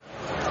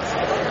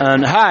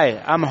And hi,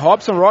 I'm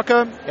Hobson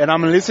Rocker, and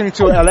I'm listening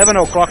to 11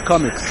 O'Clock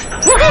Comics.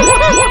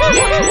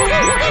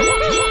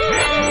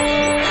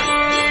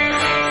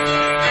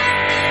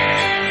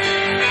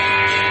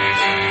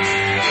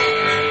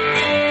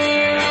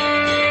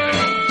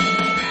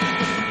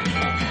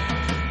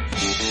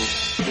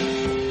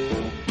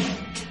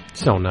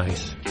 So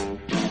nice.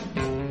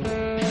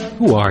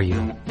 Who are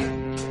you?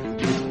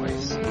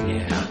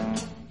 Yeah.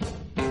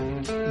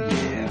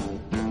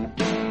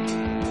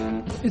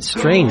 It's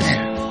strange.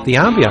 The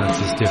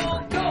ambiance is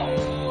different.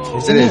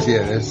 It is,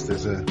 yeah. There's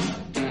a...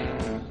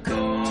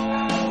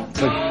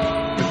 It's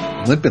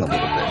like limping a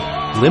little bit.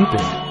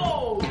 Limping?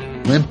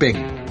 Limping.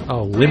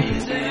 Oh,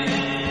 limping.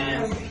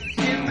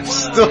 I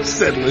still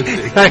said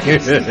limping.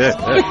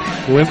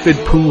 Limpid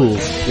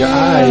pools. Your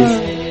eyes.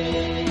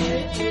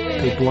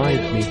 They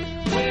blind me.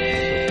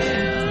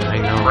 I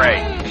know.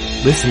 Right.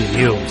 Listen to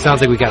you.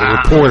 Sounds like we got a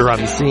reporter on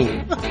the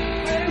scene.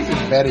 He's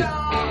embedded.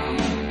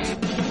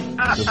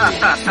 He's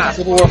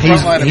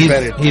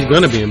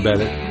going to be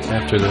embedded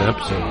after the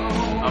episode.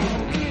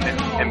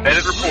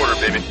 Embedded reporter,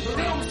 baby.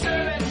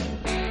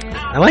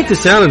 I like the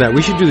sound of that.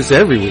 We should do this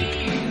every week.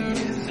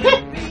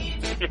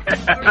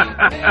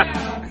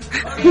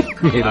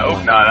 I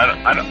hope not.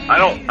 I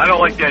don't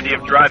like the idea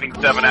of driving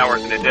 7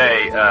 hours in a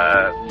day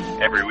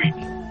every week.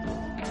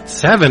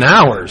 7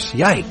 hours?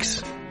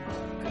 Yikes!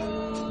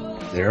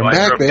 There and I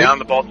back, drove babe. down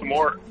to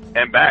Baltimore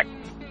and back.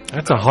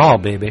 That's a haul,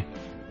 baby.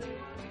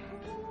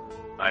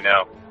 I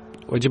know.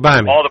 What'd you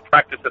buy me? All the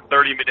practice a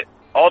 30-minute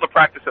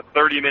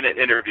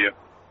interview.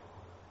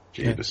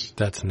 Jesus.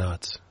 That's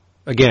nuts.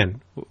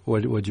 Again,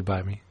 what'd you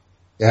buy me?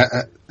 Yeah,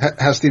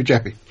 how's Steve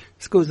Jeppy?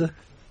 Scusa.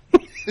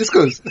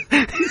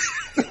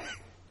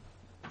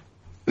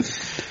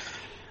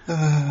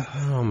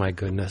 Oh my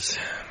goodness.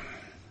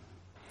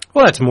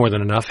 Well, that's more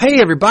than enough.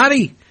 Hey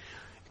everybody!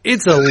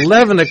 It's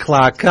 11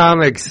 o'clock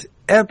comics,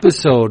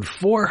 episode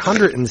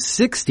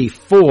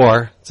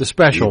 464. It's a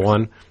special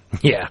one.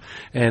 Yeah.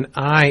 And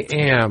I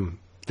am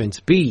Vince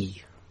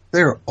B.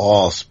 They're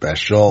all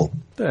special.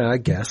 I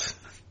guess.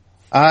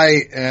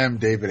 I am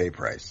David A.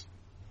 Price.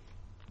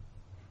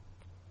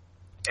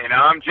 And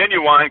I'm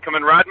Genuine, come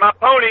and ride my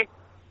pony.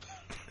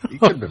 He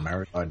could have been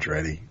married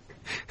Andretti.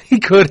 He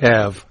could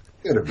have.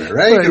 Could have been,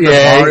 right?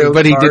 Yeah, Mario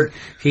but Kart.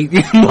 he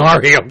did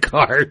Mario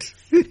Kart.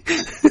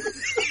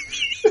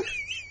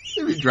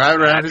 He'd be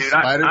driving around his Dude,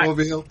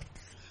 Spider-Mobile.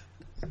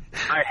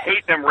 I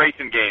hate them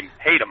racing games.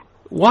 Hate them.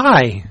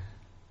 Why?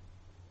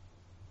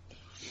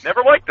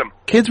 Never liked them.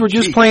 Kids were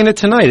just playing it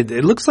tonight.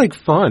 It looks like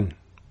fun.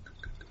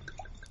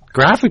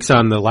 Graphics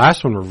on the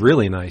last one were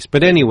really nice.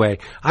 But anyway,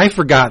 I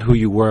forgot who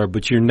you were,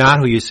 but you're not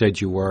who you said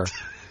you were.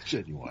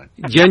 Genuine.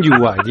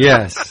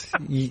 Yes.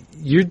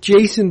 You're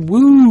Jason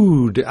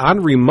Wood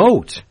on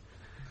remote.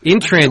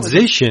 In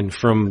transition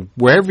from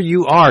wherever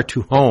you are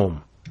to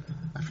home.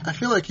 I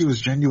feel like he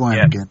was Genuine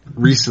again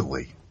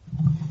recently.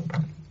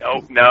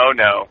 No.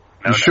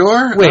 You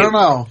sure? Wait. I don't know.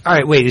 All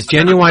right, wait. Is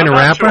Genuine a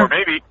rapper? Sure,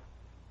 maybe.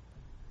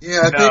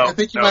 Yeah, I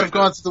think you might have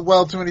gone to the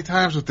well too many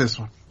times with this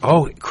one.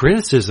 Oh,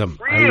 criticism.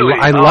 Really?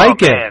 I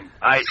like it. Man.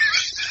 I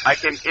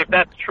can. If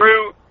that's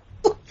true,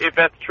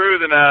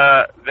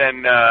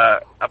 then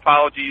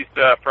apologies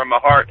from my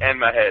heart and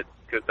my head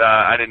because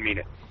I didn't mean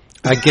it.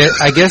 I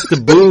guess the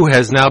boo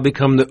has now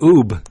become the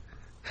oob.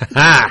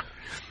 Ha!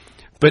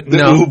 But the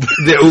oob.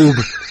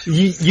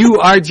 You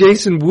are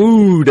Jason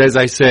Wood, as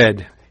I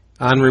said,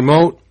 on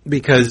remote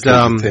because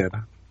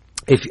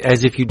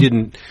if you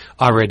didn't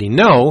already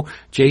know,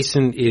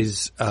 Jason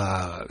is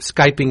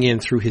Skyping in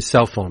through his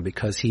cell phone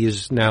because he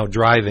is now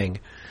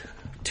driving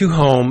to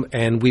home,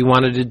 and we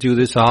wanted to do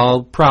this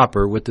all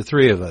proper with the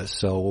three of us,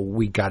 so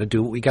we got to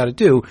do what we got to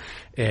do.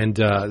 And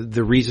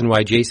the reason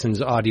why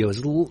Jason's audio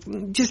is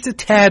just a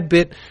tad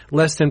bit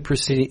less than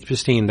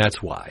pristine,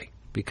 that's why,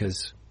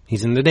 because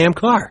he's in the damn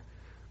car.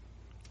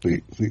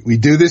 We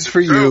do this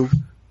for you.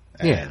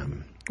 Yeah,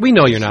 we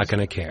know you're not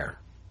going to care.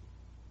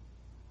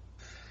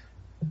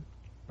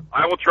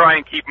 I will try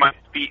and keep my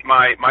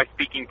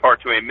speaking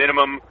part to a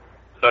minimum,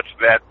 such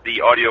that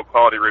the audio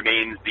quality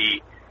remains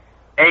the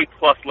A+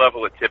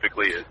 level it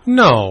typically is.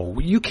 No,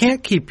 you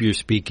can't keep your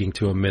speaking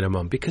to a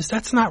minimum because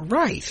that's not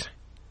right.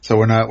 So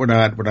we're not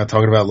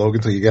talking about Logan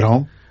until you get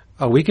home.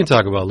 Oh, we can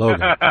talk about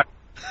Logan.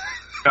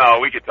 No,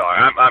 we can talk.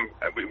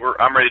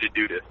 I'm ready to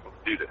do this. Let's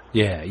do this.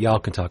 Yeah, y'all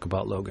can talk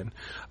about Logan.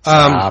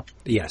 Stop.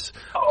 Yes.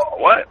 Oh,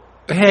 what?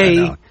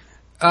 Hey,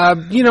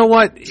 you know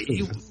what?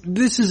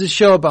 This is a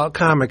show about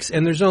comics,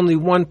 and there's only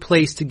one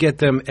place to get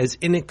them as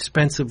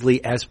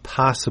inexpensively as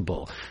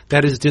possible.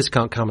 That is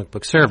Discount Comic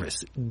Book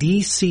Service.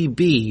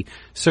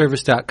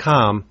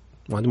 DCBService.com.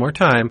 One more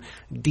time.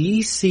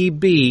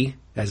 DCB,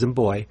 as in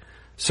boy,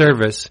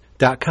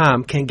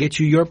 service.com can get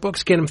you your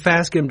books, get them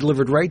fast, get them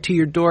delivered right to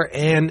your door,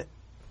 and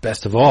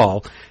best of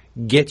all,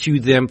 get you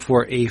them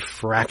for a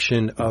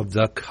fraction of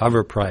the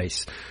cover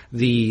price.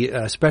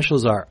 The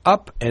specials are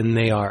up, and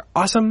they are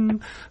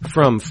awesome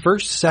from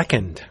first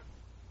second.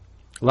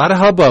 A lot of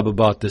hubbub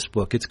about this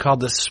book. It's called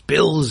The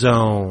Spill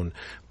Zone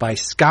by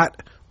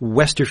Scott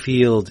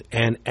Westerfield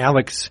and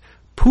Alex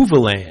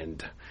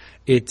Puvaland.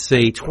 It's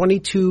a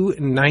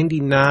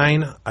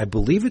 $22.99. I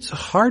believe it's a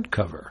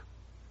hardcover.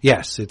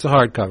 Yes, it's a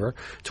hardcover.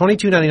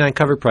 $22.99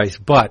 cover price,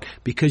 but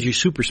because you're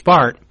super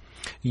smart,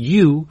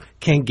 you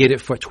can get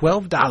it for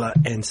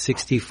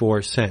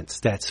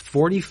 $12.64. That's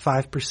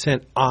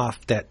 45%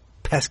 off that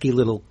pesky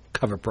little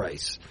cover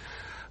price.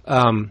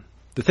 The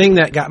thing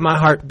that got my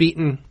heart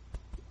beating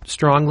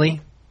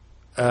strongly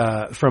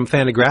from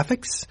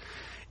Fantagraphics,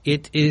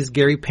 it is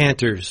Gary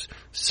Panter's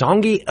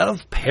Songy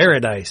of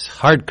Paradise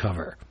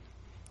hardcover,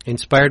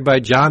 inspired by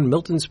John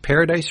Milton's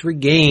Paradise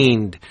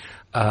Regained,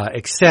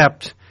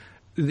 except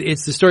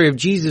it's the story of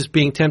Jesus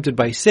being tempted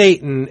by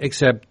Satan,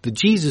 except the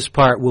Jesus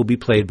part will be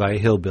played by a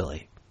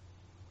hillbilly.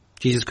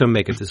 Jesus couldn't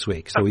make it this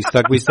week, so we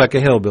stuck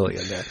a hillbilly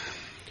in there.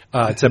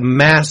 It's a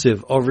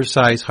massive,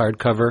 oversized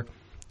hardcover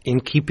in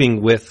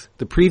keeping with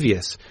the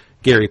previous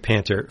Gary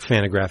Panter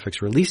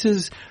Fantagraphics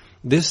releases.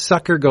 This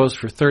sucker goes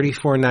for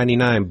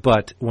 $34.99,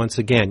 but once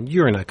again,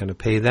 you're not going to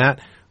pay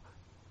that.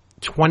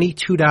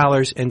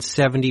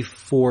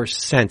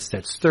 $22.74.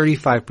 That's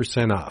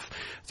 35% off.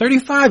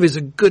 35 is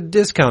a good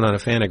discount on a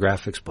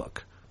Fantagraphics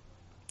book.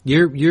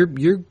 You're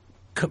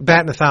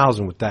batting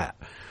 1,000 with that.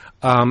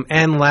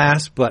 And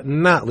last but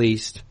not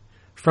least,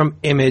 from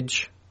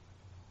Image,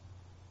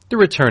 The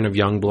Return of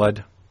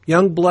Youngblood.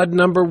 Youngblood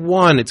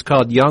 #1. It's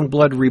called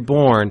Youngblood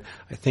Reborn.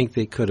 I think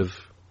they could have,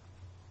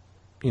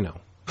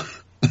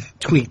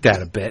 tweaked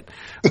that a bit.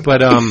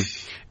 But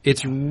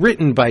it's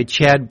written by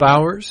Chad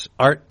Bowers,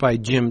 art by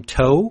Jim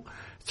Toe,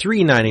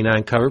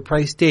 $3.99 cover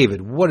price.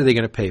 David, what are they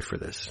going to pay for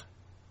this?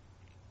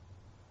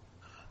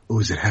 Oh,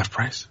 is it half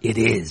price? It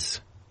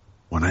is.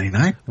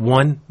 $199?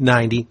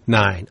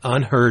 $199.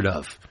 Unheard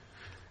of.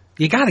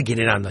 You got to get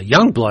it on the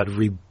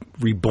Youngblood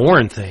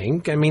Reborn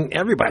thing. I mean,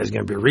 everybody's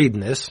going to be reading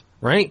this,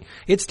 right?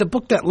 It's the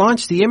book that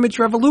launched the Image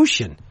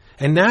revolution.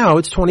 And now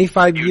it's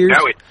 25 years.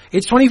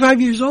 It's 25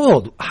 years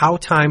old. How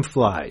time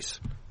flies.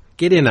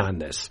 Get in on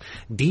this.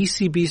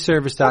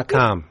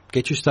 DCBService.com.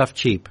 Get your stuff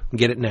cheap.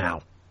 Get it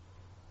now.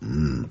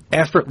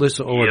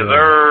 Effortless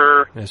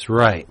order. Yes, that's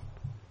right.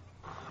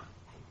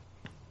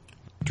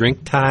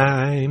 Drink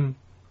time.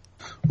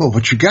 Well,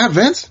 what you got,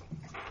 Vince?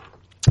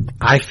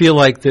 I feel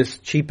like this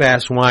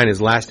cheap-ass wine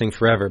is lasting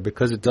forever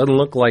because it doesn't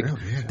look like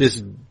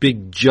this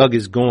big jug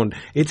is going.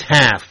 It's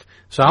half.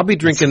 So I'll be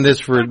drinking this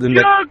for the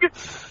jug.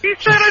 He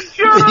said a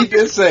jug. He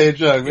did say a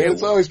jug. Man.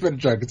 It's always been a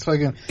jug. It's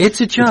fucking.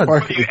 It's a jug.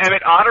 Are you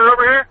Emmett Otter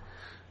over here?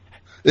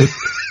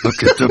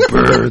 Look at the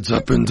birds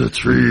up in the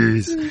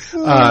trees.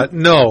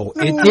 No,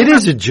 it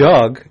is a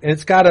jug.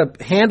 It's got a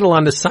handle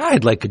on the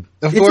side like a.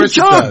 Of course, it's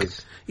a jug. It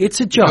does.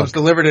 It's a jug. It was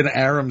delivered in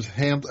Aram's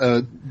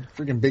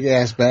freaking big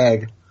ass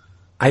bag.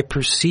 I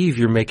perceive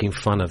you're making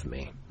fun of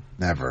me.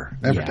 Never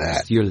yes,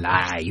 that. You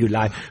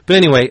lie. But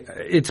anyway,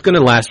 it's going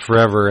to last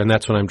forever, and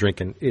that's what I'm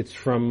drinking. It's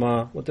from,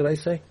 what did I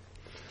say? It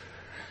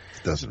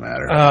doesn't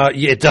matter.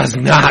 Yeah, it does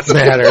not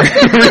matter.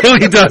 It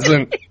really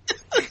doesn't.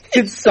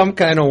 It's some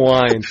kind of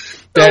wine.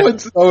 No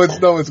one's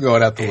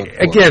going out to look for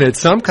it. Again, it's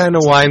some kind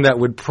of wine that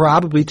would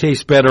probably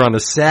taste better on a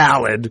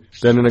salad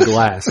than in a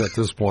glass at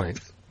this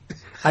point.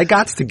 I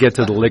got to get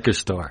to the liquor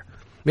store.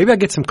 Maybe I'll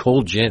get some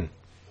cold gin.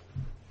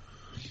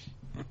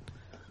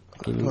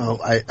 Well,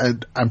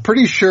 I'm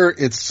pretty sure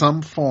it's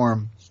some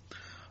form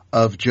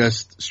of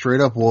just straight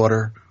up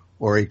water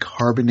or a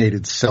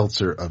carbonated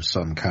seltzer of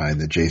some kind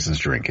that Jason's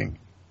drinking.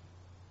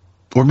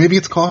 Or maybe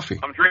it's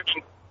coffee. I'm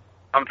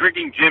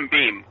drinking Jim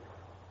Beam.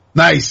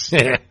 Nice.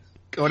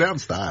 Go down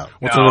style.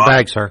 What's in the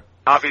bag, sir?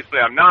 Obviously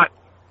I'm not.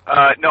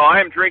 No,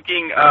 I am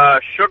drinking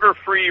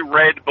sugar-free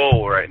Red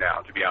Bull right now,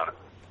 to be honest.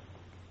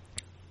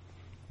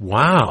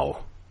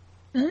 Wow.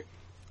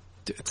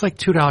 It's like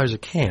 $2 a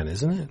can,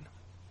 isn't it?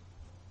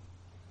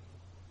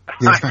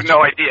 I have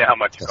no idea how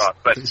much it costs,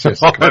 but it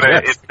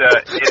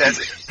has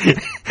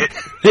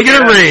Make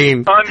it rain.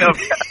 A ton of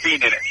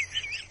caffeine in it.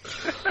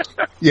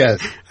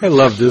 Yes. I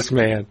love this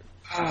man.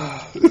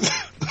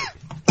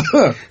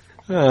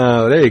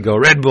 Oh, there you go.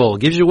 Red Bull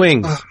gives you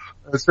wings.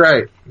 That's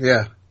right.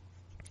 Yeah.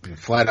 You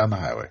fly down the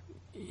highway.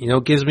 You know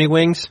what gives me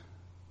wings?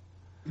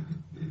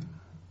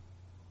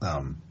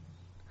 Do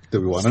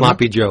we want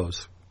Sloppy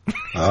Joes.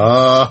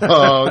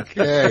 Oh,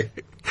 okay.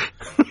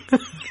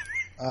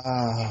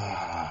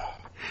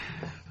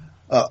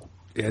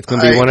 Yeah, it's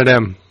going to be one of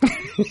them.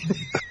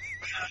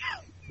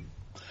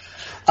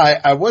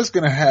 I was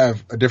going to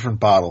have a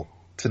different bottle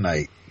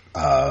tonight,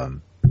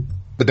 but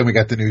then we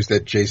got the news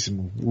that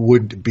Jason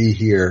wouldn't be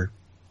here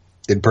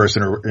in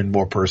person or in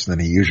more person than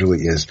he usually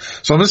is.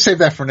 So I'm going to save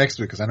that for next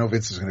week because I know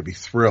Vince is going to be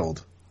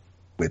thrilled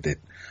with it.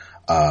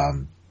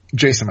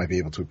 Jason might be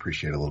able to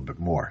appreciate it a little bit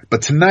more.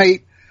 But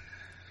tonight,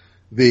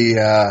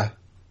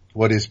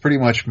 what is pretty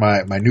much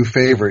my new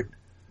favorite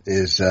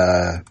is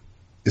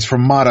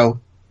from Motto,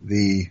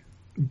 the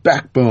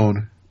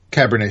Backbone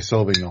Cabernet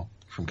Sauvignon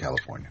from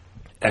California.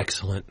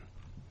 Excellent.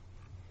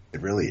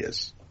 It really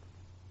is.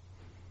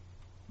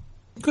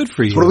 Good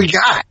for you. So what do we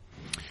got?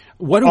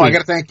 I got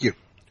to thank you.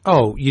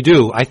 Oh, you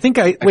do? I think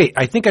I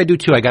do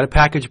too. I got a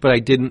package, but I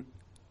didn't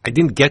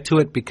get to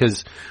it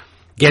because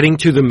getting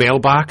to the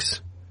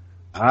mailbox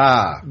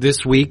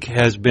this week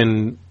has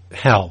been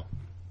hell.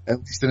 At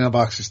least the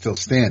mailbox is still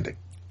standing.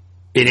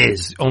 It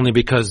is, only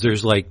because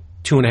there's like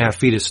 2.5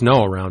 feet of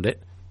snow around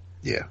it.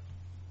 Yeah.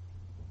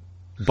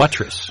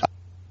 Buttress.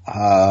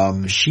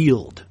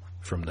 Shield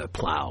from the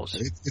plows.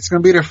 It's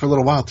going to be there for a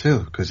little while, too,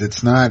 because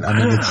it's not,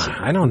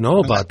 I don't know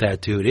about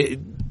that,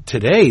 dude.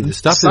 Today, the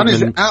stuff has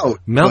been out,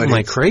 melting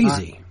like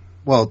crazy.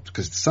 Well,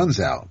 because the sun's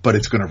out, but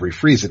it's going to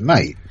refreeze at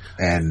night,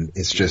 and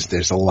it's just,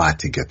 there's a lot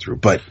to get through.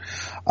 But,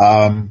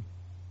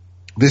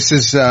 this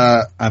is,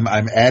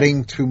 I'm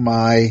adding to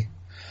my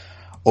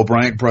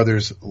O'Brien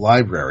Brothers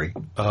library.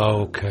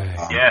 Okay.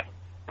 Yeah.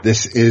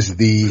 This is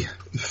the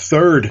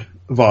 3rd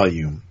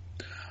volume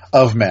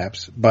of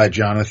maps by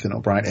Jonathan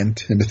O'Brien and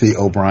Timothy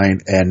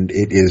O'Brien, and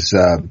it is,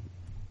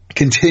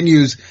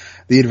 continues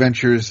the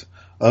adventures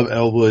of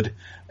Elwood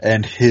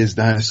and his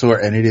dinosaur,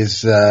 and it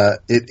is,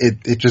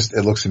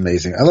 it looks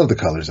amazing. I love the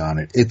colors on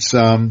it. It's,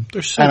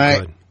 they're so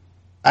good.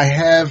 I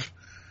have,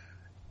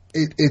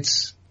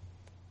 these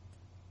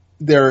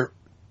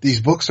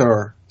books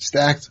are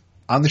stacked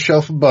on the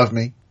shelf above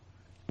me,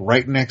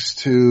 right next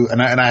to, and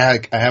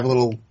I have a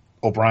little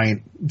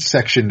O'Brien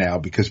section now,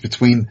 because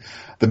between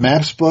the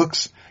maps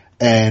books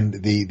and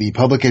the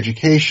public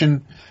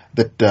education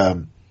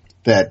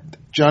that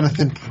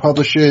Jonathan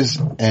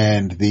publishes,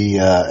 and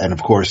and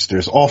of course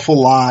there's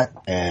Awful Lot,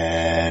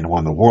 and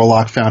When the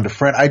Warlock Found a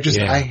Friend. I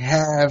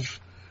have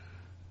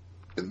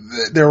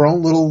their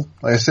own little,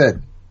 like I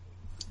said,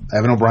 I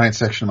have an O'Brien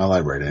section in my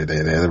library. They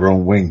have their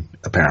own wing,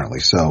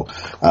 apparently. So,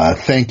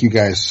 thank you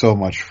guys so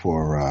much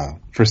for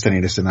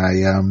sending this,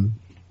 and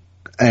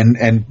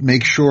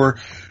make sure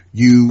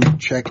you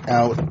check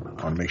out, I want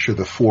to make sure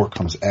the 4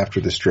 comes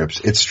after the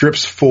strips. It's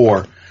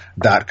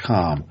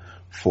strips4.com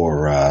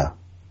for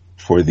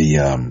pretty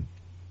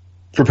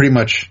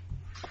much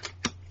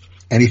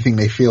anything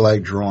they feel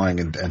like drawing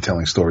and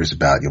telling stories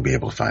about, you'll be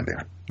able to find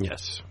there.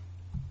 Yes.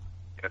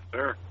 Yes,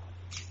 sir.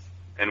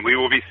 And we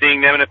will be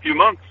seeing them in a few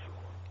months.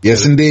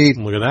 Yes, indeed.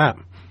 Look at that.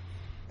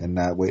 And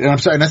wait, and I'm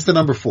sorry, that's the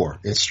number 4.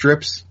 It's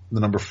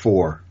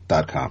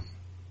strips4.com.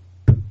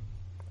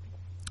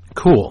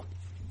 Cool.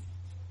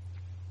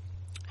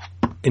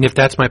 And if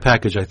that's my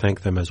package, I thank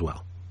them as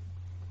well.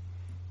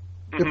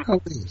 It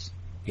probably is.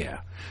 Yeah.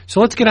 So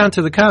let's get on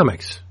to the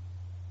comics.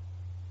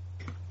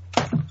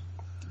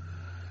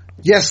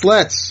 Yes,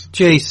 let's.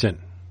 Jason.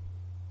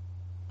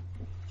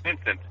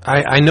 Vincent.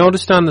 I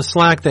noticed on the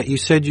Slack that you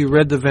said you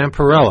read the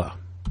Vampirella.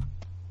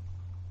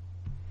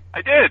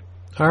 I did.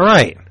 All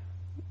right.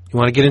 You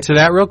want to get into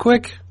that real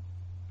quick?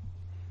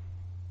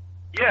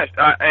 Yes,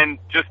 and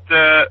just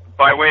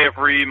by way of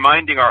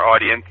reminding our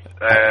audience,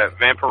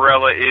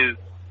 Vampirella is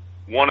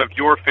one of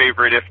your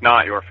favorite, if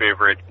not your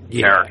favorite,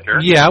 character.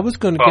 Yeah, I was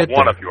going to get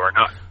one there. of your,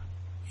 not.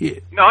 Yeah.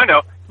 No, I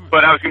know.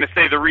 But I was going to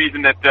say the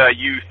reason that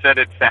you said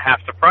it half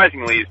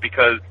surprisingly is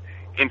because,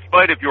 in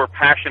spite of your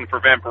passion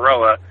for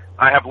Vampirella,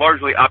 I have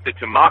largely opted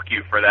to mock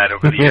you for that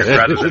over the years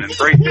rather than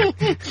embrace it.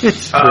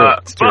 It's true.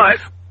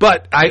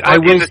 But I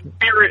will. In the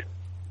spirit.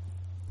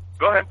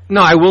 Go ahead.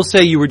 No, I will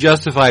say you were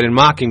justified in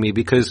mocking me,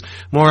 because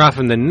more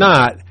often than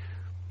not,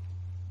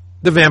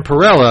 the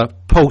Vampirella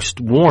post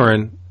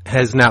Warren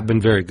has not been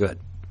very good.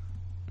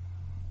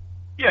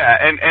 Yeah,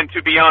 and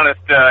to be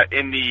honest,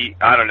 in the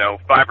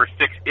 5 or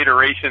 6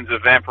 iterations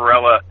of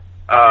Vampirella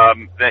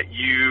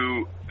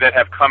that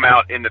have come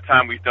out in the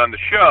time we've done the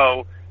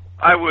show,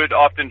 I would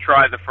often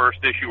try the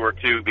first issue or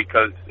 2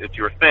 because it's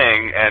your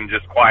thing, and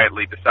just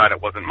quietly decide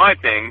it wasn't my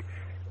thing.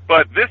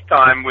 But this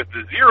time with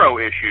the 0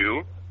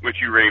 issue,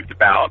 which you raved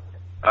about,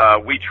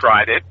 we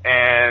tried it,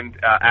 and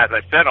as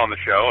I said on the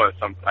show,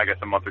 I guess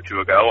a month or 2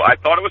 ago, I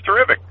thought it was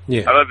terrific.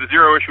 Yeah. I thought the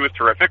 0 issue was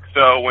terrific,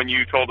 so when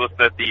you told us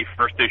that the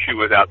first issue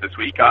was out this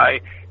week,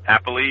 I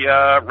happily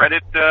read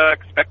it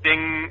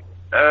expecting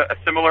a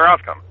similar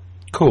outcome.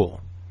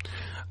 Cool.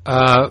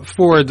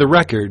 For the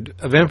record,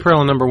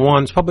 Vampirella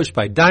 #1 is published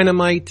by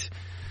Dynamite, !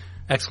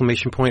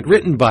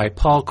 Written by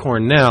Paul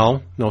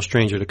Cornell, no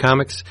stranger to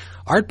comics,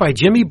 art by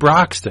Jimmy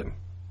Broxton.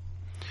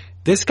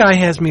 This guy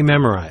has me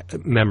mesmerized.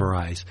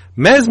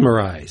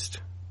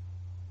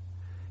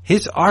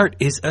 His art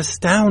is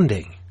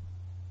astounding.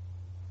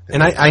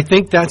 And I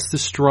think that's the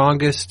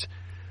strongest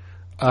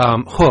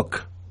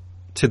hook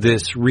to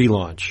this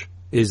relaunch,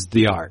 is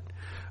the art.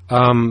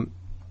 I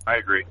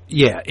agree.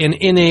 Yeah,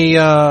 in a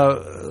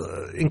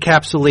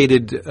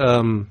encapsulated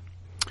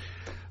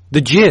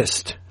the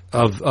gist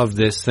of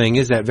this thing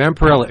is that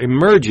Vampirella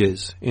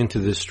emerges into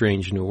this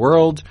strange new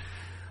world,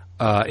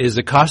 is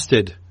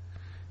accosted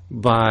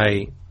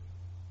by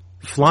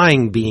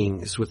flying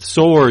beings with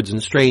swords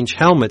and strange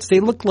helmets. They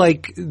look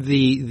like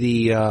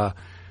the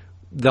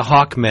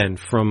Hawkmen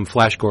from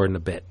Flash Gordon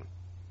a bit.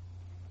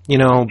 You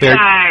know,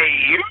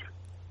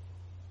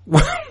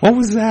 what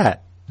was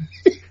that?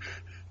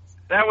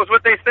 That was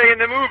what they say in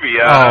the movie.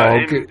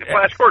 Okay. In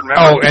Flash Gordon.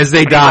 Remember? As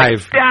they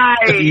dive.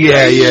 Dive.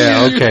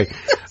 Yeah, okay.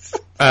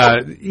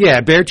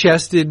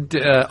 Bare-chested,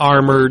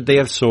 armored, they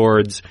have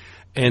swords,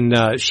 and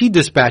she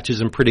dispatches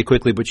them pretty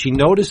quickly, but she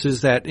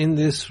notices that in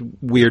this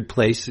weird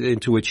place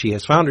into which she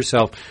has found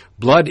herself,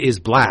 blood is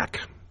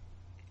black.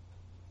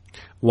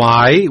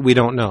 Why? We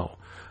don't know.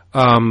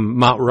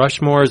 Mount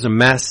Rushmore is a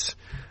mess.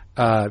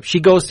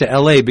 She goes to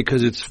L.A.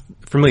 because it's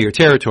familiar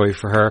territory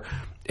for her,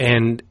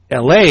 and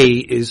L.A.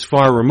 is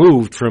far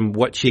removed from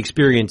what she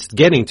experienced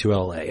getting to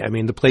L.A. I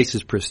mean, the place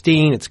is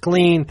pristine, it's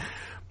clean,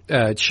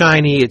 it's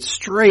shiny, it's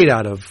straight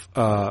out of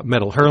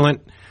Metal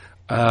Hurlant,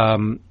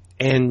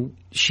 and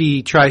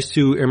she tries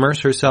to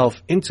immerse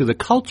herself into the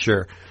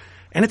culture,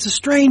 and it's a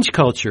strange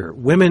culture.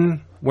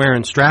 Women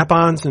wearing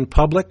strap-ons in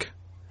public,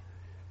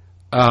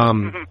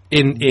 in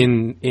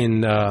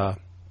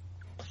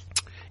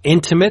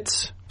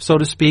intimates, so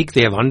to speak.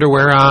 They have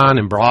underwear on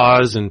and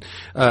bras and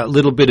a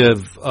little bit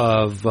of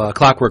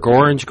Clockwork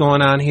Orange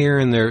going on here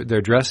in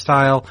their dress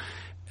style.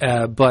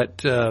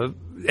 But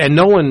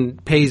no one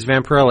pays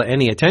Vampirella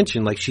any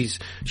attention. Like she's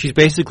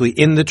basically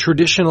in the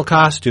traditional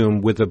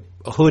costume with a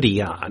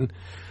hoodie on.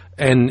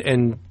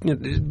 And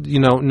you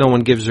know, no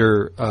one gives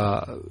her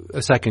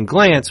a second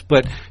glance,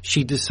 but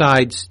she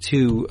decides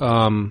to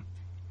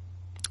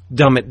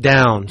dumb it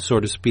down, so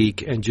to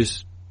speak, and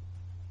just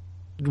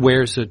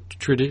wears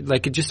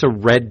just a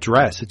red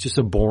dress. It's just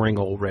a boring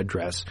old red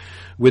dress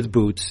with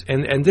boots.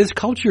 And this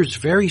culture is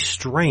very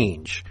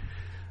strange.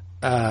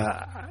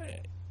 In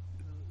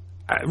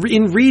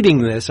reading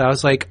this, I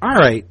was like, all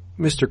right,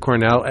 Mr.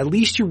 Cornell, at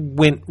least you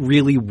went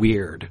really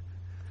weird.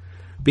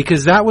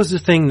 Because that was the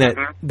thing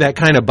that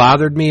kind of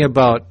bothered me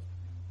about,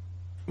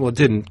 well, it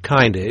didn't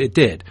kind of, it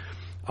did.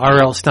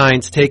 R.L.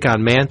 Stine's take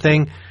on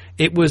Man-Thing.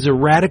 It was a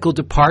radical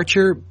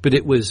departure, but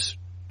it was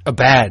a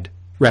bad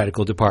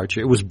radical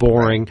departure. It was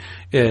boring.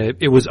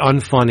 It was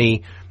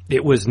unfunny.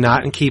 It was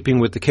not in keeping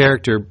with the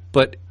character.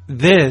 But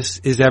this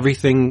is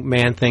everything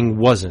Man-Thing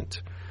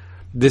wasn't.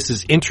 This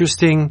is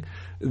interesting.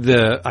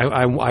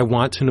 I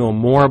want to know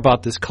more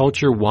about this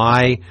culture.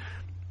 Why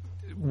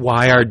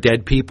are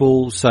dead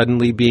people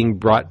suddenly being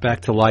brought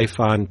back to life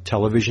on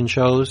television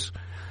shows?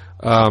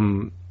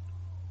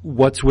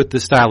 What's with the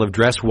style of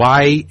dress?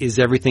 Why is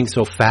everything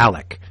so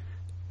phallic?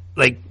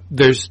 Like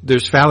there's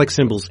phallic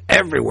symbols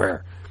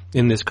everywhere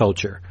in this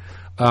culture.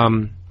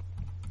 But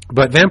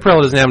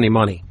Vampirella doesn't have any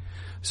money.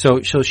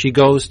 So she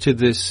goes to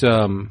this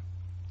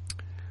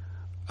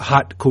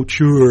haute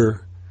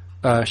couture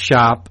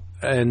shop,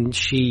 and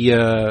she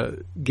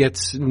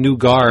gets new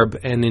garb,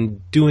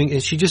 and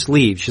she just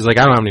leaves. She's like,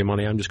 I don't have any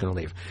money, I'm just going to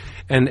leave.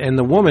 And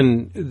the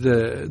woman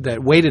that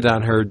waited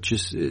on her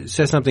just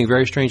says something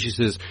very strange. She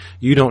says,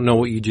 you don't know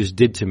what you just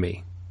did to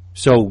me.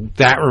 So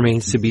that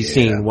remains to be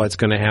seen what's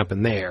going to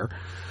happen there.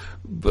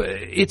 But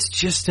it's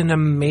just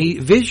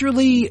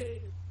visually,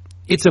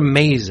 it's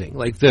amazing.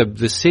 Like the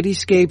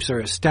cityscapes are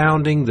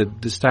astounding,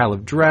 the style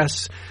of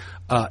dress.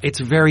 It's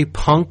very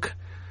punk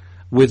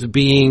with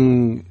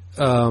being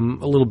a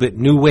little bit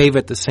new wave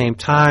at the same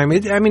time.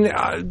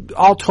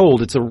 All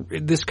told,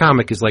 this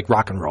comic is like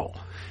rock and roll.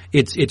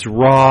 It's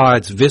raw,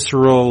 it's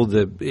visceral.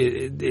 There's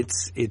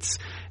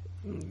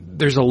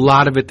a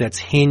lot of it that's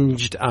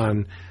hinged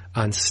on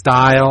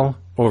style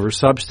over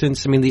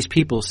substance. I mean, these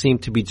people seem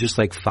to be just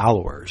like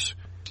followers.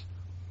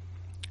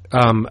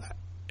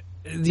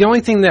 The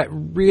only thing that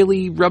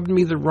really rubbed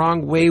me the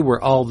wrong way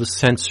were all the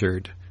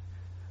censored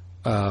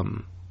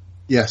labels.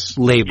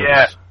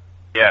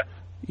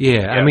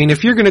 Yeah. I mean,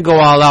 if you're going to go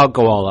all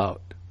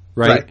out,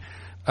 right?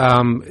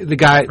 The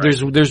guy,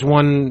 there's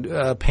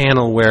one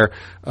panel where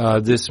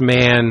this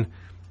man,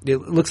 it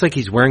looks like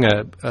he's wearing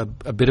a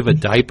bit of a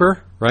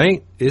diaper,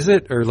 right? Is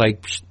it? Or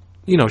like,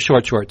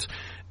 short shorts.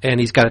 And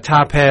he's got a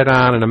top hat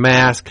on and a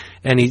mask,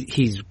 and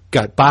he's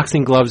got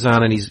boxing gloves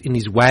on, and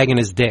he's wagging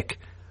his dick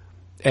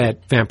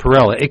at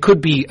Vampirella. It could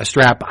be a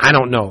strap, I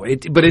don't know. I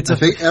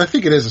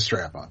think it is a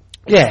strap on.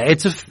 Yeah,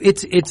 it's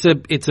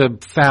a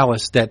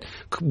phallus that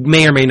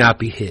may or may not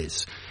be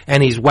his,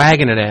 and he's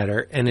wagging it at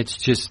her, and it's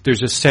just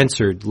there's a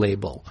censored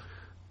label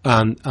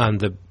on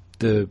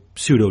the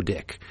pseudo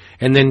dick,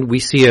 and then we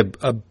see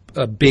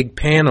a big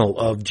panel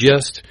of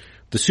just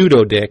the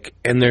pseudo dick,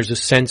 and there's a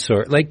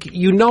censor. Like,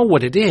 you know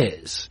what it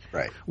is,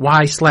 right?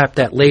 Why slap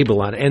that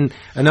label on it? And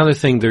another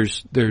thing,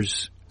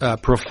 there's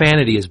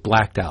profanity is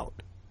blacked out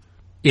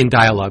in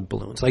dialogue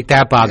balloons. Like,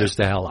 that bothers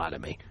the hell out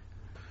of me.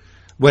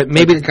 But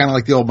maybe kind of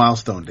like the old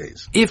Milestone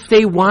days. If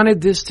they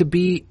wanted this to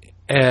be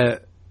a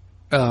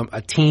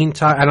teen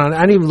talk, I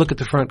didn't even look at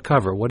the front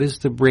cover. What is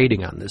the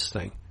rating on this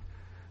thing?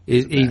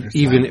 Did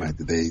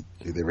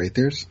they rate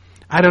theirs?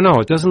 I don't know.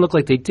 It doesn't look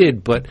like they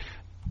did, but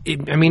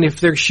if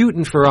they're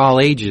shooting for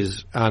all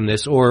ages on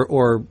this,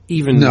 or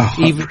even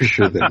for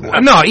sure they're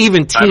not. No,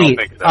 even teens. I don't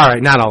think so. All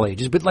right, not all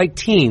ages, but like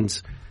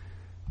teens.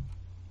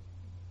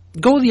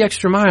 Go the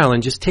extra mile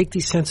and just take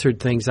these censored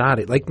things out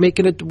of it. Like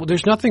making it,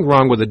 there's nothing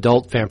wrong with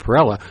adult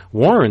Vampirella.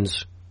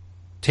 Warren's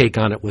take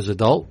on it was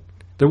adult.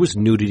 There was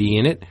nudity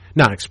in it.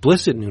 Not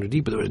explicit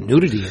nudity, but there was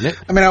nudity in it.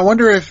 I mean, I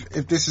wonder if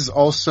this is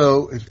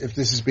also, if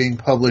this is being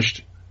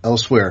published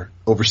elsewhere,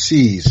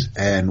 overseas,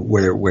 and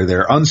where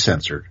they're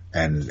uncensored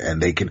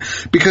and they can,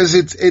 because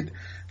if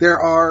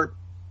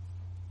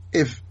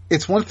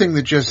it's one thing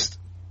to just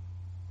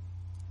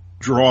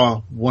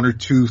draw one or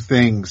two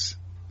things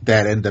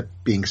that end up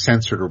being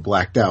censored or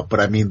blacked out. But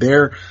I mean,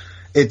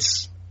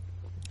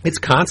 It's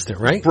constant,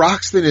 right?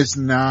 Broxton is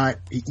not.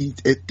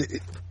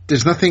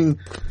 There's nothing.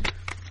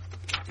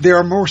 There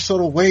are more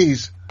subtle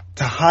ways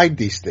to hide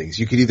these things.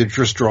 You could either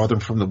just draw them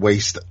from the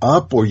waist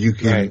up, or you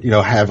can,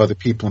 have other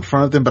people in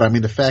front of them. But I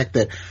mean, the fact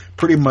that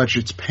pretty much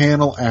it's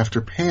panel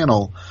after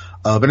panel,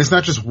 and it's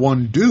not just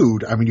one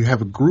dude. I mean, you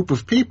have a group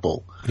of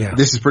people. Yeah.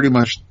 This is pretty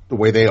much the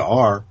way they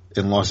are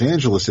in Los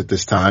Angeles at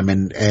this time,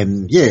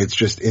 and yeah,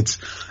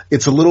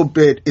 it's a little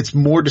bit. It's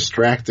more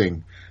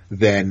distracting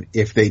than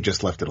if they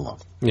just left it alone.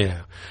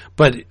 Yeah.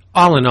 But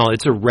all in all,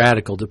 it's a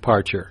radical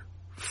departure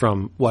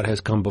from what has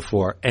come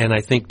before, and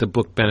I think the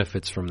book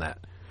benefits from that.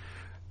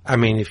 I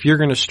mean, if you're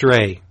going to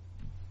stray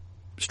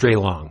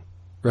long,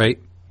 right?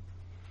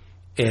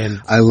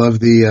 And I love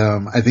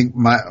the, I think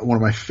one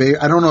of my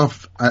favorite, I don't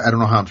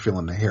know how I'm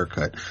feeling the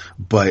haircut,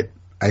 but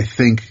I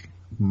think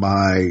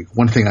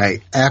one thing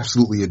I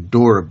absolutely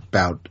adore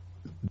about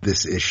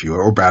this issue,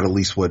 or about at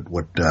least what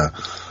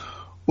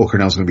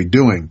Cornell's going to be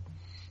doing,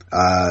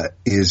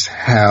 is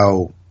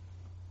how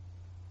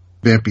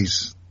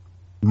Vampy's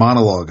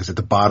monologue is at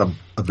the bottom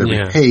of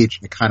every page,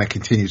 and it kind of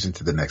continues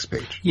into the next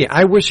page. Yeah,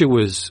 I wish it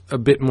was a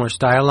bit more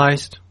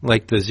stylized,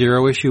 like the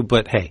Zero issue,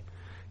 but hey,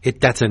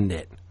 that's a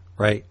nit,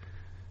 right?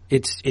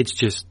 It's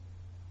just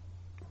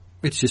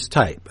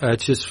type.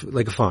 It's just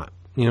like a font.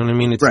 You know what I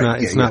mean? It's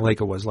not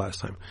like it was last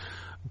time.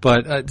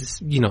 But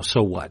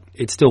so what?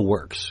 It still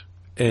works.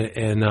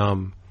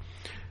 And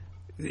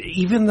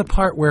even the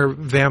part where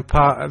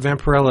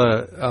Vampirella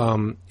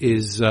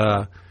is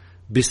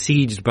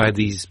besieged by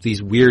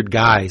these weird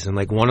guys, and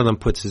like one of them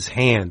puts his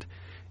hand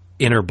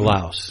in her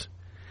blouse.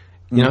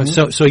 You know,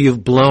 so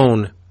you've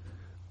blown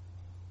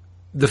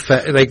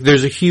the like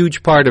there's a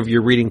huge part of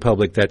your reading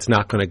public that's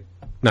not going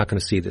to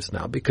see this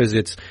now, because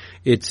that's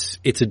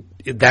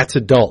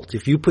adult.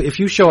 If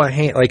you show a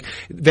hand, like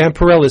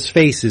Vampirella's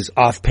face is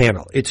off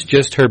panel. It's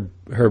just her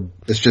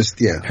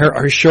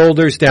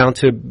shoulders down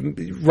to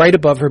right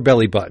above her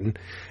belly button,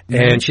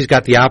 and she's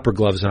got the opera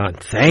gloves on.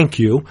 Thank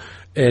you.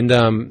 And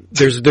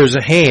there's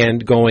a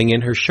hand going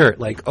in her shirt,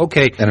 like,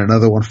 okay, and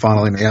another one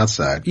following the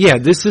outside. Yeah,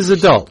 this is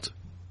adult.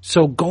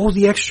 So go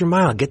the extra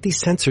mile. Get these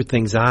censor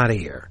things out of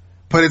here.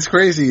 But it's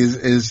crazy.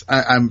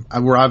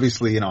 We're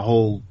obviously in a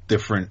whole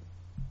different.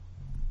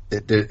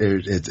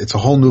 It's a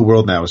whole new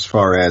world now as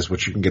far as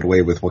what you can get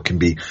away with, what can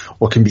be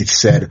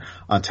said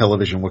on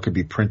television, what can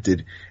be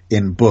printed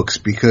in books,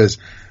 because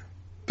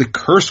the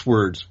curse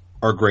words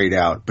are grayed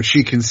out, but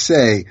she can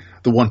say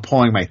the one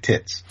pawing my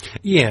tits.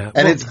 Yeah.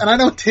 And I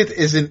know tit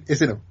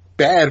isn't a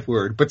bad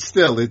word, but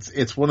still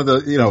it's one of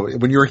the,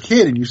 when you're a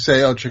kid and you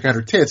say, oh, check out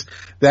her tits,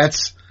 that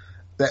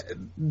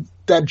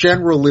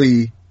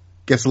generally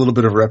gets a little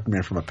bit of a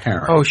reprimand from a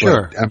parent. Oh,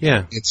 sure. But,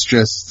 yeah. It's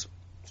just,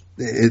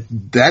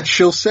 that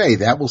she'll say,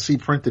 that we'll see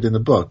printed in the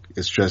book.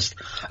 It's just,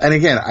 and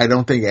again, I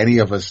don't think any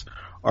of us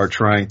are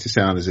trying to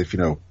sound as if,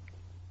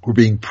 we're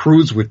being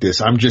prudes with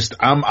this. I'm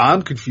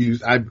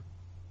confused.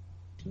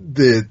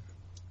 The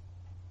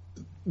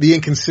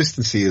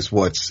inconsistency is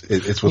what's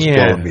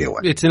blowing me away.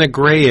 It's in a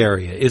gray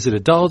area. Is it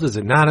adult? Is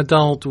it not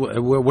adult?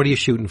 What are you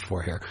shooting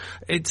for here?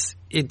 It's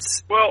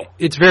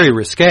very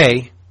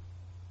risque.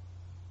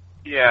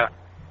 Yeah.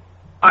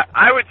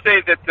 I would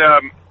say that,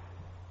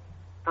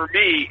 for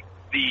me,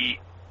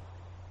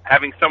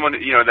 having someone,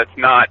 that's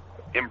not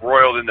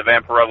embroiled in the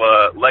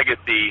Vampirella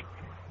legacy,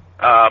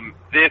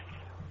 this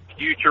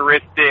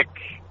futuristic,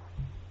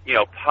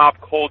 pop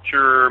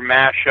culture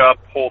mashup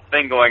whole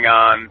thing going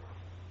on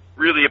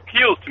really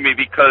appeals to me,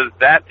 because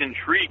that's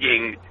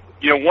intriguing.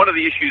 One of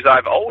the issues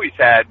I've always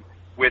had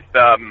with,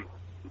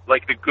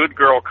 like the Good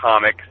Girl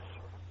comics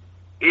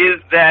is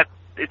that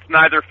it's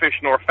neither fish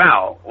nor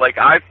fowl. Like,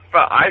 I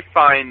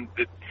find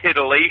the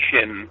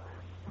titillation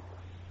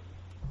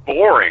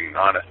boring,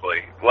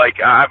 honestly.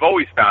 Like, I've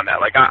always found that.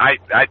 Like, I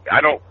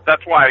don't,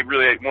 that's why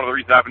really, one of the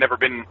reasons I've never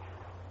been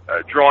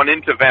drawn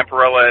into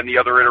Vampirella and the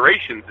other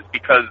iterations is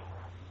because,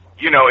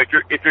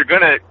 if you're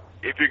gonna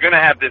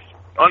have this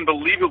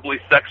unbelievably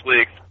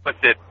sexually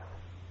explicit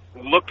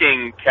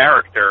looking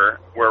character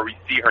where we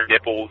see her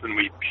nipples and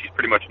she's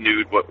pretty much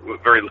nude,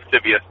 very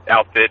lascivious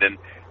outfit, and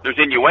there's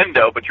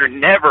innuendo, but you're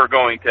never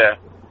going to,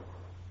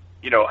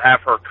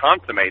 have her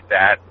consummate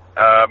that.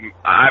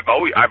 I've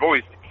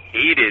always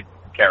hated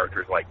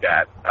characters like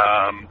that.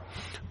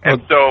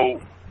 And so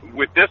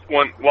with this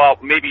one, while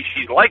maybe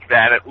she's like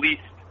that, at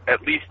least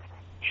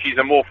she's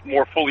a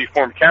more fully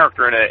formed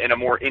character in a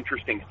more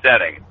interesting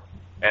setting.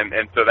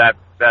 And so that's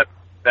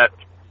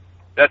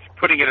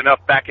putting it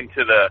enough back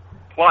into the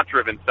plot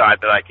driven side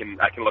that I can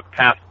look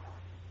past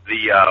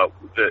the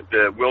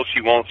will she,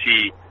 won't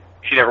she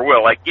never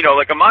will. Like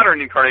a modern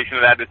incarnation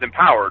of that is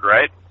Empowered,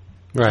 right?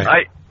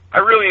 Right. I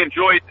really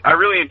enjoyed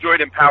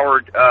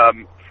Empowered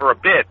for a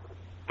bit,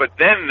 but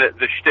then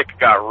the shtick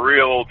got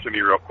real to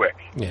me real quick.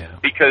 Yeah.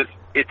 Because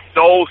it's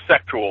so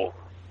sexual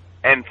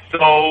and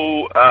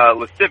so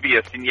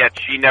lascivious, and yet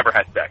she never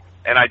has sex.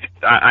 And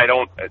I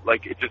don't,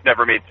 like, it just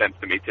never made sense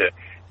to me to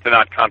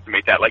not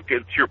consummate that. Like,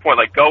 to your point,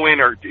 like, go in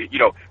or,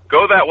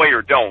 go that way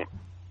or don't.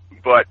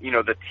 but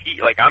the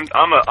like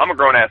I'm a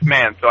grown ass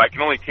man, so I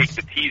can only take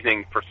the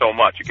teasing for so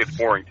much. It gets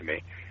boring to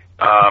me.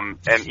 And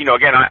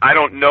again, I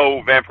don't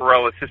know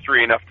Vampirella's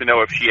history enough to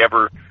know if she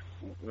ever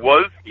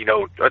was,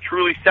 a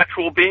truly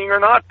sexual being or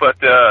not. But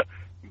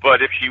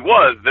if she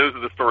was, those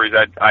are the stories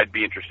I'd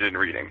be interested in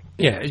reading.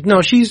 Yeah,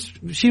 no, she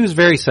was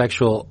very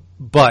sexual,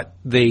 but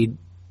they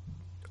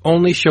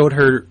only showed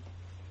her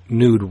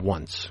nude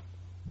once.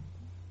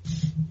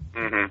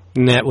 Mm-hmm.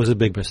 And that was a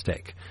big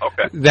mistake.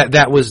 Okay.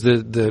 That was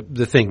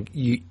the thing.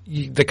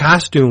 The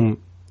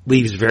costume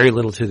leaves very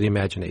little to the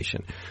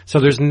imagination. So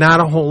there's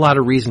not a whole lot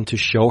of reason to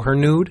show her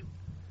nude,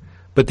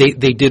 but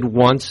they did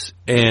once,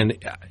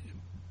 and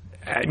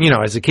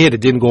as a kid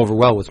it didn't go over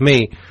well with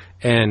me,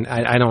 and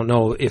I don't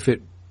know if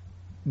it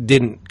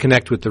didn't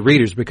connect with the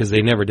readers because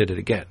they never did it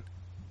again.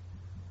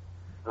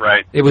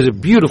 Right. It was a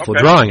beautiful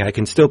drawing. I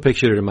can still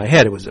picture it in my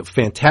head. It was a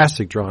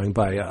fantastic drawing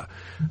by,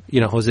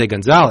 Jose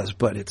Gonzalez.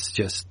 But it's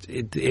just,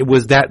 it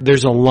was that,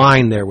 there's a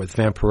line there with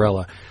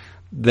Vampirella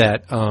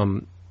that,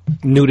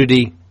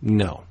 nudity,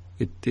 no.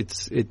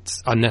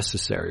 It's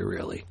unnecessary,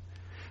 really.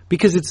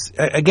 Because it's,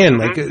 again,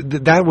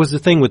 that was the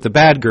thing with the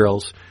bad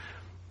girls,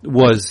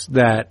 was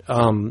that,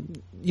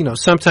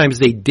 sometimes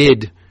they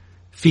did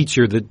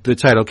feature the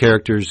title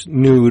characters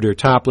nude or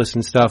topless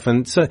and stuff.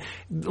 And so,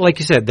 like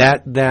you said,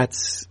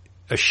 that's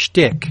a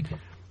shtick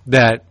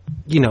that,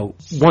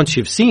 once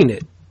you've seen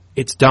it,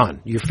 it's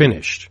done. You're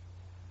finished.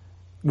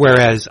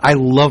 Whereas I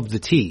love the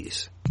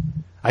tease.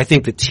 I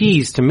think the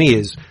tease to me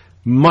is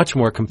much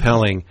more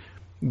compelling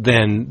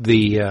than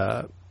the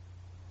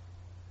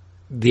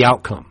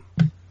outcome,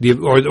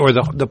 or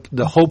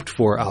the hoped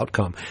for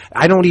outcome.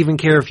 I don't even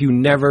care if you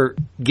never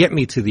get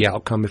me to the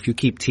outcome. If you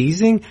keep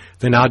teasing,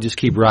 then I'll just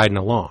keep riding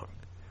along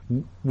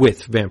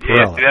with Vampirella.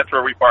 Yeah, see, that's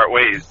where we part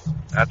ways.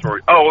 That's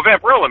where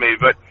Vampirella maybe,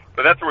 but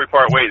that's where we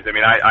part ways. I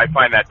mean, I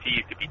find that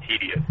tease to be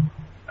tedious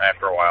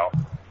after a while.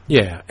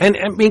 Yeah, and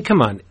I mean,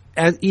 come on.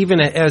 Even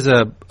as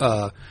a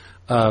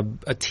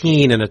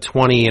teen and a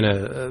 20 and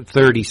a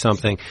 30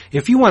 something,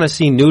 if you want to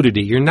see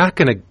nudity, you're not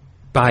going to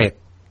buy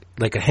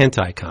a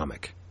hentai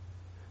comic,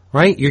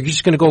 right? You're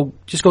just going to go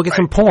get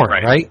some porn,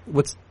 right?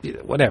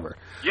 Whatever.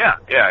 Yeah.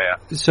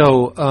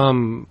 So,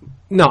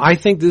 no, I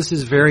think this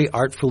is very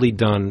artfully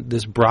done.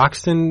 This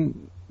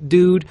Broxton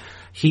dude,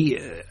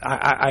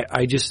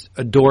 I just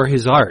adore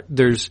his art.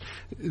 There's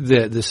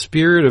the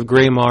spirit of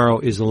Gray Morrow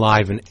is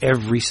alive in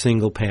every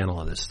single panel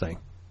of this thing.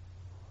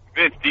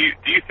 Vince, do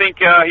you think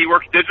he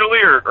works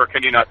digitally, or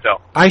can you not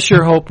tell? I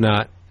sure hope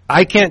not.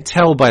 I can't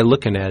tell by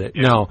looking at it.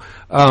 Yeah. No,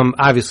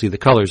 obviously the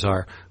colors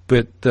are,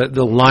 but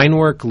the line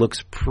work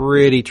looks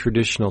pretty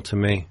traditional to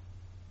me.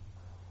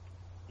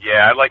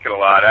 Yeah, I like it a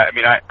lot. I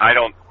mean, I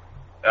don't.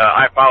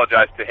 I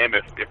apologize to him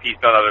if he's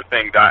done other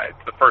things.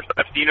 It's the first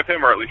I've seen of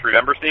him, or at least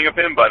remember seeing of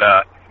him, but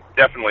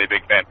definitely a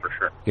big fan for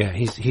sure. Yeah,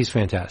 he's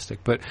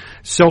fantastic. But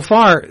so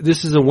far,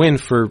 this is a win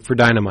for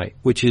Dynamite,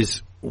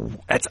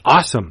 that's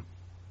awesome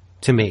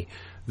to me.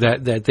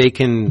 That they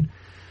can,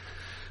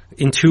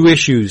 in 2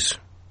 issues,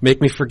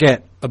 make me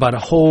forget about a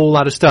whole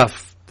lot of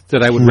stuff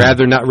that I would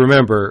rather not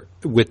remember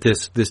with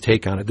this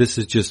take on it. This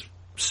is just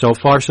so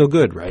far so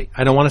good, right?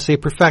 I don't want to say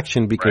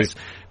perfection because,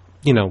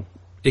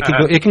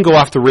 it can go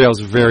off the rails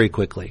very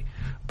quickly,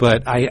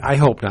 but I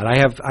hope not. I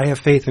have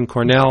faith in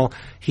Cornell.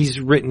 He's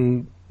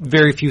written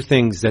very few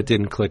things that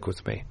didn't click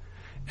with me,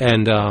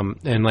 and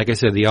like I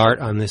said, the art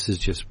on this is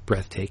just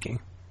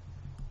breathtaking.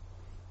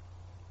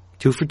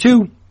 2 for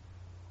 2.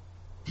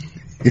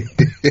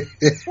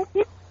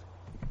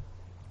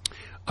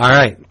 All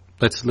right,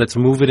 let's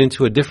move it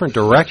into a different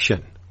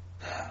direction.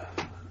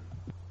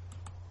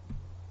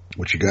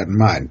 What you got in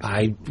mind?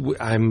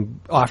 I'm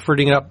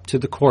offering it up to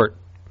the court.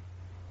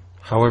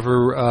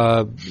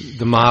 However,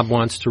 the mob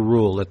wants to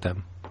rule at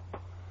them.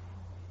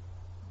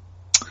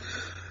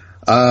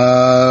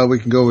 We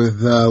can go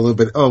with a little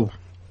bit. Oh,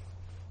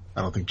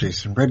 I don't think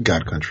Jason read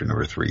God Country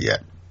number 3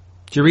 yet.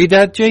 Did you read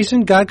that,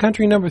 Jason? God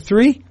Country number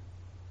 3?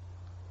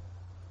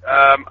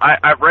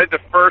 I've read the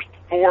first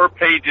 4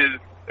 pages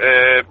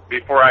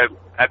before I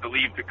had to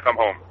leave to come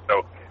home.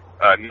 So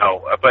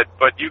no,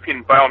 but you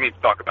can by all means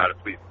talk about it,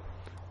 please.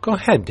 Go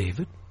ahead,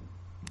 David.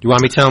 You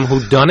want me to tell him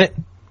who done it?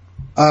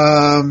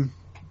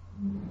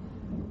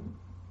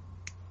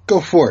 Go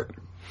for it.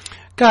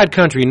 God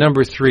Country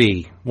number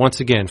 3,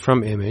 once again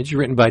from Image,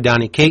 written by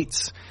Donny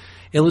Cates,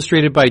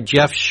 illustrated by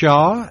Jeff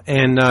Shaw,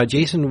 and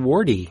Jason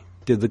Wardy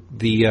did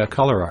the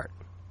color art.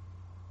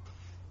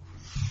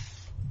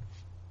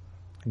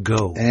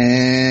 Go.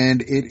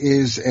 And it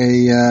is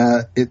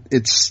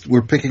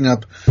we're picking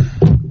up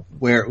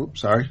where,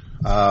 oops, sorry.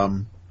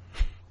 I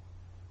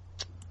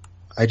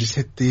just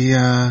hit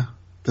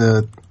what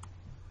the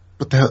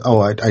hell?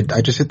 Oh,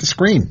 I just hit the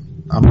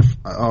screen.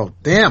 Oh,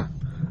 damn.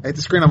 I hit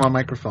the screen on my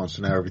microphone,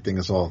 so now everything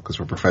is all, because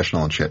we're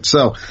professional and shit.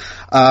 So,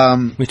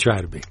 we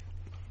try to be.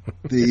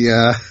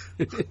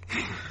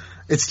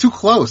 It's too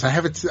close. I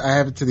have it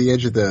to the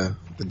edge of the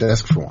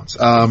desk for once.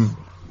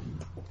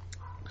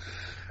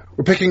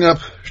 We're picking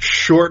up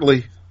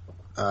shortly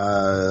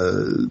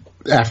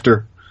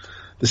after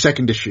the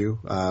second issue.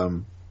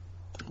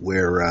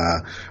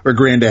 where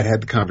Granddad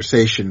had the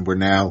conversation where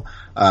now,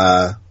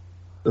 a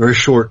very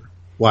short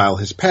while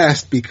has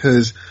passed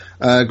because,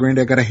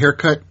 Granddad got a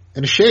haircut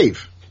and a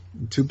shave,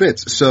 2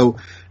 bits. So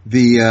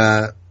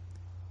and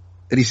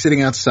he's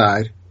sitting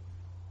outside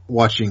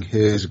watching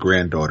his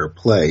granddaughter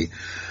play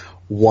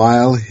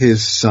while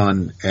his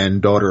son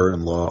and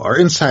daughter-in-law are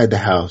inside the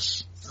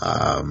house.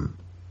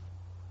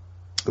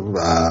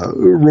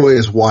 Roy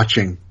is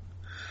watching,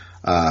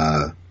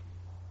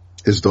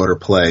 his daughter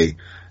play,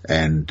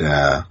 and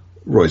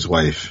Roy's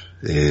wife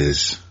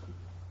is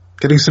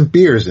getting some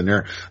beers, and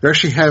they're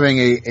actually having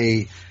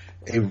a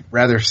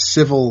rather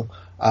civil,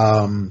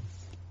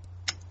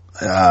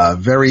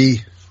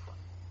 very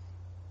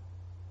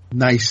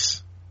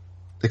nice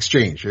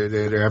exchange.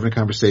 They're having a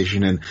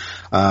conversation, and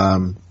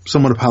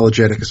somewhat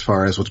apologetic as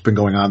far as what's been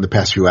going on the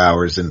past few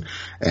hours, and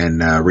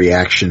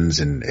reactions,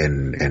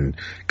 and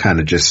kind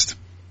of just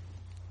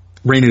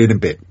rein it in a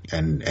bit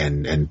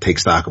and take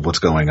stock of what's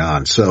going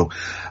on. So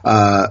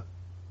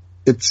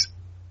it's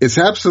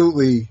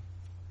absolutely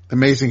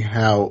amazing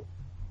how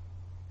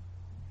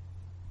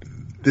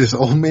this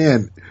old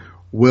man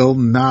will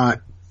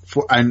not,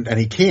 and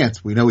he can't,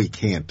 we know he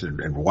can't,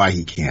 and why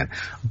he can't,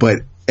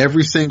 but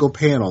every single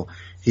panel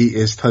he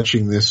is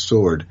touching this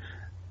sword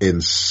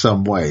in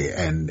some way,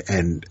 and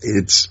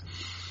it's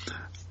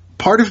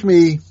part of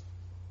me,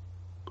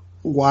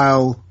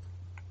 while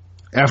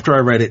after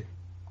I read it,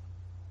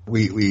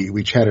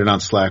 we chatted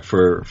on Slack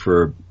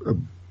for a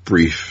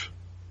brief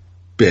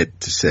bit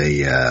to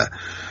say,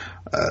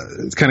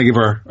 let's kind of give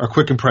our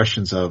quick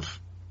impressions of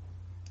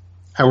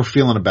how we're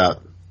feeling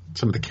about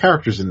some of the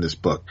characters in this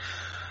book.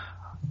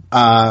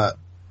 I'm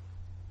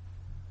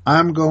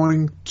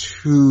going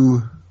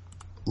to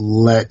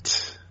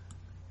let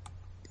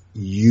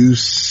you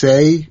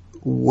say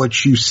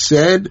what you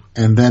said,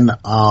 and then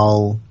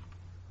I'll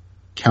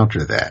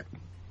counter that.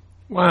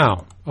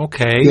 Wow.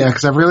 Okay. Yeah,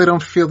 because I really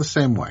don't feel the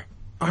same way.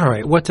 All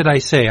right. What did I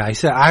say? I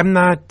said I'm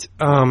not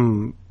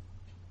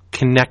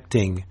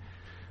connecting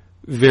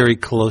very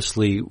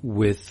closely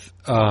with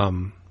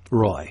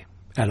Roy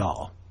at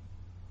all.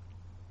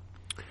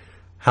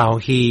 How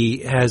he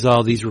has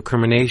all these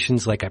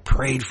recriminations, like I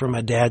prayed for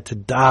my dad to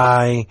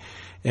die,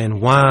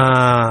 and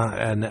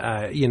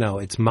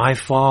it's my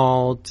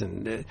fault,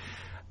 and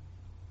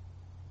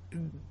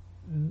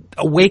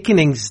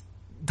awakenings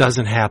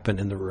doesn't happen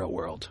in the real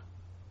world.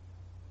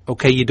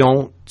 Okay, you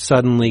don't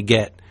suddenly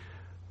get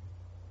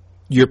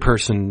your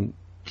person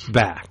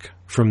back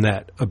from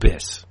that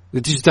abyss.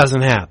 It just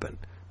doesn't happen,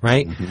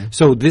 right? Mm-hmm.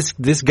 So this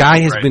guy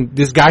has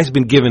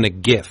been given a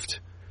gift.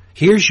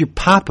 Here's your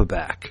papa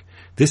back.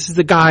 This is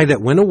the guy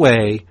that went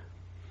away,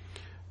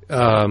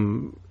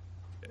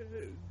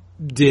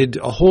 did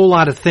a whole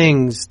lot of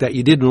things that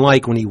you didn't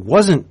like when he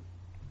wasn't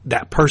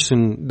that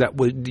person that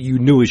you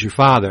knew as your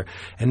father,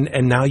 and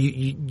now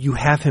you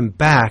have him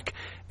back,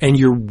 and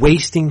you're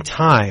wasting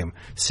time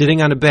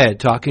sitting on a bed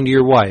talking to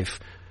your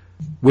wife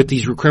with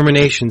these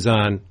recriminations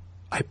on,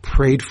 I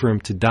prayed for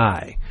him to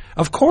die.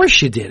 Of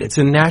course you did. It's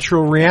a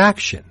natural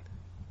reaction.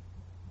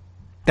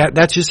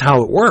 That's just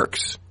how it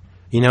works.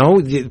 You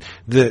know,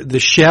 the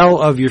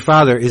shell of your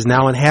father is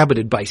now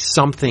inhabited by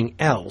something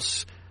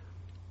else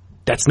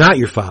that's not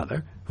your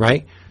father,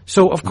 right?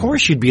 So of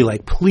course you'd be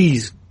like,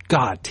 please,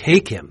 God,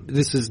 take him.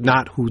 This is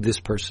not who this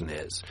person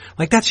is.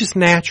 Like, that's just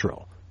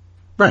natural.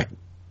 Right.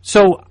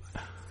 So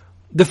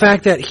the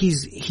fact that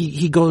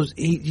he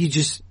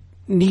just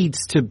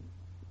needs to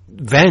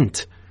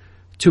vent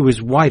to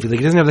his wife, like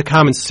he doesn't have the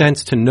common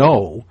sense to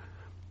know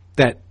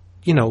that,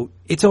 you know,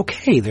 it's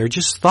okay. They're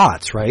just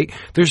thoughts, right?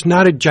 There's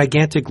not a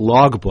gigantic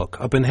logbook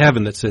up in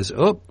heaven that says,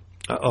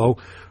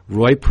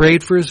 Roy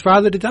prayed for his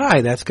father to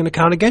die. That's going to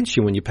count against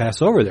you when you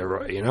pass over there,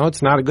 Roy. You know,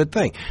 it's not a good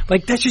thing.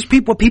 Like, that's just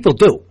what people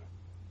do.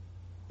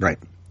 Right.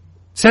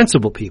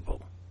 Sensible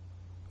people.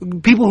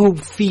 People who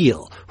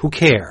feel, who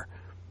care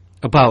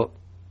about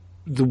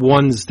the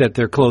ones that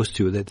they're close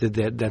to,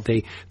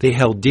 that they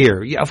held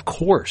dear. Yeah, of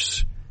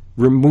course.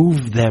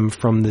 Remove them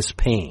from this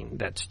pain.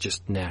 That's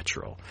just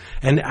natural.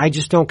 And I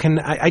just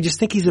I just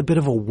think he's a bit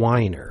of a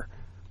whiner.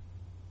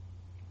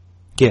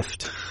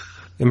 Gift.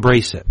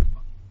 Embrace it.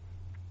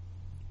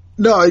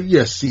 No,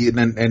 yes, see,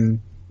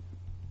 and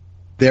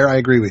there I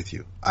agree with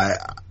you.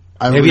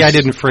 Maybe I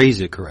didn't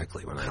phrase it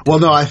correctly when I did. Well,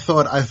 no, I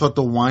thought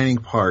the whining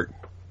part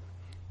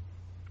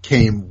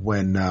came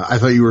when I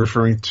thought you were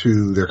referring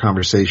to their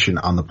conversation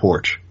on the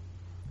porch.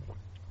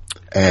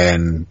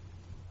 And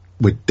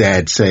with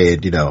Dad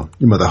saying, you know,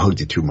 your mother hugged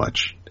you too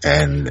much.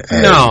 And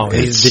no,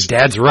 the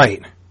Dad's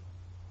right.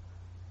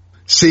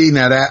 See,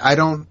 now that I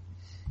don't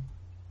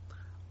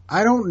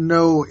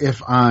know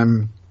if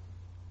I'm.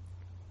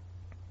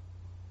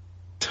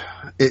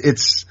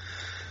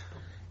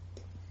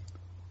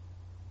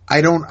 I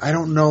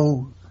don't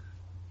know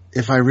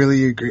if I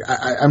really agree.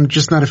 I'm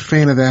just not a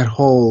fan of that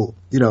whole,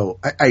 you know,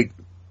 I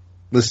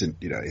listen,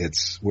 you know,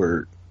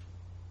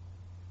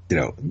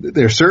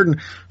 there are certain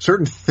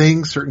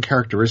things, certain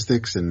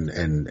characteristics and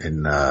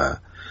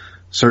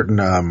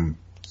certain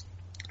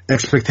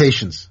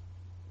expectations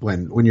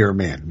when you're a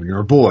man, when you're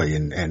a boy,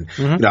 and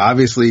you know,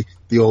 obviously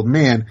the old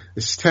man,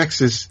 this is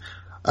Texas,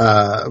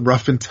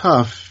 rough and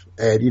tough,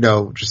 and you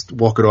know, just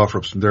walk it off,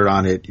 rub some dirt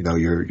on it, you know,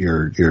 you're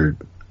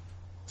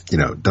you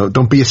know,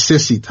 don't be a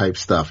sissy type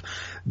stuff.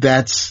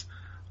 That's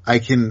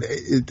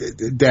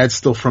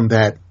still from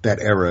that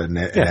era and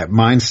that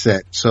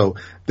mindset. So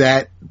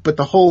but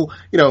the whole,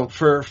 you know,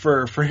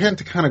 for him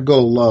to kind of go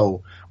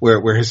low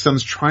where his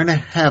son's trying to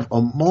have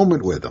a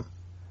moment with him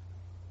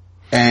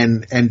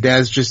and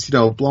Dad's just, you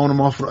know, blowing him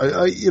off,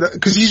 you know,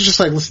 cause he's just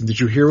like, listen, did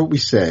you hear what we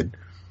said?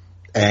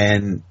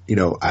 And, you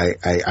know,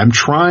 I'm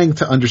trying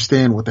to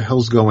understand what the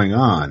hell's going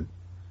on,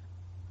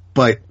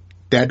 but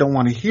Dad don't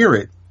want to hear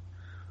it.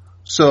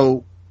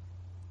 So,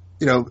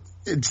 you know,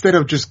 instead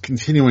of just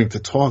continuing to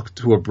talk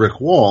to a brick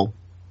wall,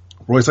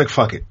 Roy's like,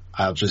 fuck it.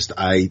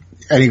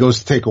 And he goes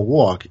to take a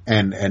walk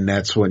and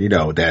that's when, you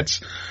know,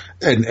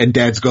 and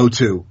Dad's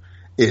go-to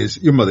is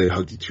your mother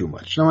hugged you too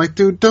much. And I'm like,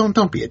 dude,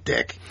 don't be a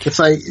dick. It's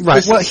like,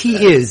 right. Well,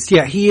 he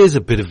is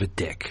a bit of a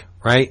dick,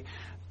 right?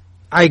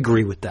 I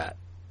agree with that.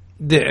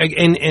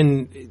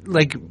 And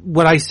like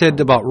what I said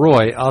about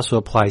Roy also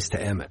applies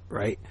to Emmett,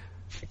 right?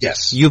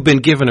 Yes. You've been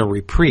given a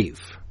reprieve.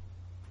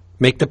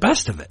 Make the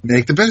best of it.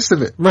 Make the best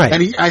of it. Right.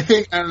 And I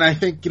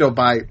think, you know,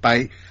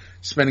 by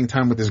spending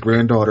time with his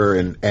granddaughter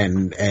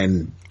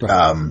and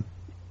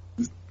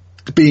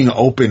being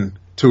open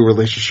to a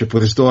relationship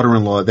with his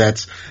daughter-in-law,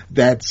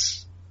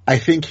 I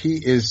think he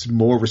is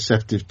more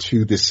receptive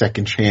to this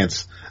second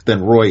chance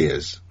than Roy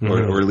is,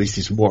 or at least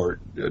he's more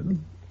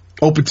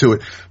open to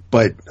it.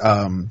 But,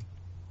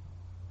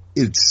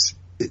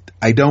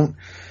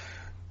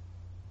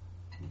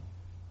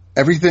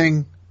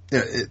 everything,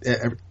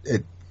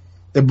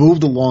 it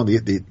moved along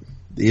the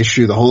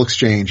issue, the whole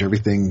exchange,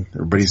 everything,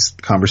 everybody's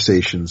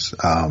conversations,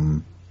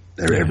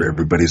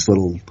 everybody's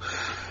little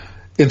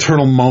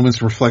internal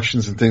moments,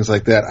 reflections, and things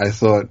like that. I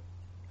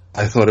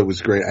thought it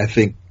was great. I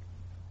think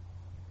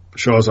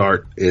Shaw's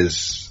art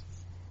is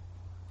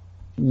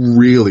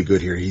really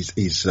good here.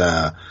 It's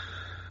the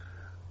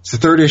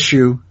third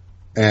issue,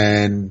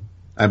 and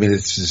I mean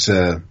it's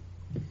an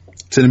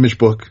Image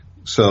book,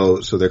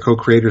 so they're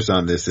co-creators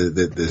on this.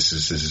 This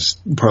is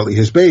partly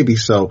his baby,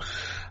 so.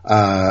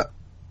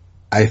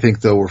 I think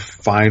though we're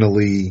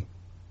finally,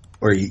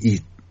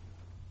 he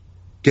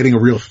getting a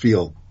real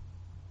feel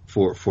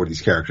for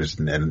these characters,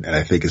 and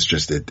I think it's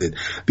just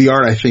the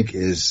art I think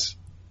is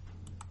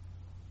a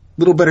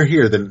little better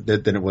here than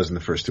it was in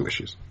the first two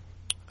issues.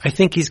 I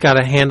think he's got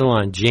a handle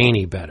on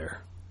Janie better.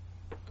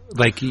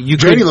 Like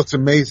Janie looks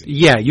amazing.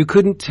 Yeah, you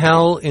couldn't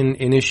tell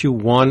in issue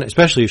 1,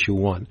 especially issue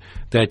 1,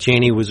 that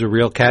Janie was a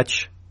real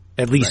catch,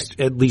 at least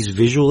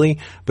visually.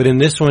 But in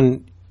this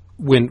one,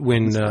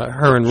 when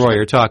her and Roy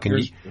are talking,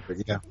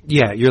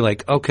 you're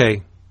like,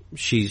 okay,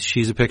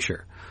 she's a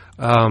picture.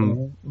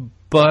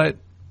 But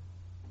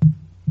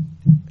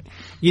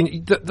you know,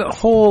 the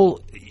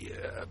whole,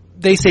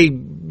 they say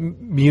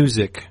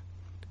music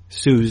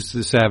soothes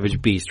the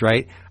savage beast,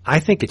 right? I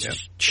think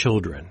it's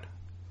children,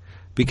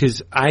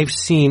 because I've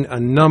seen a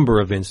number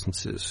of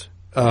instances,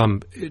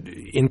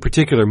 in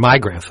particular my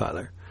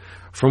grandfather.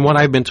 From what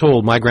I've been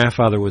told, my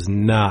grandfather was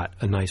not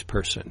a nice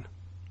person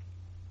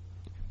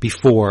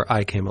before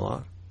I came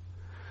along.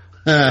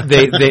 My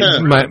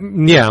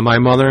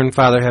mother and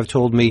father had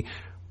told me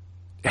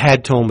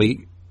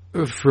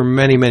for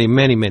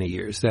many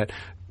years that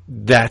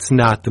that's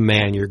not the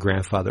man your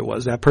grandfather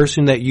was. That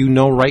person that you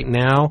know right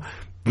now,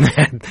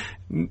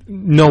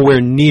 nowhere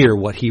near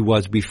what he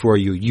was before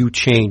you. You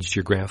changed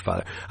your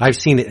grandfather. I've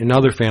seen it in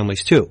other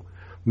families too.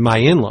 My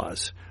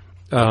in-laws,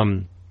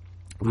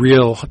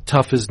 real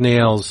tough as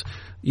nails,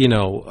 you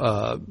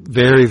know,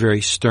 very, very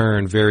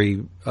stern,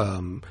 very,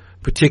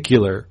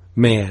 particular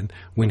man.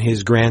 When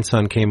his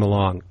grandson came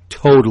along,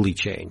 totally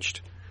changed.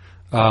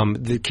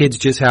 The kids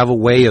just have a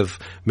way of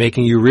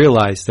making you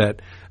realize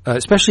that,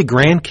 especially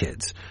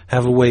grandkids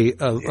have a way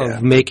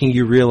of making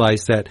you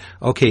realize that,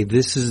 okay,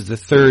 this is the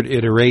third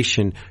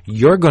iteration.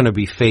 You're going to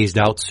be phased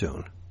out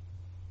soon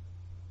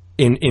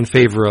in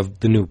favor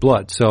of the new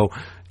blood. So,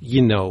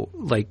 you know,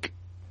 like,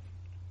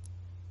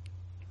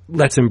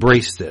 let's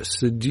embrace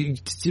this.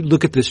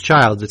 Look at this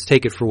child. Let's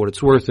take it for what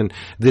it's worth, and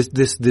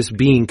this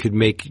being could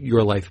make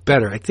your life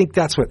better. I think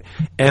that's what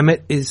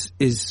Emmett is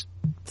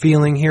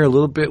feeling here a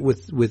little bit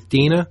with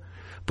Dina,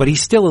 but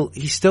he's still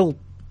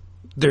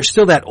there's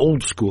still that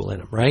old school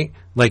in him, right?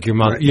 Like your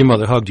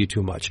mother hugged you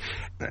too much,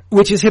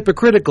 which is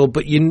hypocritical.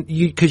 But you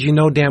because you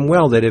know damn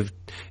well that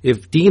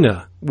if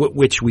Dina,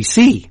 which we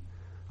see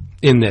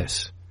in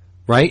this.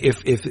 Right?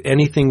 If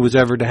anything was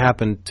ever to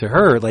happen to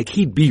her, like,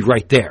 he'd be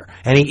right there.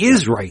 And he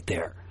is right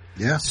there.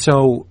 Yeah.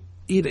 So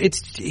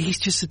he's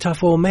just a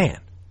tough old man.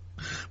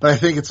 But I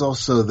think it's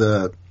also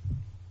the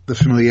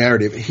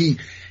familiarity of he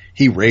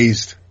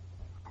raised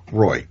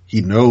Roy. He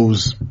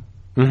knows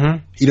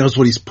what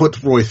he's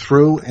put Roy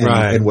through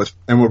and what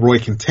Roy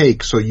can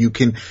take. So you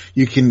can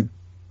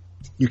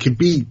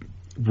be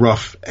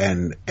rough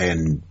and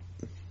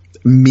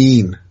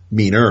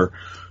meaner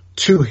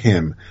to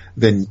him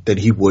than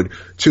he would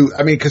to,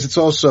 I mean, cause it's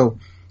also,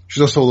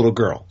 she's also a little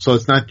girl. So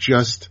it's not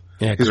just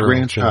his girl,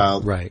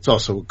 grandchild. right. It's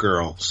also a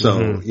girl.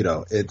 So,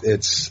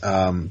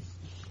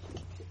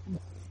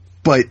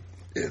 but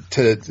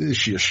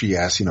she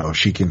asks, if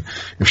she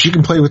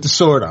can play with the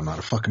sword, I'm not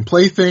a fucking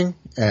plaything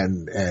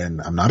and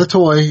I'm not a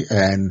toy.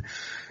 And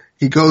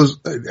he goes,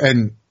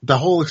 and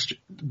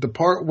the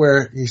part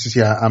where he says,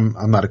 yeah,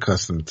 I'm not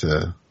accustomed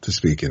to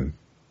speaking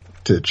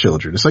to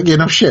children. It's like,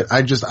 shit.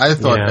 I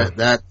thought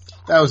that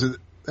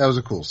was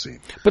a cool scene.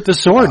 But the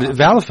sword,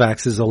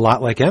 Valifax, is a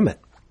lot like Emmett.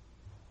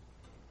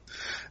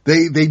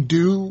 They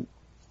do,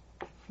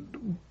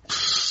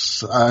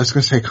 I was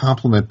going to say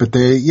compliment, but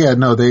they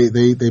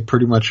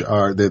pretty much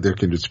are, they're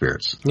kindred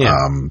spirits.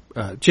 Yeah.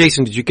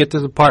 Jason, did you get to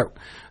the part?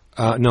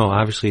 No,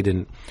 obviously you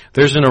didn't.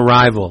 There's an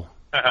arrival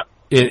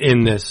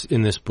in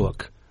this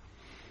book.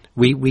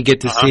 We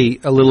get to see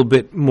a little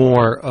bit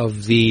more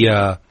of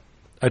the,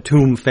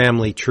 Atum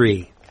family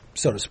tree,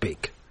 so to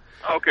speak.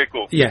 Okay,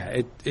 cool.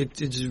 Yeah,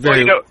 it's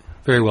very,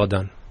 very well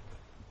done.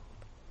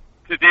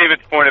 To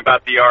David's point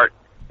about the art,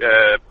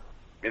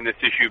 in this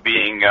issue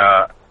being,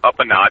 up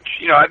a notch,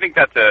 I think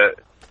that's good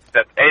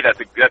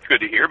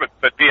to hear,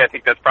 but B, I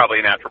think that's probably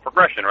a natural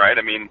progression, right?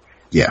 I mean,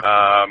 yeah.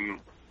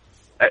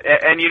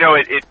 And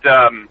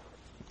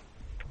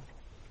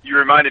you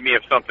reminded me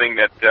of something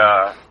that,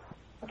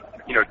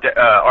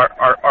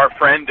 our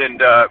friend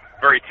and,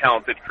 very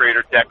talented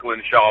creator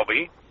Declan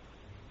Shalvey,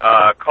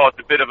 caused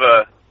a bit of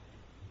a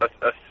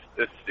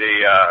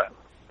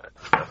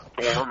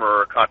storm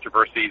or a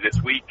controversy this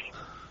week,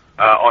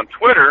 on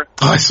Twitter.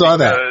 Oh, I saw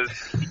that.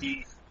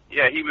 He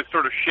was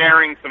sort of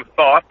sharing some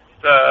thoughts,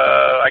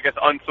 I guess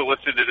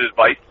unsolicited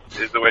advice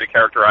is the way to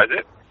characterize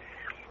it.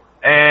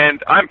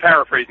 And I'm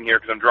paraphrasing here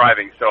because I'm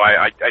driving, so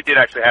I did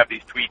actually have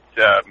these tweets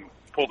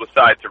pulled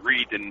aside to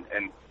read and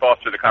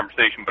foster the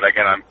conversation, but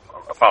again, I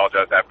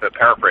apologize, I have to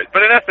paraphrase.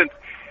 But in essence,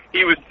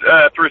 he was,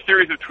 through a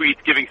series of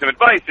tweets, giving some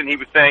advice, and he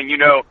was saying,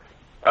 to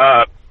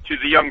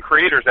the young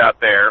creators out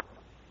there,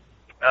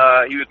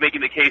 he was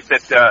making the case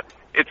that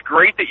it's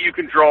great that you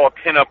can draw a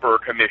pinup or a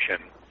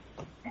commission,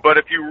 but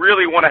if you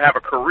really want to have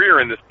a career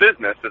in this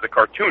business as a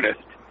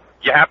cartoonist,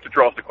 you have to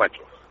draw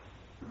sequentials.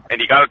 And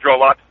you got to draw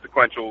lots of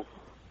sequentials,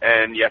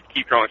 and you have to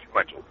keep drawing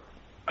sequentials.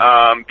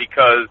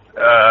 Because,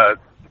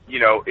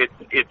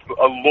 it's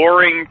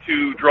alluring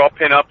to draw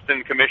pinups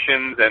and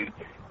commissions, and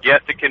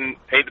yes, it can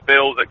pay the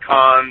bills at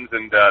cons,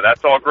 and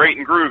that's all great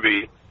and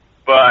groovy,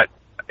 but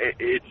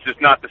it's just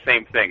not the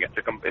same thing. It's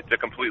a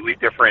completely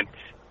different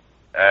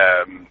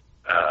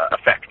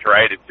effect,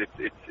 right?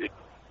 It's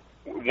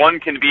one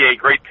can be a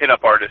great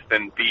pinup artist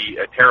and be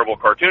a terrible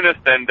cartoonist,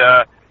 and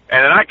then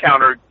I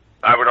countered,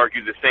 I would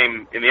argue the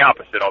same in the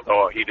opposite,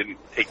 although he didn't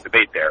take the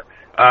bait there.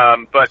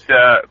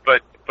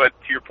 But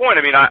to your point,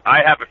 I mean,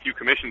 I have a few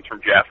commissions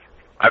from Jeff.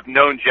 I've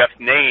known Jeff's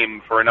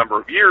name for a number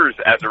of years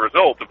as a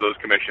result of those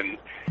commissions,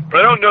 but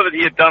I don't know that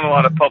he had done a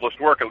lot of published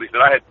work, at least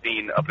that I had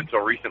seen up until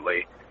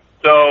recently.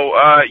 So,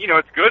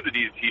 it's good that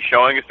he's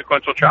showing his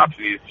sequential chops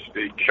and he's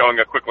showing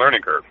a quick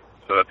learning curve.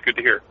 So that's good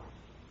to hear.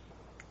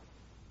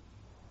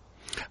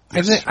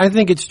 I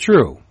think it's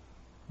true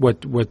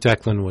what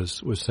Declan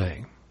was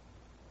saying.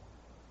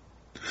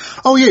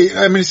 Oh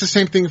yeah, I mean it's the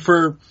same thing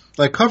for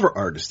like cover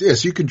artists.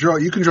 Yes, you can draw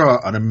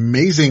an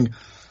amazing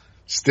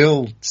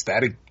still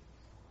static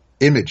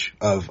image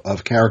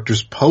of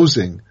characters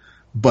posing,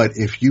 but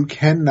if you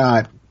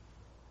cannot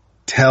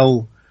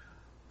tell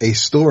a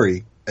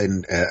story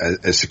and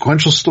a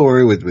sequential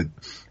story with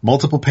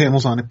multiple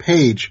panels on a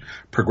page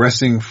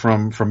progressing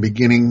from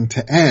beginning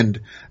to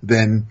end,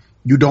 then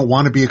you don't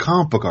want to be a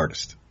comic book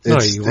artist. You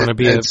want to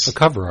be a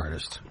cover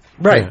artist.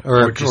 Right. Yeah,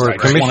 or a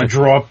commission. Want to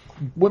draw,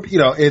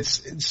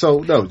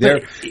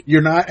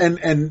 you're not,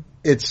 and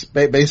it's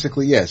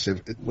basically, yes,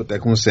 what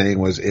Declan was saying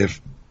was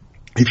if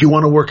you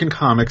want to work in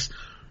comics,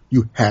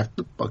 you have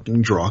to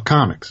fucking draw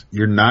comics.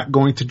 You're not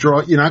going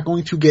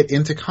to get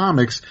into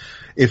comics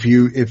if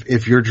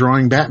you're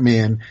drawing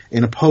Batman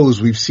in a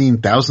pose we've seen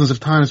thousands of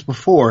times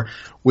before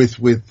with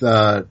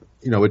your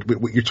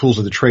tools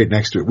of the trade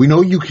next to it. We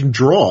know you can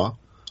draw,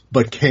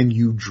 but can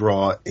you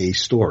draw a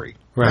story?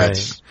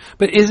 Right.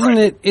 But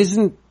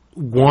isn't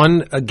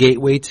one a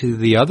gateway to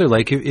the other?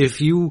 Like if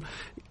you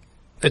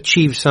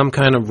achieve some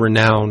kind of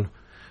renown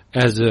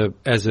as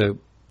a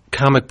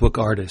comic book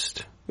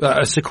artist,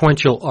 a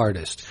sequential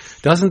artist,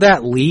 doesn't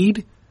that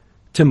lead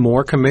to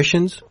more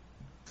commissions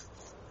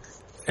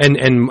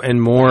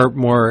and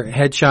more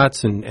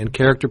headshots and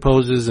character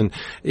poses? And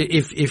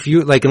if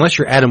you like, unless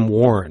you're Adam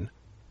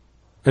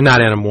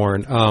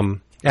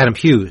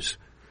Hughes.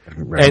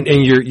 Right.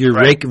 And you're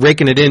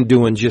raking it in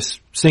doing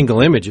just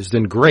single images,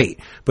 then great.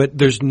 But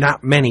there's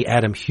not many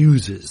Adam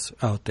Hugheses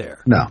out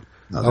there. No.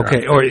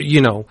 Okay, or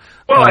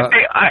Well,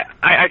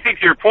 I think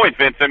to your point,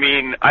 Vince. I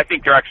mean, I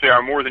think there actually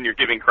are more than you're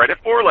giving credit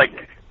for. Like,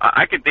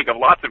 I can think of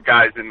lots of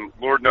guys, and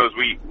Lord knows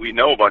we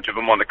know a bunch of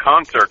them on the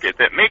con circuit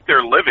that make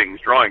their livings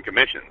drawing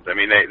commissions. I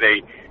mean,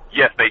 they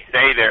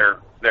say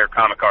they're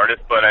comic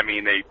artists, but I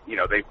mean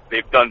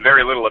they've done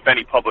very little, if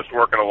any, published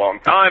work in a long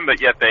time,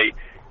 but yet they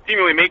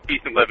seemingly make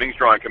decent livings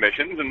drawing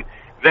commissions, and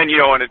then,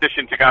 in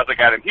addition to guys like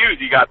Adam Hughes,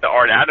 you got the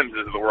Art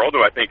Adamses of the world,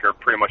 who I think are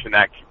pretty much in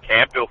that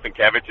camp. Bill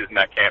Sienkiewicz is in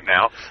that camp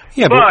now.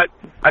 Yeah, but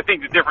I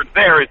think the difference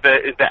there is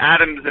the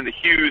Adams and the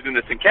Hughes and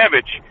the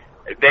Sienkiewicz,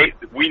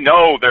 we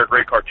know they're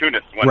great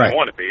cartoonists when they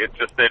want to be. It's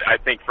just that I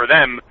think for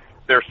them,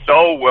 they're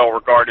so well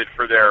regarded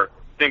for their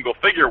single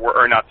figure work,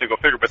 or not single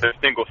figure, but their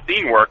single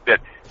scene work, that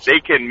they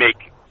can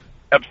make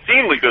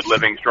obscenely good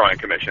livings drawing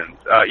commissions,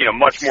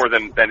 much more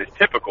than is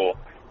typical.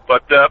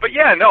 But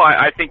yeah, no,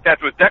 I think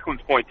that's what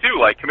Declan's point too.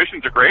 Like,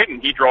 commissions are great,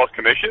 and he draws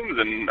commissions,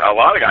 and a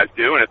lot of guys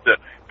do, and it's a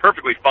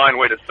perfectly fine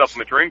way to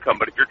supplement your income.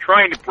 But if you're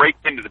trying to break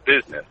into the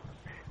business,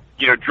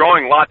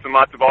 drawing lots and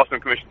lots of awesome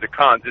commissions at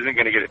cons isn't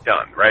going to get it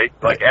done, right?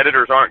 Like,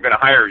 editors aren't going to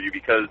hire you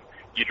because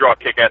you draw a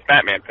kick-ass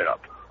Batman pinup.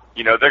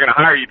 They're going to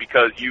hire you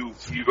because you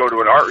go to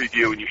an art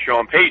review and you show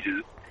them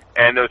pages,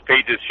 and those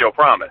pages show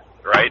promise,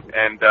 right?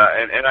 And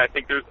I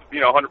think there's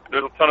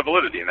there's a ton of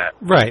validity in that.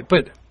 Right,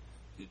 but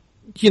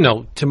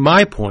to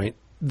my point,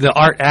 the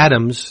Art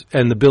Adams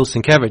and the Bill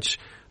Sienkiewicz,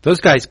 those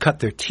guys cut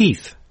their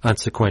teeth on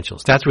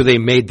sequentials. That's where they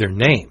made their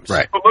names.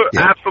 Right.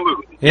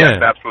 Absolutely. Yeah.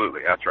 Yes,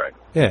 absolutely. That's right.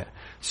 Yeah.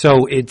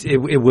 So it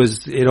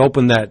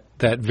opened that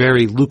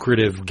very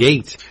lucrative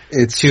gate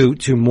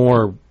to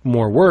more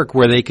work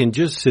where they can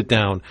just sit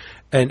down.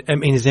 And I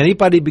mean, is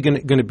anybody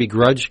going to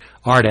begrudge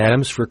Art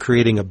Adams for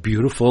creating a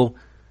beautiful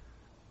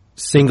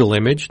single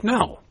image?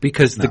 No,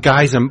 because the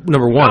guy's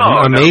number one,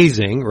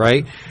 amazing,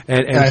 right?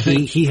 And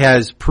he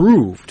has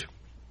proved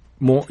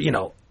more,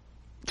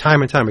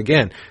 time and time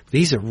again, that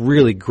he's a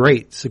really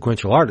great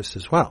sequential artist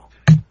as well.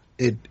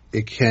 It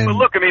can. But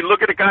look at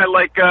a guy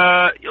like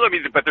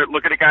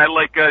look at a guy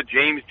like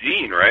James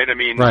Jean, right? I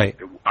mean, right.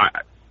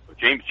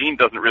 James Jean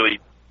doesn't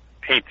really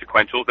paint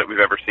sequentials that we've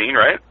ever seen,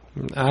 right?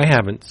 I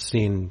haven't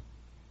seen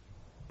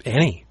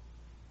any,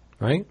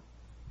 right?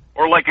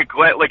 Or like a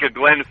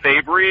Glenn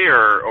Fabry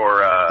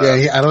or I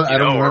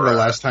don't remember the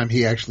last time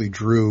he actually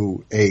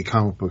drew a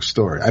comic book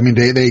story. I mean,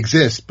 they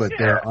exist, but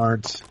there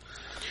aren't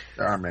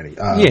many.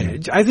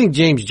 I think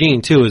James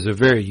Jean too is a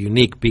very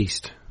unique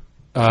beast.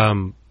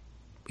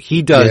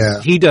 He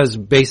does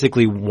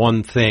basically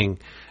one thing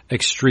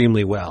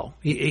extremely well.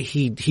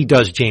 He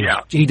does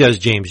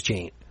James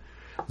Jean.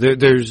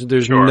 There's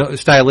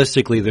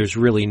stylistically there's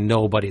really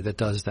nobody that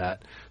does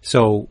that.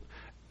 So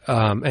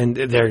and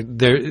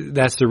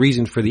that's the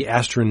reason for the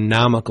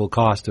astronomical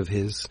cost of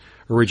his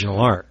original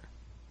art.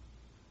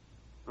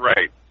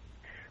 Right.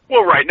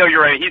 Well, right. No,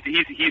 you're right.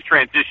 He's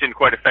transitioned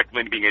quite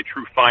effectively into being a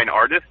true fine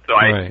artist. So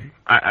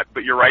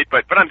but you're right.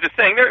 But I'm just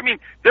saying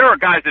there are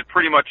guys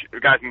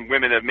and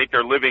women that make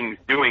their livings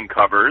doing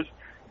covers.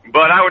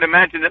 But I would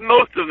imagine that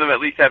most of them at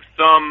least have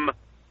some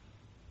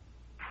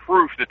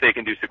proof that they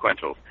can do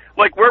sequentials.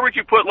 Like, where would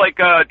you put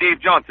Dave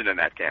Johnson in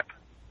that camp?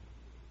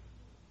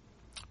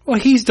 Well,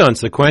 he's done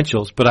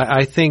sequentials, but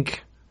I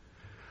think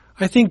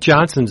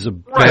Johnson's a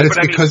better... Right, it's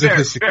because of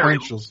his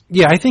sequentials.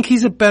 Yeah, I think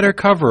he's a better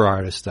cover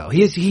artist, though.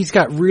 He's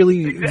got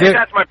really...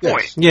 that's my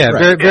point. Yes.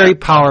 Yeah, very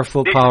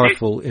powerful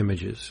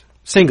images.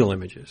 Single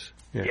images.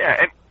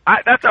 Yeah, and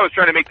that's how I was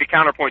trying to make the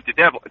counterpoint to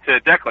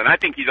Declan. I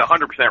think he's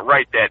 100%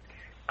 right that,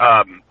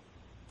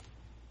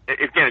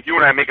 again, if you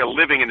want to make a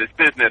living in this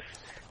business,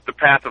 the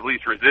path of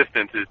least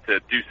resistance is to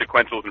do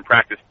sequentials and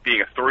practice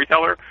being a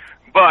storyteller.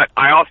 But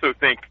I also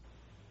think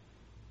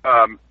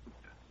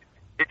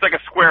it's like a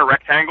square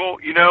rectangle,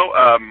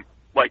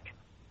 like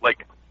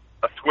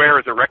a square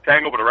is a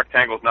rectangle, but a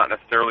rectangle is not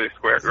necessarily a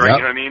square, right? Yep. You know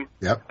what I mean?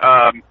 Yep.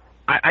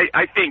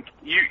 I think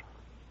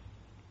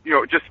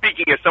just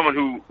speaking as someone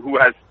who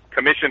has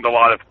commissioned a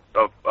lot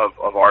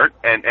of art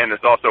and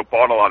has also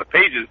bought a lot of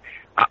pages,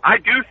 I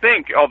do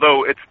think,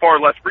 although it's far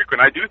less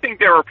frequent, I do think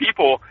there are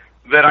people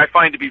that I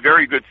find to be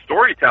very good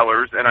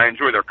storytellers, and I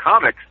enjoy their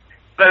comics,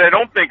 that I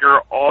don't think are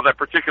all that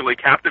particularly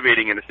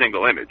captivating in a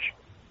single image.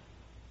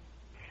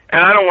 And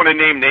I don't want to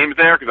name names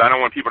there because I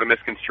don't want people to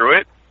misconstrue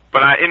it,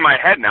 but in my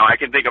head now I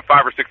can think of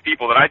 5 or 6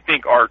 people that I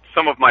think are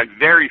some of my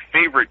very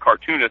favorite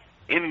cartoonists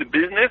in the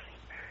business,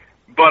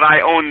 but I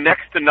own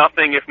next to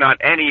nothing, if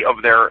not any,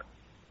 of their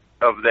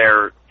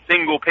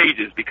single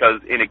pages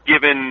because in a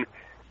given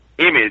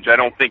image I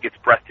don't think it's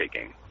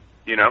breathtaking,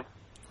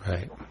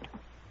 Right.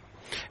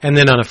 And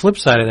then on the flip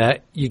side of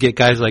that, you get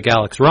guys like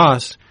Alex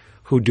Ross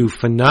who do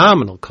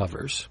phenomenal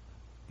covers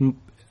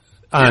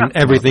on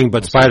everything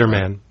but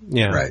Spider-Man.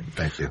 Yeah. Right.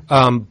 Thank you.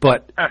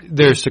 But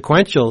their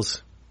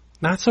sequentials,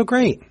 not so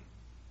great.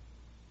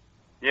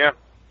 Yeah.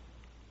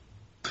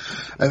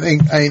 I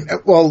think,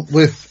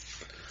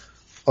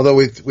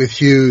 with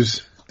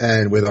Hughes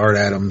and with Art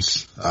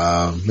Adams,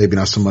 maybe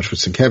not so much with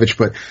Sienkiewicz,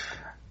 but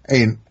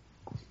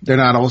they're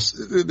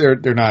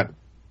not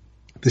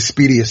the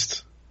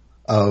speediest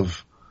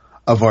of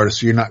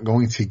artists. You're not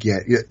going to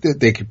get,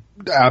 they could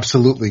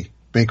absolutely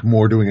make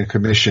more doing a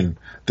commission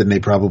than they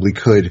probably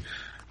could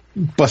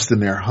busting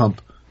their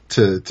hump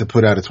to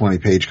put out a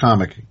 20-page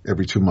comic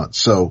every 2 months.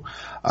 So,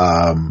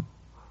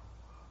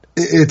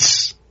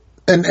 it's,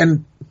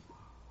 and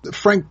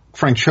Frank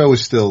Cho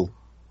is still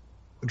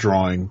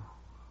drawing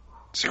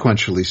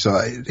sequentially. So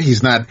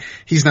he's not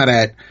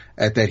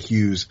at that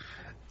Hughes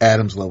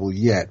Adams level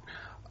yet.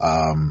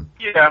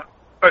 Yeah,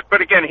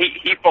 but again,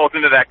 he falls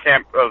into that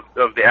camp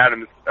of the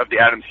Adams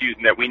Hughes,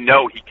 and that we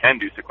know he can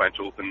do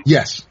sequentials, and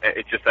yes,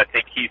 it's just I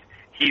think he's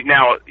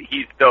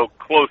still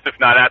close, if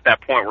not at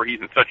that point where he's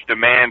in such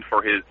demand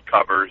for his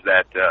covers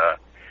that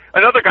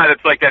another guy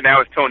that's like that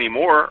now is Tony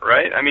Moore,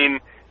 right? I mean,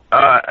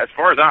 as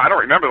far as I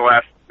don't remember the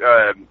last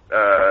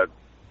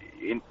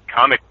in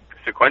comic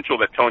sequential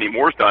that Tony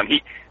Moore's done.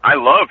 I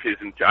love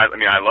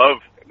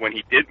when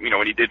he did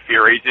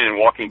Fear Agent and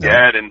Walking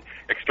Dead and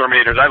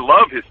Exterminators. I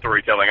love his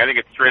storytelling. I think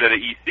it's straight out of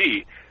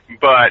EC.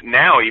 But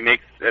now he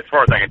makes, as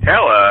far as I can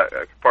tell,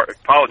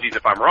 apologies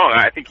if I'm wrong,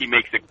 I think he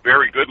makes a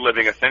very good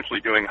living essentially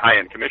doing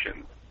high-end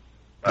commissions.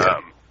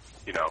 Well,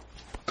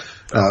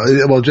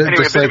 anyway, just a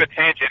bit like, of a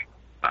tangent.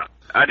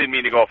 I didn't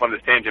mean to go off on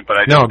this tangent, but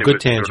good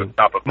tangent. Sort of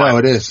top of mind. No,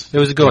 it is. It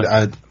was good.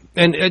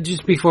 And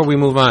just before we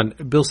move on,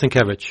 Bill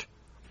Sienkiewicz.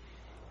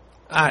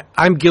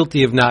 I'm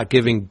guilty of not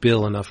giving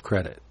Bill enough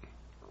credit.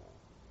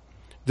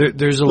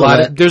 There's a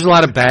lot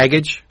of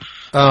baggage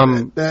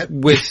with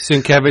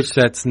Sienkiewicz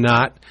that's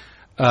not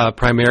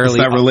primarily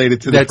it's not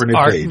related to the printed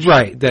page,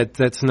 right?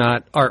 That's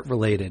not art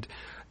related,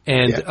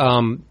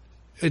 and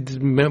it's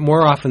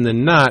more often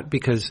than not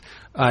because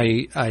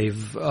I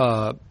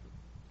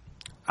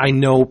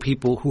know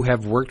people who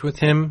have worked with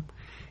him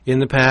in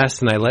the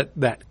past, and I let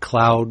that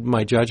cloud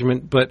my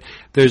judgment. But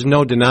there's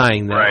no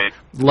denying that. Right.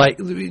 Like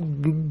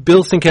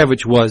Bill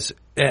Sienkiewicz was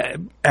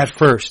at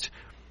first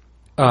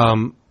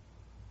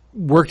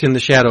worked in the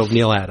shadow of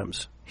Neil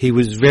Adams. He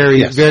was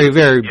very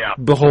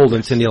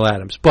beholden to Neil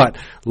Adams. But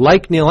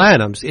like Neil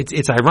Adams,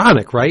 it's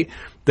ironic, right,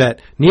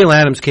 that Neil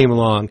Adams came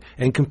along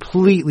and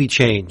completely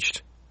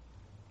changed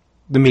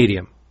the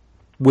medium.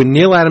 When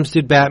Neil Adams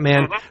did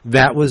Batman,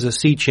 that was a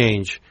sea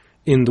change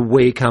in the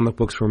way comic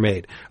books were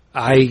made.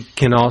 I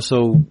can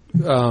also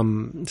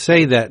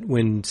say that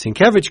when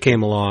Sienkiewicz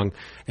came along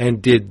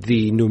and did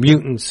the New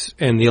Mutants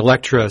and the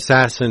Elektra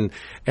Assassin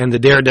and the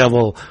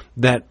Daredevil,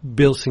 that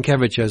Bill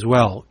Sienkiewicz as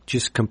well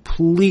just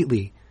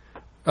completely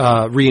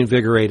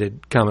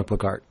reinvigorated comic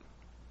book art.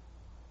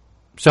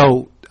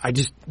 So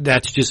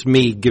that's just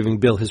me giving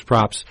Bill his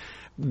props,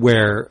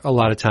 where a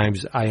lot of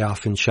times I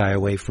often shy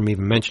away from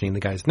even mentioning the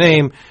guy's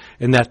name,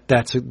 and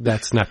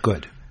that's not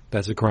good.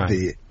 That's a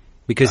crime.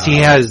 Because he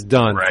has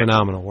done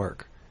phenomenal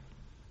work.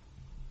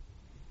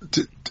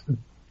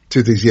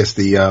 Two things, yes.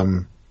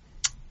 The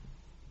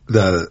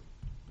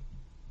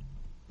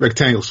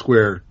rectangle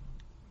square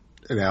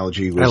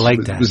analogy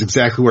was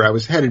exactly where I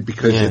was headed,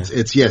 because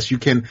it's yes, you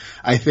can.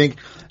 I think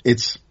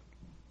it's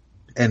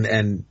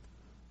and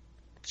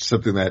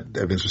something that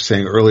Evans was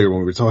saying earlier when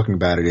we were talking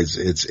about it is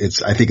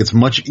it's I think it's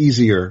much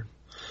easier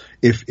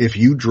if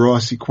you draw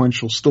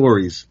sequential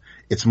stories.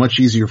 It's much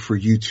easier for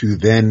you to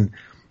then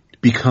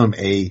become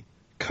a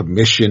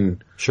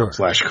commission /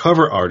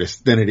 cover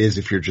artist than it is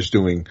if you're just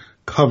doing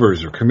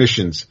covers or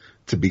commissions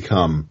to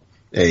become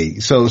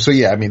so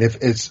yeah. I mean, if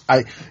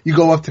you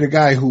go up to the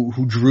guy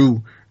who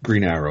drew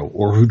Green Arrow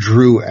or who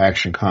drew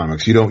Action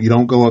Comics, you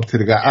don't go up to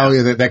the guy. Oh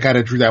yeah, that guy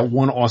that drew that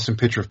one awesome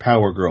picture of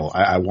Power Girl.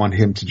 I want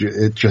him to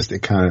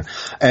it kind of,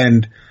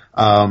 and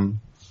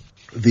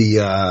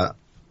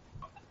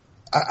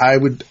I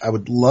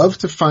would love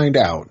to find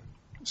out.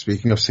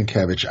 Speaking of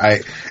Sienkiewicz,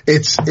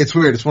 it's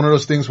weird. It's one of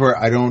those things where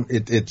I don't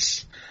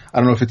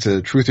know if it's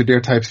a truth or dare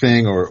type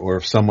thing or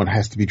if someone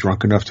has to be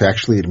drunk enough to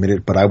actually admit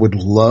it, but I would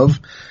love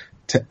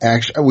to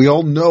we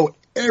all know,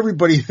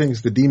 everybody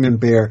thinks the Demon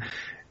Bear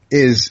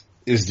is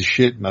the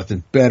shit,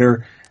 nothing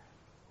better,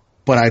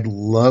 but I'd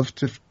love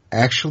to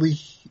actually,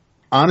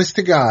 honest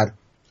to God,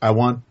 I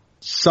want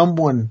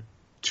someone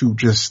to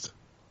just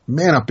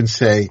man up and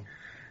say,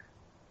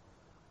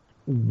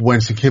 when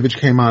Sienkiewicz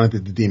came on and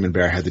did the Demon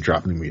Bear, I had to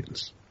drop New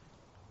Mutants.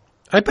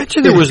 I bet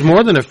you there was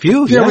more than a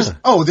few. There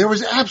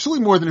was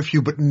absolutely more than a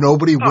few, but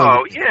nobody will.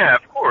 Oh, yeah,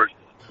 of course.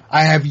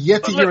 I have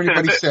yet to hear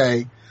anybody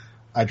say,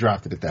 I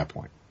dropped it at that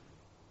point.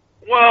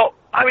 Well,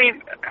 I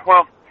mean,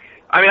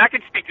 I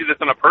could speak to this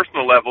on a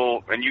personal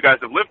level, and you guys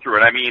have lived through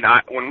it. I mean,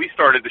 when we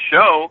started the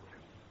show,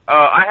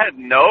 I had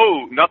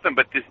nothing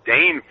but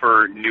disdain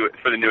for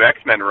the new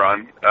X-Men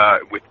run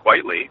with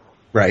Quitely,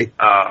 right?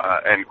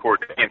 And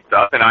Corday and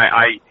stuff. And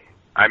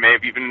I may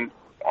have even,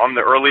 on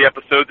the early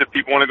episodes, if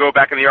people want to go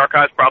back in the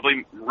archives,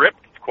 probably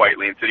ripped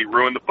Quitely and said he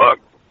ruined the book.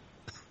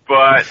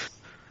 But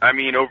I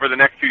mean, over the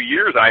next few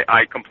years,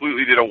 I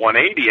completely did a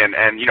 180,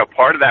 and you know,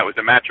 part of that was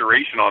a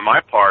maturation on my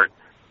part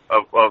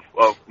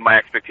of my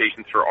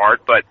expectations for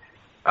art. But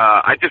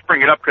I just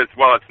bring it up because,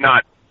 well, it's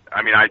not.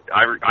 I mean, I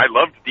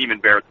loved Demon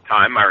Bear at the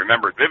time. I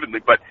remember it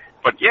vividly. But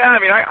yeah, I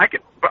mean, I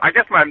could. But I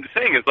guess what I'm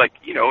saying is, like,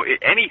 you know,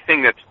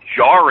 anything that's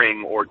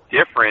jarring or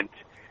different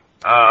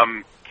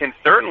can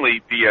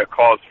certainly be a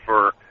cause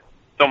for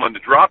someone to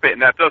drop it,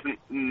 and that doesn't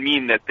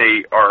mean that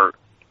they are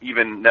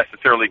even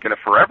necessarily going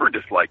to forever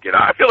dislike it.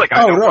 I feel like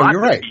I know lots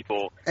of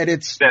people and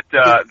it's that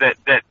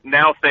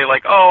now say,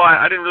 like, oh,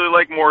 I didn't really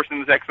like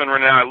Morrison's X-Men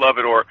run, now I love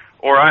it, or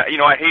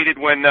I hated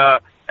when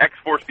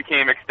X-Force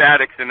became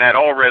Ecstatics in that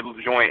all red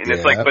joint, and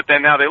it's like, but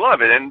then now they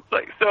love it, and it's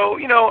like, so,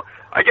 you know,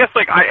 I guess,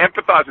 like, I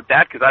empathize with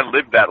that because I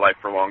lived that life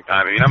for a long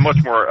time. I mean, I'm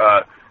much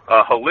more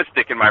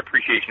holistic in my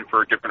appreciation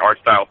for different art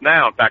styles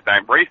now. In fact, I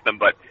embrace them,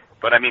 but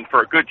I mean,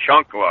 for a good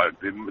chunk,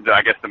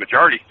 I guess the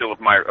majority still of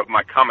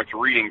my comics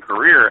reading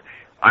career,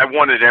 I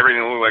wanted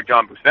everything to look like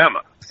John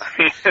Buscema. I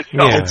mean,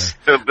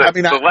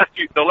 the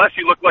less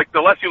you look like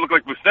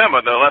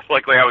Buscema, the less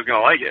likely I was going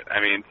to like it. I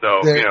mean,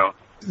 so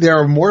there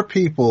are more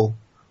people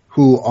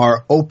who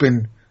are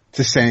open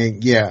to saying,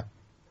 yeah,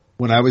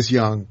 when I was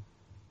young,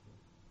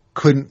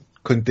 couldn't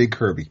dig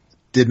Kirby,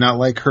 did not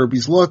like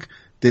Kirby's look,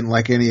 didn't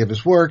like any of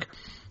his work,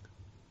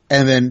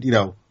 and then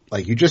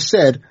like you just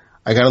said,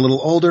 I got a little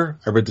older,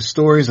 I read the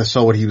stories, I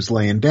saw what he was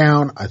laying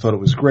down, I thought it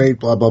was great,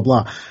 blah blah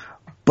blah.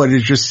 But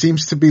it just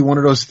seems to be one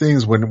of those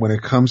things when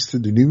it comes to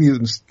the New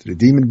Mutants, to the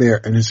Demon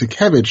Bear, and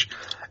Sienkiewicz,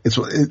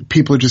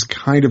 people are just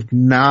kind of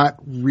not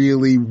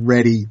really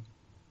ready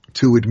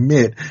to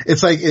admit.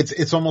 It's like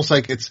it's almost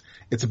like it's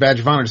a badge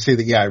of honor to say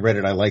that, yeah, I read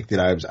it, I liked it,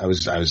 I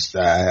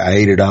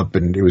ate it up,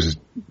 and it was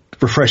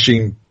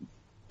refreshing,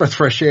 breath of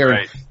fresh air.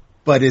 Right.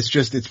 But it's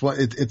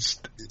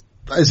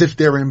as if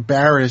they're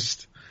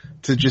embarrassed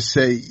to just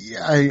say,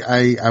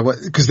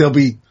 because they'll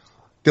be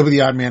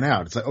the odd man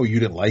out. It's like, oh, you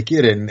didn't like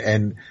it,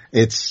 and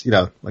it's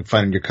like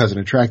finding your cousin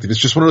attractive. It's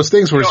just one of those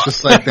things where it's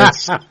just like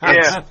that's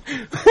yeah.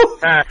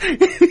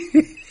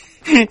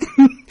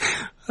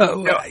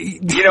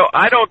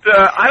 I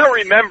don't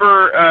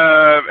remember.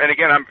 And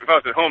again, if I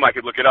was at home, I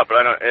could look it up, but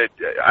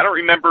I don't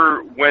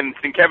remember when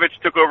Sienkiewicz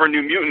took over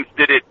New Mutants.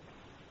 Did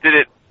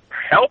it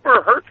help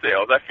or hurt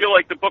sales? I feel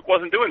like the book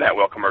wasn't doing that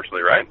well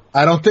commercially, right?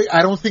 I don't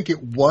think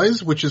it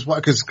was, which is why,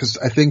 because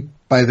I think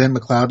by then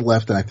McLeod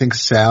left, and I think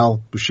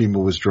Sal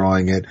Buscema was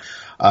drawing it.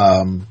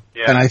 And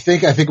I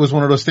think it was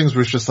one of those things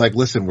where it's just like,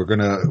 listen, we're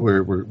gonna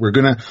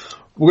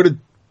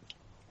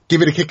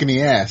give it a kick in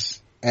the ass,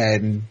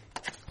 and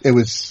it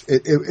was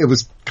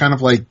kind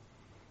of like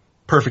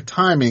perfect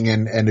timing,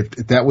 and if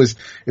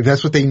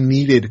that's what they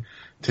needed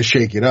to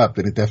shake it up,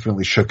 then it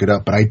definitely shook it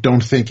up. But I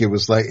don't think it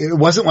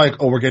wasn't like,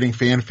 oh, we're getting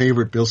fan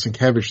favorite Bill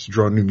Sienkiewicz to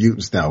draw New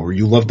Mutants now, or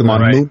you loved him on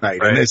Moon Knight.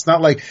 Right. And it's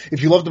not like,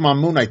 if you loved him on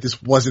Moon Knight, this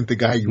wasn't the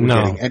guy you were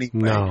getting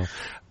anyway.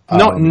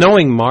 No.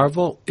 Knowing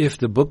Marvel, if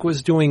the book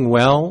was doing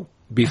well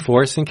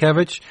before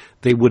Sienkiewicz,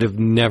 they would have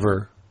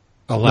never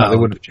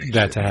allowed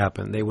that to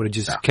happen. They would have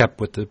just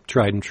kept with the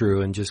tried and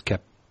true and just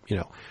kept,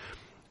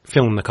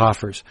 filling the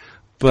coffers.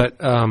 But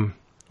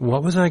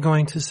what was I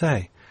going to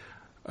say?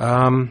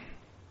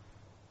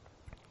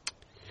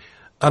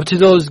 Up to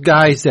those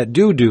guys that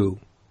do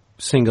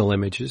single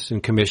images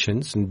and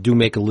commissions and do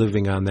make a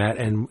living on that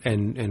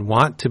and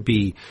want to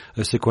be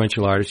a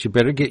sequential artist, you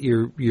better get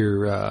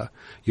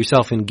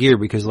yourself in gear,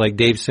 because like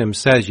Dave Sims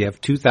says, you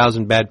have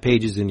 2,000 bad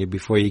pages in you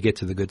before you get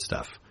to the good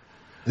stuff.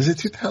 Is it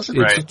 2,000?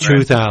 It's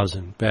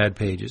 2,000 bad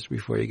pages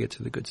before you get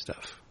to the good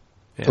stuff.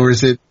 Yeah. Or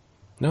is it?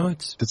 No,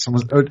 it's...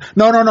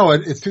 No.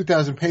 It's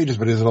 2,000 pages,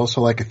 but is it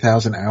also like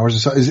 1,000 hours or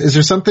so? Is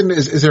there something?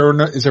 Is there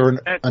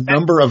a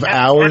number of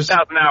hours?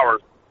 10,000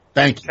 hours.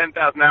 Thank you.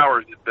 10,000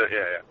 hours.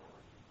 Yeah.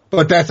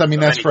 But that's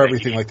for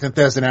everything, like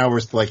 10,000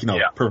 hours to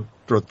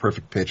throw the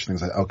perfect pitch, things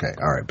like, okay,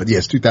 all right. But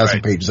yes,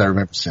 2,000 pages, I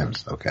remember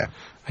Sims, okay.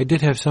 I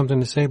did have something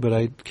to say, but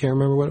I can't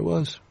remember what it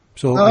was.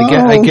 So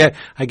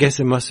I guess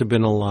it must have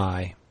been a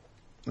lie.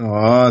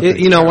 Oh,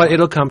 you know what?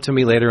 It'll come to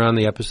me later on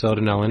the episode,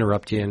 and I'll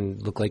interrupt you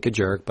and look like a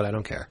jerk, but I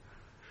don't care.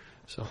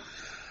 So,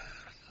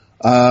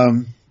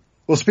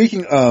 well,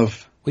 speaking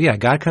of,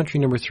 God Country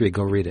number 3,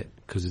 go read it,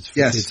 because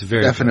it's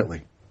very definitely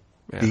good.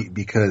 Yeah.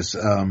 Because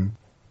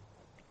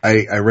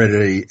I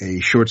read a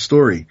short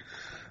story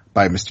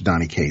by Mr.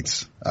 Donny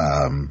Cates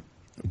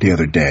the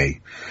other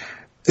day.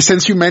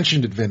 Since you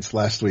mentioned it, Vince,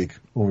 last week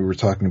when we were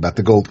talking about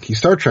the Gold Key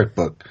Star Trek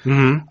book,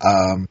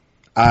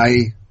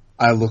 I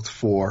looked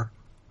for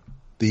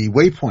the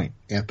Waypoint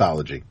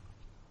anthology.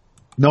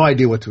 No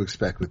idea what to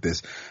expect with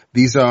this.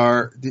 These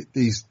are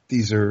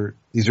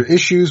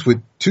issues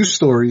with 2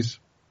 stories,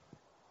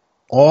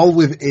 all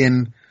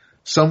within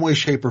some way,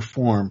 shape, or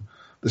form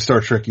the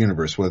Star Trek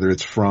universe, whether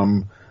it's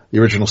from the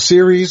original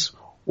series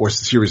or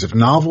it's a series of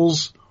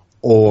novels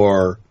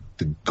or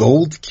the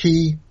Gold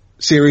Key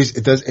series.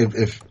 It does,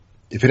 if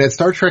it had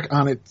Star Trek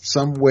on it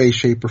some way,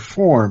 shape, or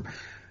form,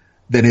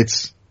 then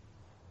it's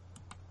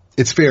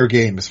fair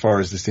game as far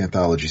as this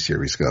anthology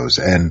series goes.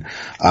 And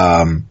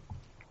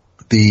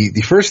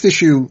the first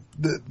issue,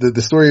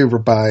 the story over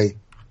by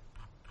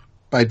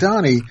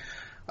Donnie,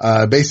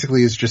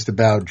 basically is just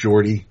about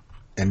Geordi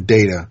and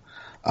Data,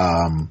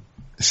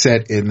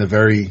 set in the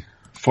very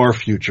far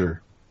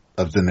future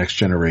of the Next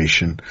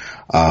Generation.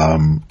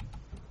 And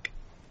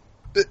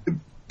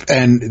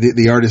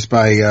the art is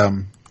by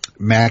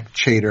Mac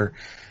Chater.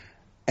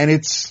 And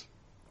it's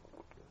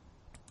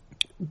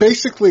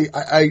basically,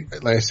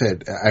 like I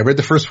said, I read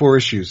the first 4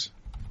 issues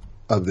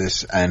of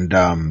this, and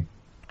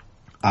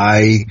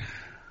I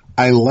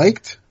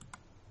liked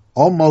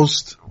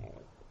almost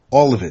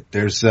all of it.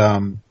 There's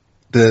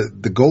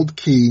the Gold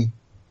Key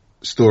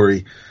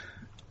story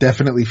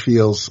definitely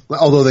feels,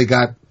 although they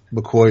got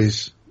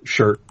McCoy's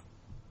shirt,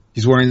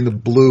 he's wearing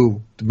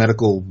the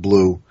medical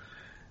blue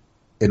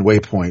in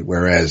Waypoint,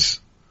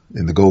 whereas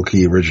in the Gold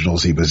Key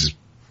originals he was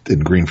in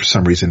green for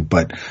some reason,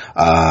 but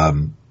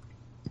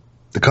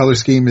the color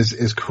scheme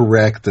is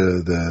correct.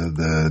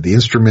 The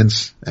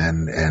instruments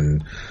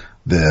and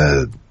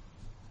the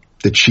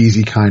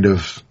cheesy kind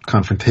of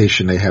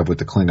confrontation they have with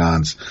the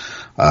Klingons,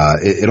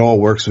 it all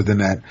works within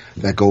that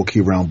Gold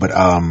Key realm. But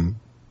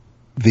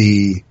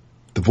the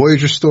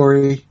Voyager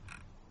story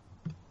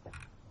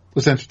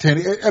was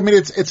entertaining. I mean,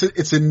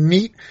 it's a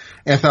neat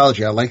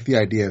anthology. I like the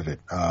idea of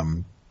it.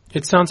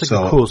 It sounds like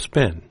a cool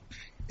spin.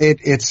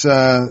 It's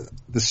the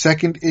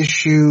second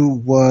issue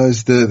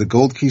was the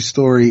Gold Key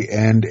story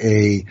and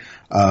a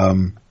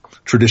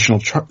traditional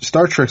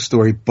Star Trek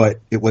story, but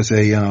it was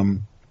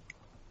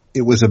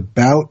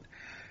about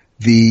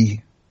the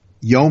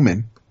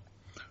yeoman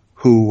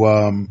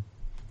who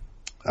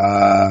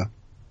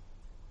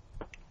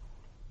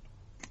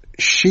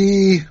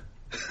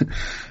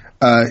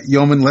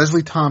yeoman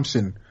Leslie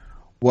Thompson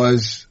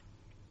was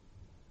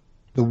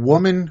the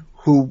woman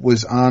who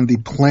was on the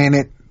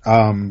planet,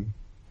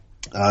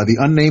 the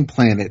unnamed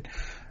planet,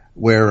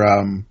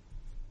 where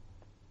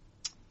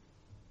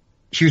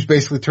she was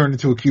basically turned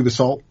into a cube of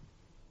salt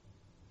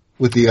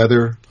with the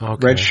other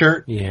red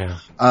shirt. Yeah.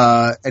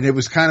 And it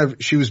was kind of,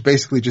 she was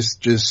basically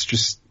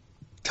just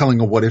telling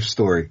a what if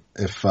story.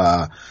 If,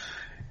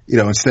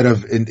 instead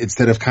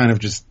of kind of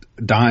just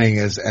dying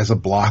as a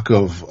block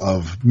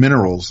of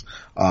minerals,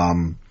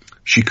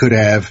 she could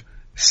have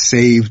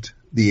saved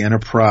the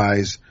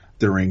Enterprise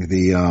during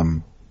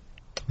the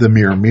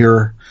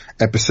Mirror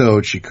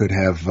episode. She could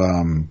have,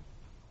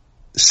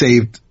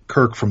 saved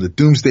Kirk from the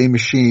Doomsday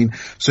Machine.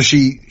 So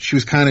she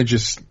was kind of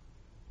just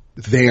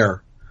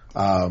there.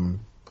 And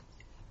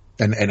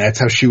that's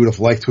how she would have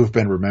liked to have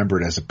been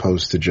remembered, as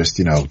opposed to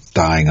just,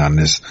 dying on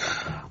this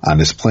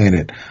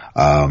planet.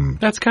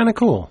 That's kind of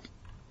cool.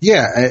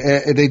 Yeah.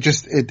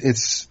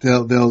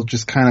 They'll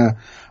just kind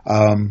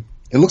of,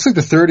 it looks like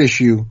the third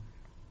issue.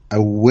 I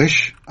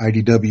wish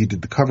IDW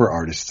did the cover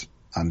artist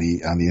on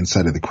the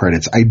inside of the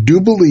credits. I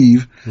do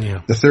believe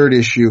the third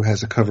issue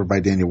has a cover by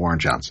Daniel Warren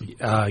Johnson.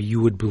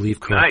 You would believe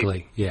correctly.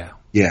 Nice. Yeah.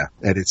 Yeah.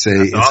 And it's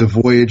a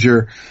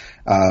Voyager,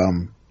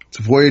 it's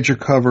a Voyager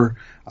cover.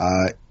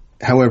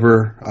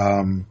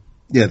 However,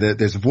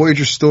 there's a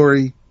Voyager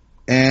story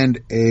and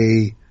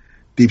a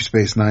Deep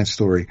Space Nine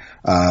story,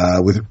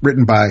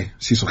 written by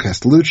Cecil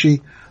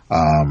Castellucci.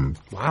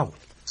 Wow.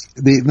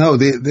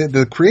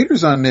 The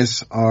creators on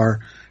this are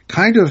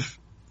kind of,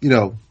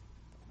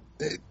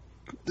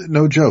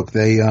 no joke.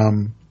 They,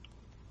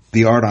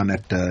 the art on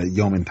that,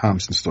 Yeoman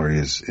Thompson story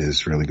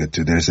is really good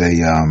too. There's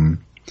a,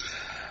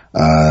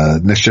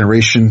 Next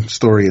Generation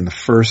story in the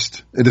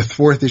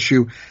fourth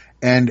issue,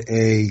 and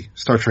a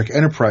Star Trek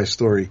Enterprise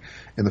story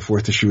in the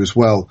fourth issue as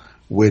well,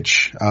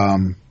 which,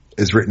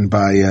 is written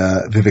by,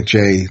 Vivek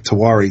J.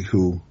 Tiwari,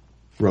 who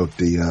wrote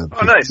the,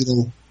 nice.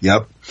 Beetle.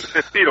 Yep.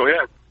 Beetle,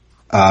 yeah.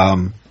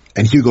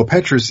 And Hugo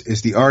Petrus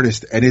is the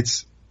artist, and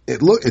it's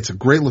a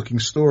great looking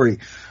story.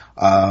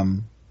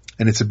 And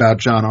it's about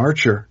John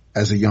Archer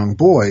as a young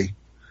boy,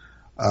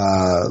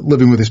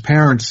 living with his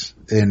parents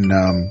in,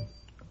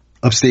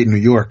 upstate New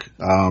York,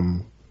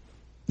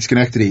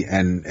 Schenectady,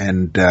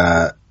 and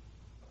they're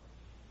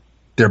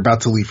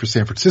about to leave for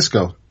San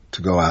Francisco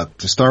to go out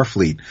to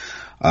Starfleet.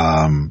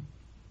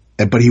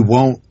 But he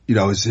won't,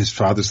 his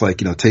father's like,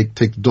 take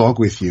the dog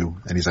with you.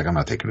 And he's like, I'm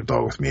not taking the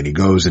dog with me. And he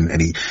goes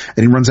and he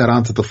runs out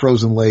onto the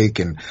frozen lake,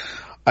 and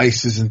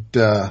ice isn't,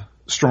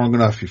 strong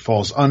enough. He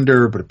falls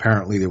under, but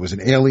apparently there was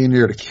an alien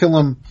there to kill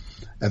him.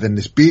 And then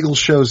this beagle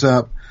shows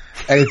up,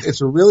 and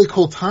it's a really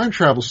cool time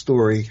travel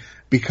story,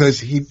 because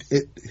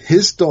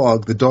his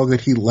dog, the dog that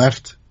he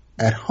left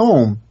at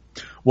home,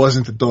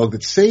 wasn't the dog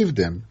that saved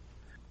him.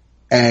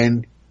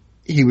 And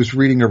he was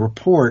reading a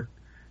report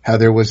how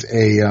there was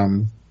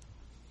an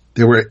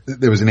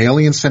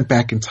alien sent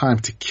back in time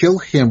to kill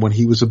him when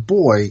he was a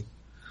boy,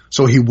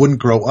 so he wouldn't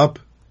grow up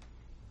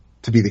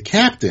to be the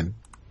captain.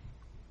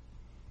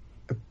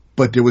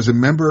 But there was a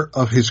member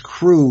of his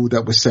crew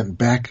that was sent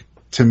back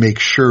to make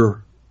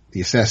sure the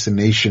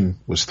assassination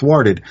was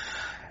thwarted.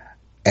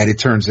 And it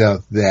turns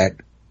out that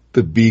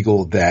the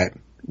beagle that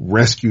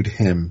rescued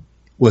him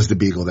was the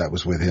beagle that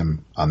was with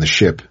him on the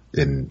ship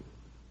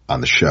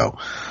on the show.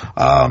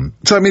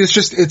 So I mean,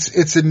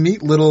 it's a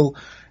neat little,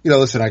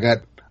 listen, I got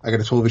a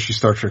 12-issue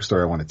Star Trek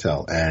story I want to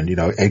tell. And,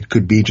 it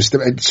could be just,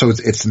 so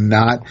it's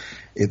not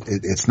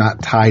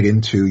tied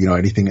into,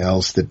 anything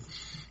else that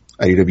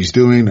IDW's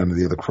doing, none of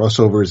the other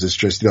crossovers. It's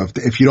just,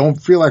 if you don't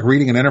feel like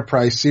reading an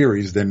Enterprise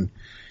series, then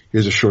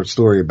here's a short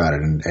story about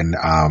it.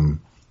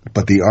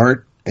 But the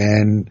art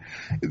and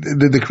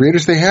the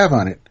creators they have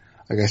on it,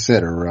 like I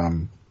said,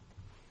 are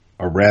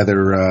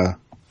rather,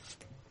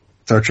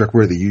 Star Trek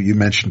worthy. You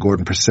mentioned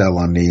Gordon Purcell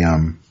on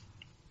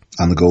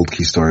the Gold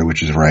Key story,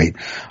 which is right.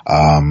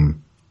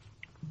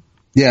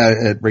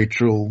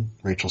 Rachel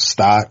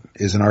Stott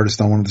is an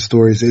artist on one of the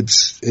stories.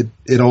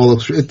 It all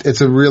looks,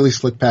 it's a really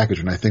slick package,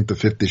 and I think the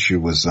fifth issue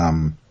was,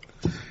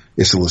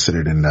 is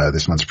solicited in,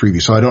 this month's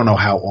preview. So I don't know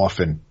how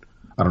often,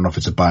 I don't know if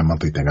it's a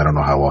bi-monthly thing. I don't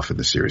know how often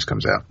the series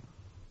comes out.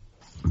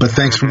 But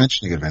thanks for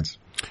mentioning it, Vince.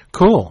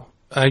 Cool.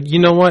 You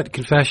know what?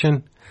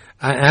 Confession.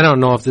 I don't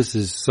know if this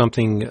is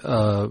something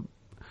of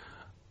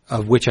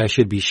which I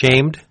should be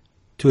shamed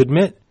to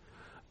admit,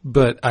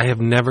 but I have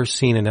never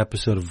seen an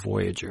episode of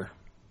Voyager.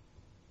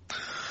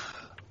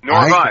 Nor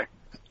have I.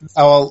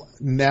 Well,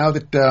 now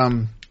that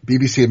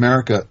BBC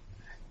America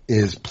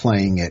is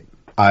playing it,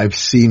 I've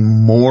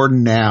seen more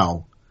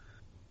now.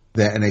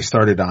 And they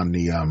started on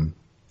the on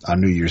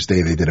New Year's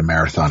Day. They did a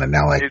marathon, and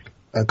now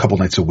a couple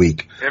nights a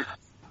week.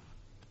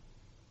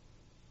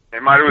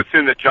 Am I to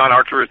assume that John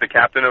Archer is the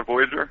captain of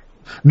Voyager?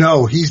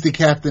 No, he's the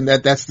captain.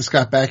 That's the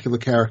Scott Bakula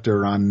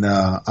character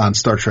on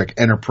Star Trek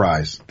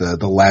Enterprise,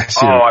 the last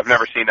series. Oh, I've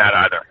never seen that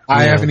either.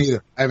 I haven't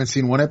either. I haven't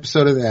seen one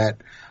episode of that.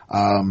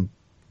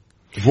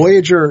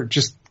 Voyager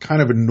just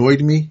kind of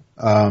annoyed me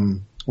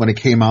when it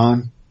came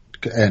on.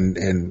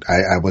 And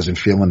I wasn't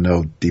feeling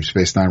no Deep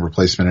Space Nine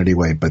replacement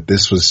anyway, but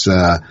this was,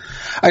 I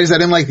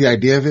didn't like the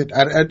idea of it.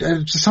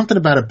 Just something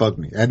about it bugged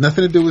me. It had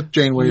nothing to do with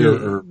Janeway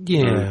or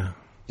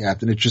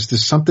Captain. It just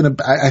is something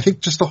about, I think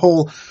just the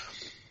whole,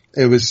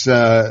 it was,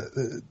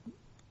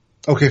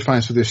 okay,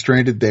 fine. So they're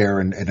stranded there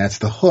and that's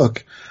the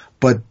hook,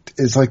 but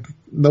it's like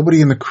nobody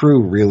in the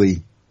crew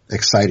really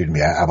excited me.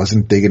 I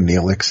wasn't digging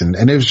Neelix and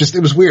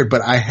it was weird,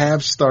 but I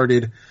have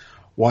started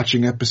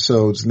watching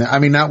episodes now. I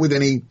mean, not with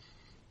any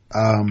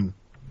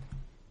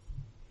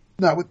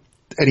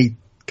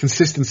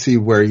consistency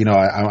where,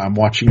 I'm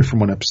watching it from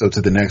one episode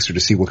to the next or to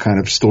see what kind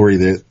of story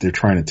they're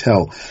trying to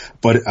tell.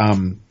 But,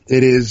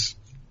 it is,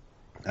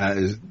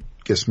 I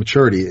guess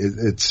maturity.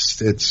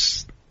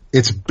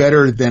 It's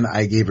better than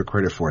I gave it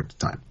credit for at the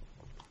time.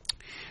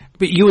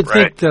 But you would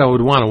think that I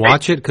would want to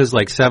watch it because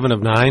like 7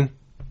 of 9.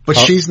 But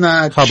she's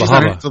not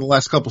in it for the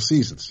last couple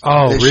seasons.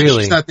 Oh,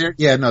 really? She's not there.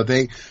 Yeah, no,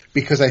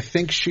 because I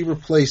think she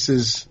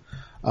replaces,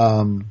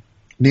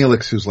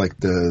 Neelix, who's like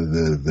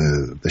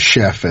the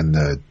chef and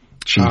the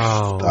chief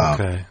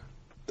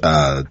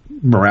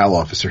morale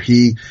officer.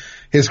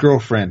 His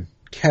girlfriend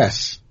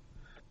Kes,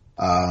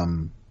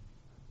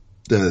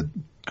 the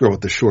girl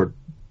with the short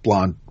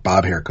blonde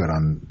bob haircut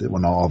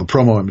when all the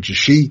promo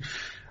images.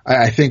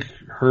 I think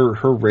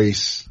her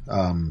race,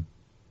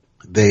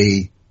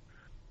 they're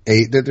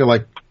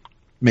like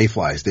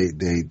mayflies.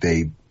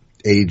 They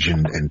age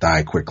and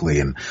die quickly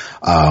and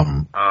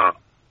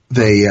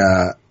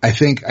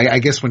I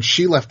guess when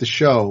she left the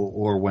show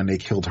or when they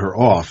killed her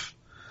off,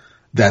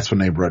 that's when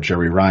they brought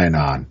Jerry Ryan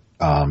on.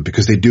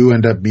 Because they do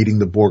end up meeting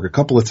the Borg a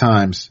couple of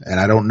times, and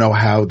I don't know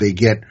how they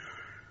get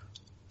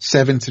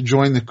Seven to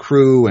join the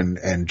crew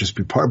and just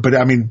be part, but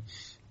I mean,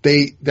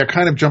 they're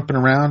kind of jumping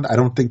around. I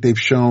don't think they've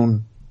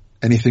shown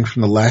anything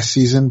from the last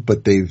season,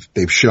 but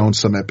they've shown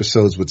some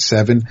episodes with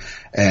Seven,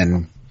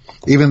 and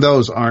even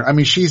those aren't, I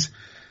mean,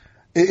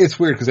 it's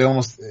weird because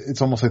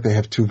it's almost like they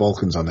have two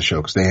Vulcans on the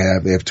show because they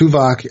have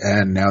Tuvok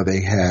and now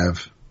they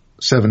have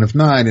 7 of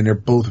 9 and they're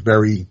both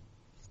very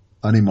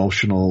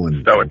unemotional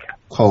and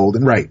cold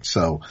and right.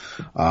 So,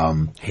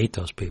 hate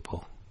those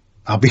people.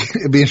 It'll be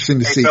interesting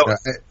to see.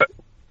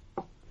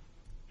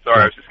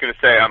 Sorry, I was just going to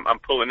say I'm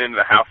pulling into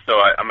the house, so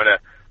I'm going to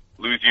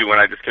lose you when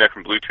I disconnect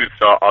from Bluetooth.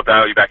 So I'll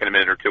dial you back in a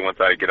minute or two once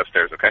I get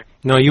upstairs. Okay?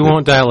 No, you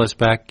won't dial us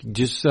back.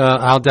 Just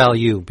I'll dial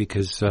you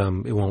because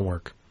it won't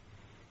work.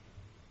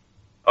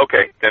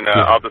 Okay, then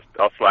I'll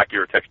Slack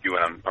you or text you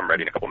when I'm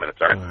ready in a couple minutes.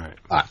 All right.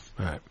 All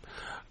right.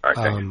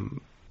 Thank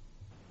you.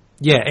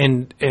 Yeah,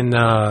 and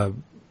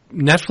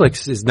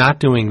Netflix is not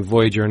doing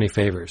Voyager any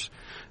favors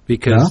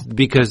because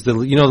the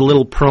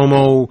little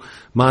promo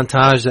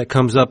montage that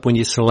comes up when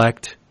you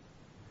select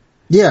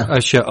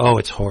a show. Oh,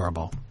 it's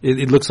horrible.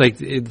 It looks like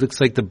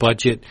the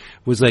budget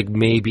was like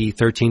maybe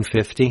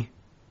 $13.50.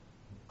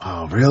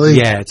 Oh, really?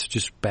 Yeah, it's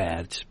just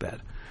bad. It's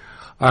bad.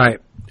 All right.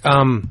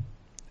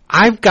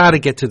 I've got to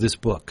get to this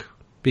book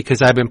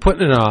because I've been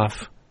putting it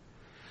off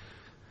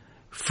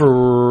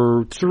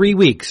for 3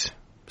 weeks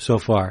so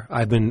far.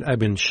 I've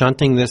been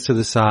shunting this to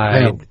the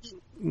side.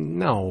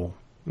 No.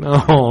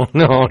 From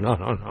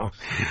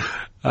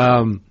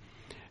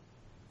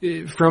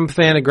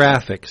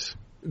Fantagraphics.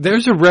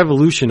 There's a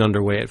revolution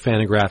underway at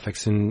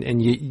Fantagraphics,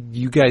 and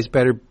you guys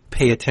better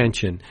pay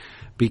attention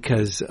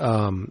because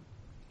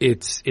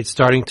it's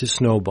starting to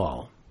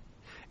snowball,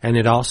 and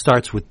it all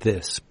starts with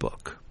this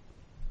book.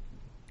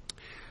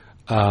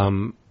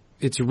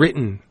 It's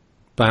written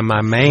by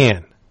my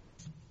man,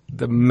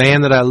 the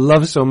man that I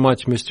love so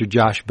much, Mr.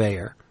 Josh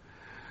Baer.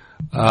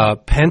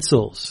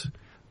 Pencils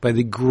by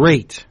the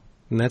great,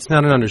 and that's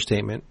not an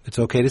understatement. It's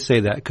okay to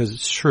say that because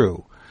it's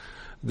true.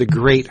 The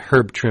great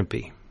Herb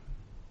Trimpe.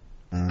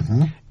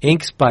 Mm-hmm.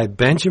 Inks by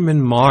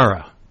Benjamin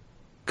Marra.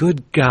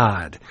 Good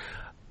God.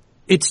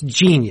 It's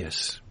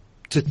genius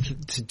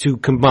to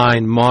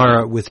combine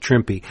Marra with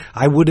Trimpe.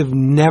 I would have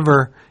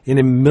never in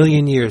a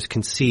million years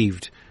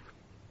conceived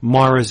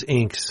Marra's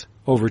inks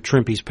over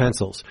Trimpe's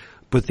pencils,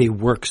 but they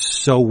work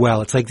so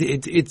well. It's like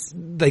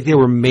like they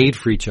were made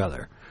for each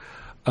other.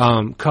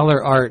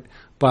 Color art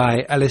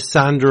by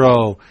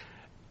Alessandro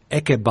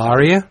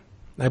Echevarria,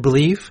 I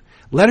believe.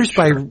 Letters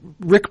by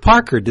Rick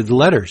Parker did the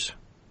letters.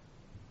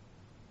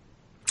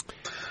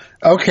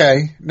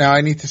 Okay, now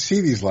I need to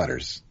see these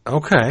letters.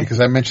 Okay. Because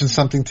I mentioned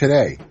something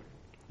today.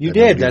 You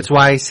did. That's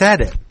why I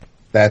said it.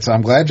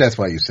 I'm glad that's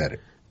why you said it.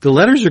 The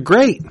letters are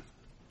great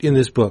in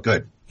this book.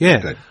 Good.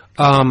 Yeah. Good.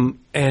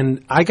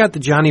 And I got the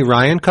Johnny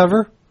Ryan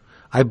cover.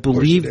 I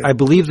believe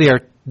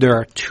there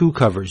are two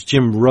covers.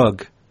 Jim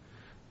Rugg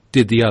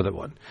did the other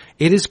one.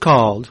 It is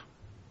called,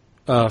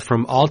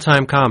 from All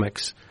Time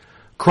Comics,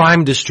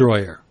 Crime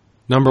Destroyer,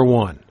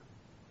 #1.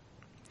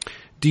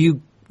 Do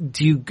you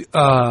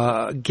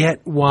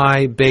get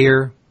why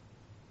Bayer,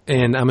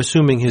 and I'm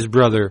assuming his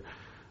brother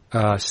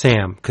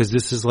Sam, because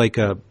this is like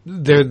they're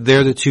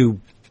the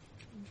two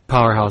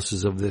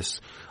powerhouses of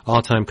this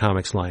All Time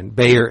Comics line,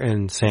 Bayer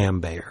and Sam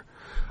Bayer.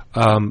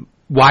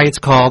 Why it's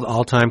called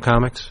All Time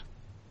Comics?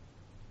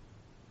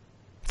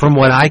 From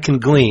what I can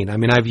glean, I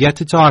mean, I've yet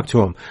to talk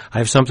to him. I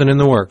have something in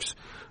the works,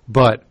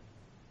 but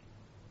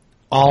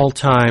All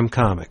Time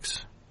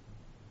Comics.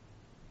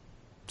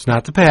 It's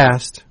not the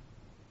past.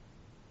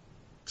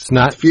 It's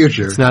not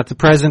future. It's not the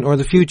present or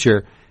the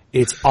future.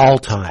 It's all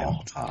time.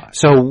 All time.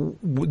 So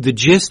the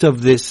gist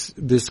of this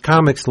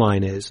comics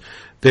line is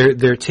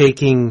they're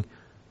taking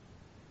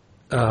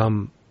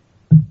the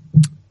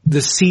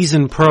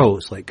seasoned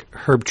pros like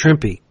Herb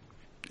Trimpe,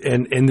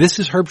 and this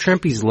is Herb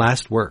Trimpe's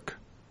last work,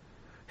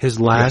 his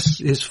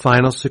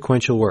final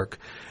sequential work.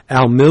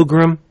 Al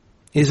Milgrom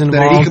is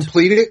involved. Did he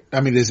complete it?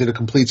 I mean, is it a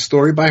complete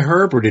story by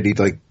Herb, or did he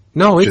like?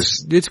 No,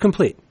 it's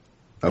complete.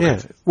 Okay.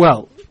 Yeah.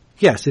 Well,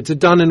 yes, it's a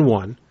done in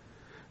one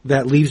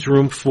that leaves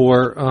room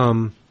for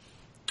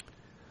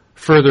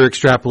further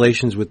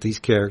extrapolations with these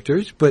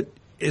characters, but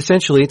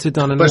essentially it's a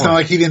done in one. But it's not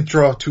like he didn't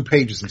draw 2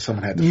 pages and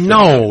someone had to.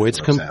 No, it's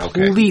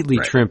completely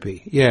okay.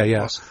 Trimpe.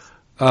 Yeah.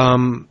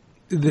 Awesome.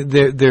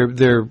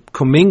 They're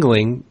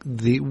commingling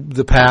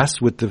the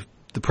past with the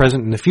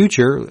present and the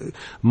future.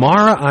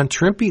 Mara on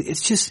Trimpe,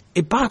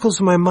 it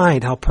boggles my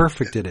mind how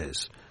perfect it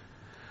is.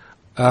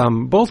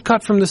 Both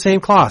cut from the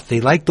same cloth. They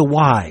like the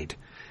wide.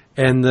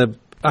 And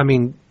I'll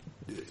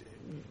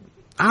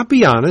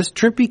be honest,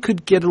 Trimpe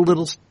could get a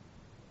little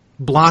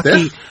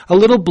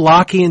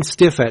blocky, and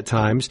stiff at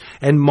times,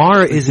 and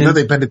Mara is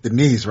they bend at the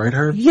knees, right,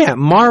 Herb? Yeah,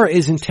 Mara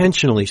is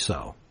intentionally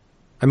so.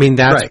 I mean,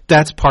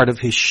 that's part of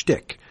his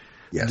shtick.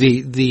 Yes.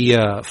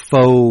 The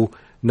faux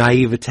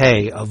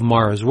naivete of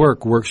Mara's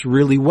work works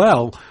really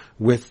well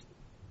with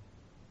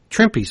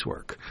Trimpe's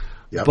work.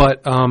 Yep.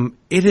 But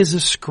it is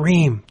a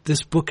scream.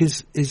 This book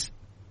is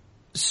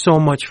so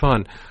much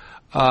fun.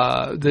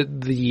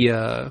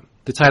 The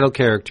title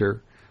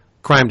character,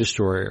 Crime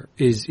Destroyer,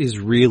 is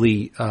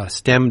really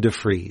Stem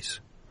DeFries,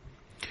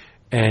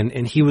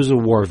 and he was a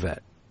war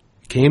vet.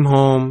 Came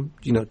home,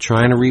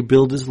 trying to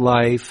rebuild his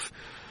life.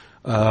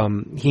 He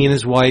and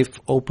his wife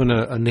open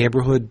a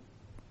neighborhood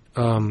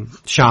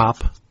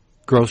shop,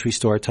 grocery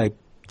store type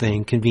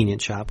thing,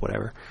 convenience shop,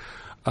 whatever.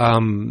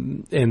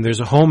 And there's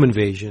a home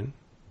invasion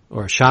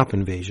or a shop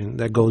invasion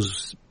that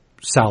goes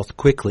south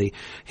quickly.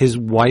 His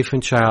wife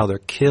and child are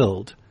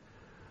killed.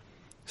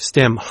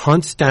 Stem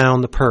hunts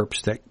down the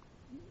perps that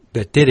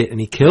did it, and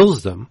he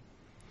kills them,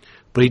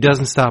 but he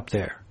doesn't stop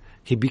there.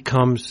 He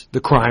becomes the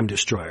Crime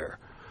Destroyer.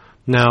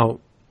 Now,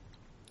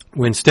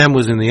 when Stem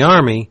was in the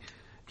Army,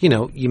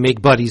 you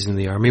make buddies in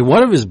the Army.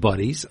 One of his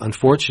buddies,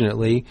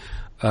 unfortunately,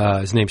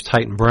 his name's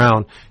Titan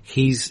Brown,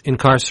 he's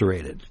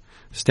incarcerated.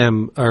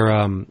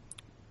 Crime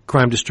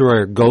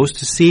Destroyer goes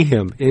to see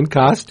him in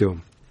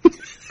costume.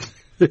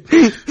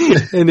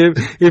 And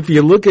if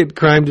you look at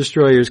Crime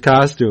Destroyer's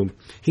costume,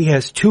 he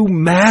has 2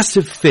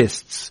 massive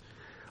fists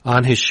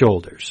on his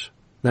shoulders.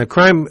 Now,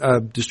 Crime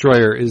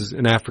Destroyer is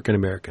an African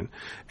American,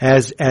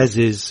 as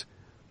is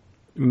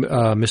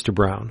Mr.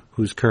 Brown,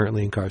 who's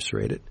currently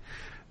incarcerated,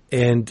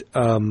 and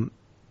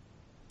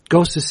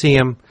goes to see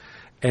him.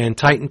 And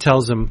Titan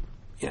tells him,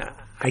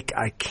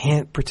 I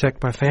can't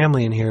protect my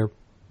family in here,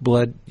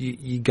 Blood.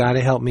 You got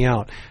to help me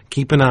out.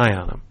 Keep an eye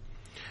on him.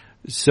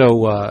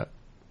 So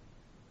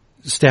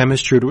Stem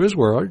is true to his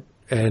word,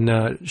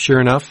 and sure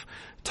enough,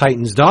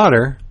 Titan's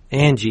daughter,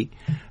 Angie,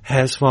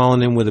 has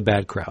fallen in with a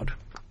bad crowd.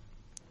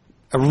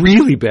 A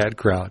really bad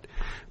crowd,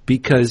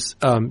 because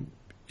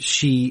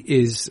she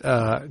is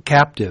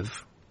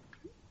captive,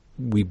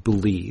 we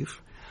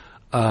believe,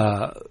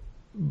 by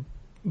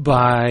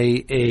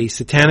a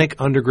satanic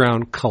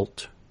underground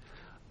cult,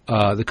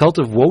 the cult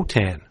of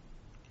Wotan,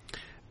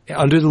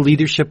 under the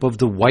leadership of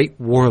the White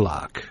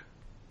Warlock.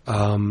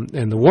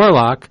 And the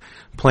Warlock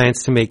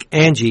plans to make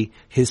Angie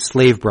his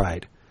slave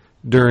bride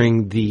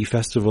during the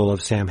festival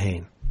of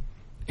Samhain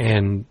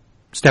and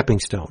Stepping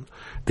Stone.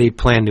 They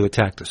plan to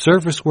attack the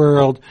surface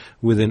world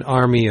with an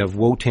army of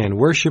Wotan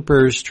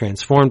worshippers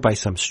transformed by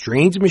some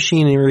strange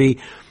machinery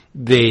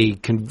they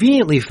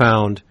conveniently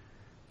found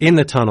in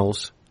the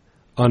tunnels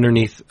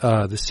underneath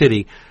the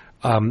city.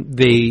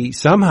 They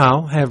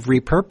somehow have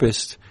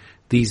repurposed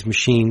these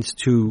machines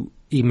to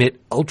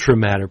emit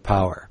ultramatter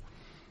power.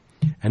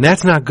 And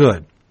that's not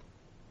good,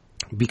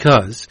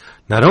 because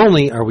not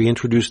only are we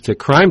introduced to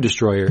Crime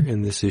Destroyer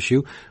in this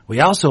issue, we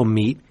also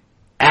meet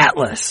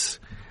Atlas.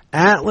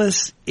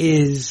 Atlas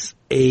is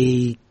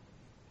a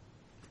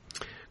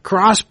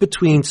cross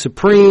between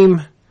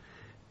Supreme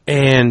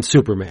and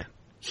Superman.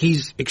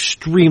 He's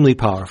extremely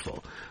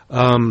powerful.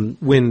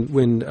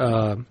 When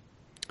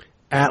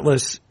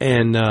Atlas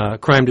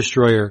and Crime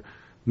Destroyer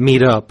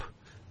meet up,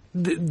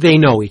 they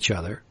know each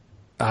other.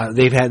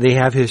 They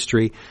have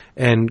history,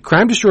 and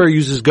Crime Destroyer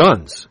uses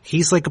guns.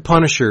 He's like a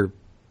Punisher,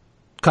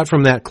 cut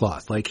from that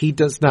cloth. Like, he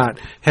does not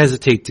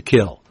hesitate to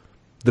kill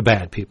the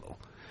bad people,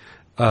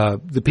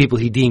 the people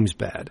he deems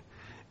bad.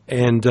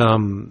 And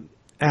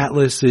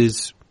Atlas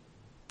is,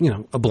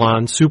 a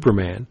blonde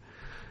Superman.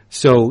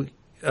 So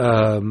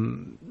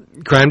Crime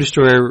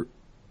Destroyer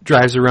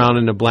drives around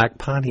in a black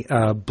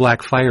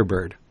black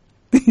Firebird.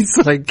 He's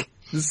like,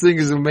 this thing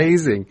is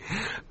amazing.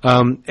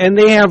 And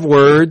they have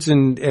words,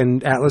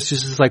 and Atlas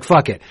just is like,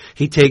 fuck it.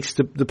 He takes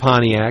the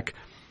Pontiac,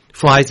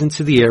 flies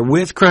into the air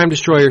with Crime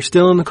Destroyer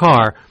still in the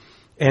car,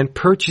 and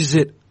perches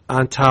it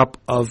on top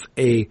of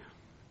a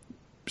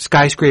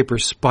skyscraper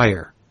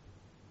spire.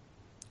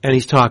 And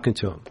he's talking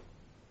to him.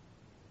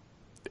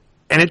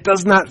 And it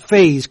does not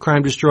faze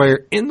Crime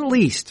Destroyer in the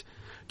least.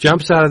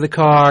 Jumps out of the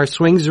car,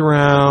 swings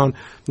around.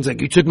 He's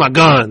like, "You took my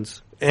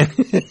guns," and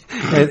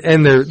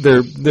they're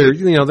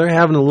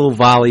having a little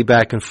volley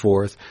back and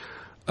forth.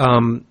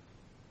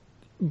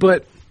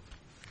 But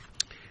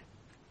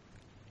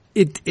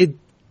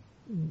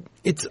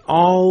it's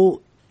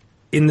all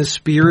in the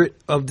spirit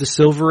of the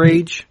Silver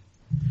Age,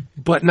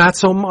 but not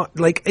so much.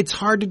 Like, it's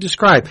hard to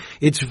describe.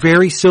 It's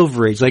very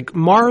Silver Age. Like,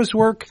 Mara's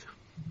work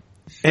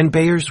and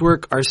Bayer's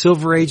work are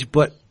Silver Age,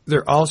 but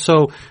they're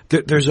also,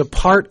 there's a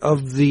part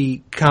of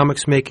the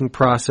comics making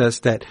process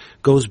that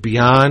goes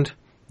beyond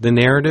the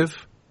narrative.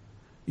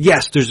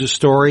 Yes, there's a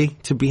story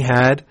to be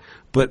had,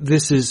 but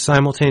this is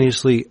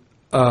simultaneously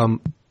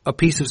a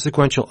piece of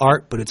sequential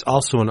art, but it's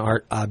also an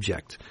art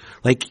object.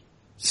 Like,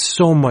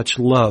 so much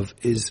love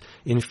is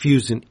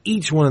infused in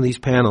each one of these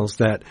panels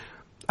that,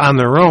 on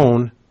their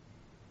own,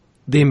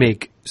 they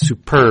make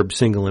superb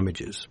single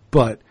images.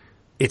 But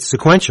it's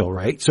sequential,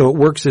 right? So it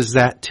works as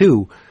that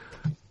too.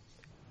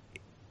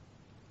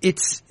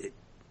 It's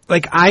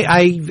like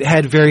I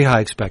had very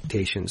high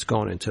expectations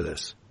going into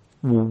this.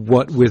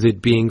 What with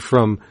it being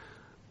from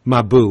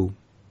my boo,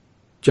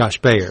 Josh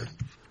Bayer.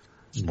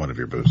 One of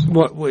your boos.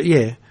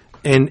 Yeah.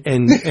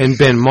 And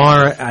Ben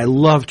Mara. I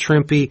love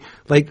Trimpe.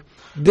 Like,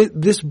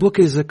 this book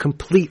is a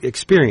complete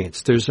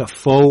experience. There's a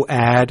faux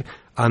ad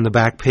on the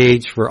back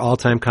page for All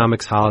Time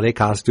Comics holiday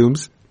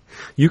costumes.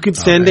 You can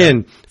send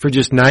in for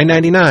just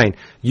 $9.99.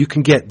 You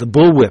can get the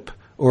Bullwhip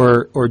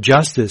or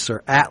Justice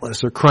or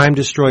Atlas or Crime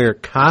Destroyer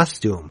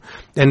costume.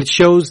 And it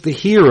shows the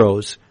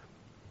heroes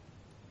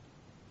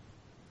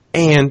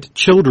and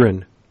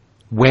children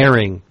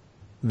wearing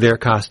their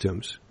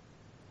costumes.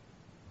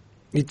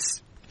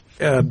 It's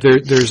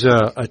there's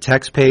a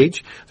text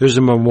page. There's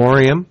a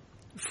memoriam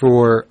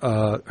for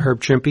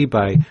Herb Trimpe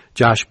by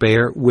Josh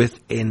Bayer with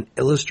an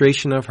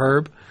illustration of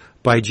Herb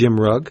by Jim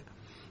Rugg.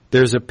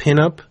 There's a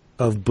pinup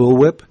of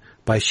Bullwhip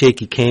by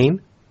Shaky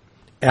Kane.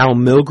 Al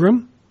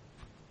Milgram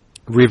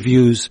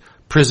reviews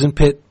Prison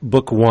Pit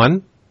Book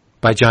 1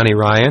 by Johnny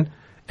Ryan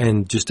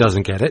and just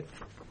doesn't get it.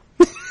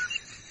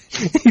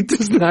 He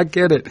does not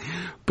get it.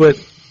 But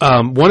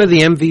one of the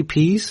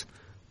MVPs,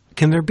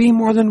 can there be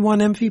more than one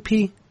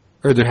MVP?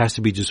 Or there has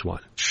to be just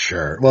one?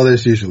 Sure. Well,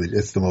 there's usually,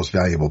 it's the most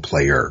valuable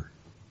player.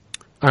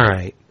 All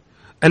right.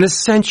 An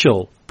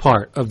essential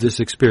part of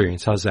this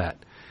experience, how's that,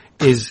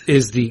 is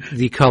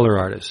the color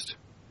artist,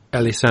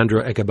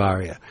 Alessandro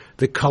Echevarria.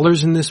 The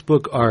colors in this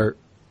book are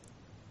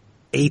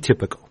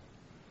atypical.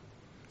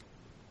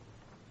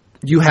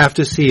 You have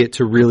to see it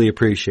to really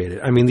appreciate it.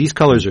 I mean, these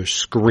colors are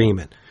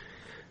screaming.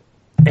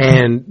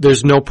 And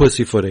there's no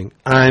pussyfooting.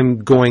 I'm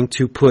going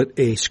to put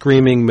a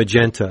screaming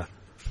magenta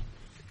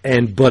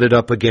and butt it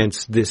up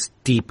against this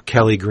deep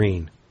Kelly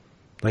green,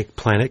 like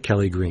Planet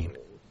Kelly green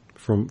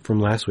from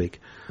last week.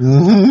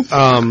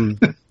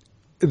 Mm-hmm.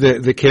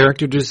 The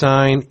character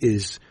design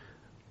is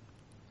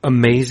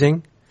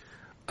amazing.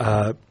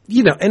 And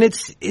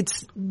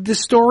it's the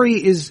story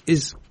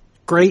is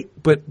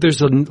great, but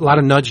there's a lot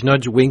of nudge,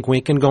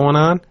 winking going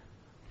on.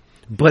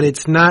 But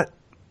it's not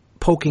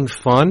poking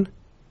fun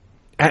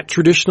at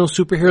traditional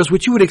superheroes,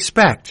 which you would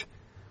expect,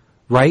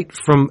 right?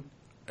 From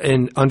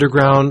an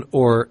underground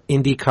or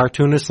indie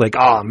cartoonist, like,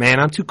 oh man,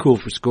 I'm too cool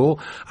for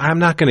school. I'm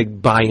not going to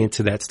buy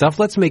into that stuff.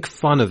 Let's make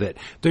fun of it.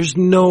 There's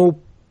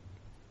no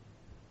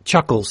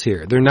chuckles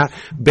here.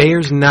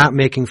 Bayer's not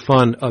making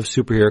fun of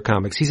superhero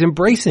comics. He's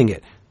embracing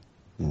it.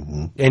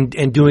 Mm-hmm.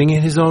 And doing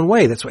it his own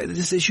way. That's why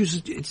this issue,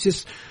 it's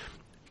just,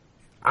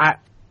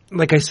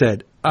 like I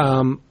said,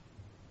 I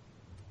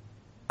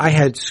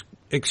had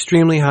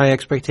extremely high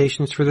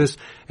expectations for this,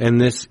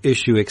 and this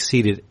issue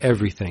exceeded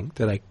everything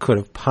that I could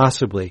have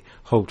possibly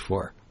hoped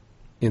for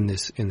in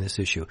this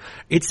issue.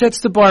 It sets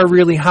the bar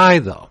really high,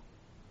 though.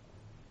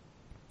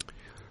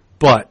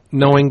 But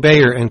knowing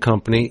Bayer and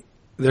company,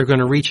 they're going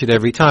to reach it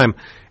every time.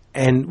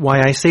 And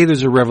why I say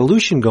there's a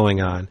revolution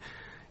going on,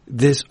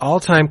 this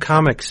All-Time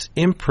Comics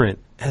imprint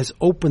has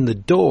opened the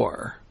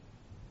door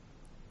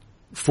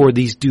for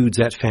these dudes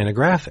at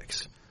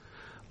Fantagraphics.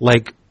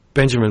 Like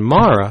Benjamin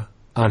Mara,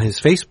 on his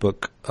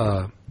Facebook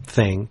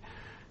thing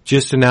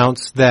just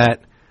announced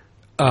that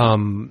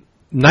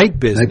Night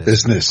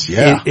Business,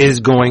 is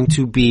going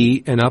to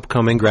be an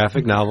upcoming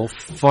graphic novel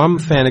from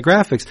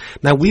Fantagraphics.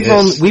 Now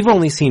we've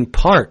only seen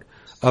part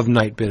of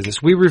Night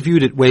Business. We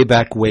reviewed it way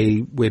back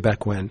when.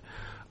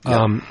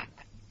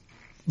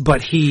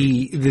 But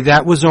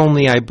that was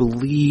only, I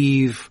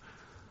believe,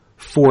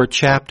 4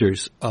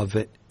 chapters of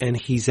it, and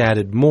he's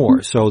added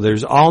more. So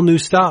there's all new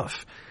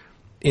stuff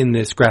in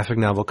this graphic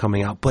novel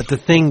coming out. But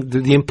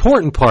the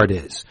important part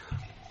is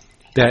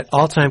that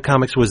All Time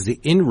Comics was the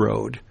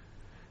inroad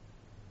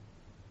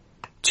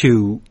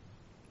to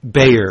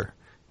Bayer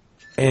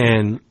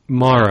and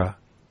Mara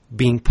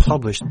being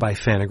published by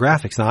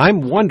Fantagraphics. Now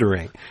I'm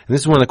wondering, and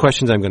this is one of the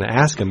questions I'm going to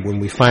ask him when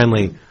we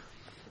finally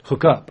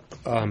hook up,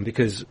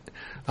 because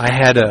I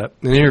had an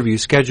interview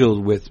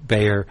scheduled with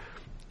Bayer,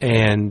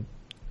 and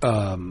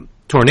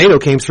tornado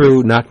came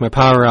through, knocked my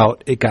power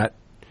out. It got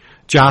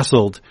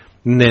jostled,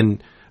 and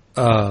then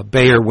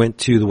Bayer went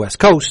to the West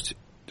Coast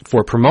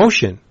for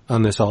promotion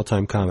on this All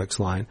Time Comics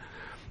line.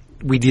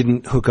 We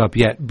didn't hook up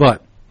yet,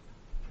 but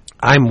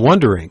I'm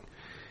wondering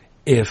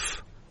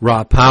if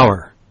Raw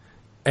Power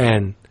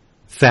and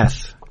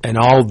Theth and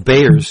all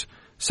Bayer's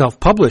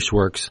self-published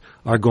works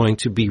are going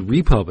to be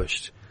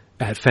republished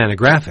at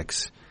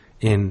Fantagraphics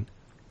in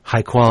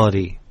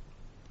high-quality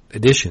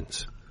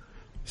editions.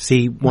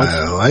 See,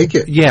 I like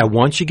it. Yeah,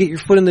 once you get your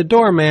foot in the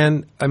door,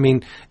 man, I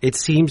mean, it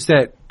seems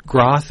that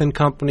Groth and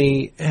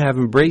company have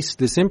embraced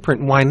this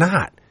imprint. Why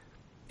not?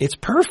 It's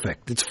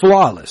perfect. It's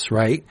flawless,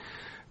 right?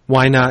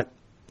 Why not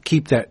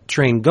keep that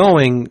train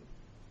going?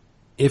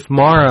 If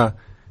Mara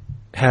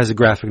has a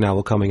graphic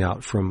novel coming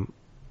out from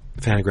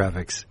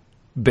Fantagraphics,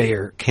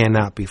 Bayer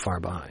cannot be far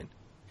behind.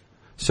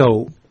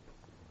 So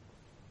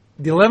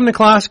the 11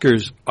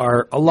 o'clockers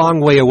are a long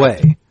way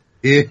away.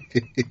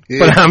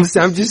 But I'm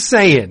just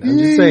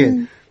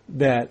saying.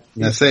 That.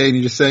 Not saying,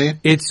 you're just saying?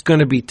 It's going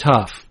to be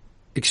tough,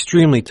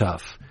 extremely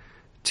tough,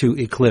 to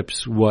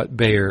eclipse what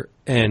Bayer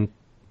and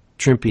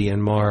Trimpe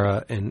and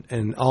Mara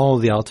and all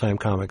the All Time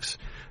Comics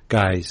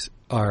guys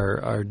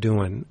are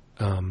doing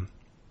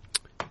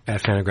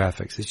at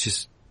Fantagraphics. It's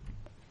just,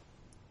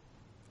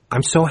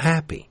 I'm so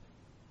happy.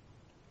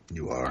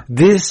 You are.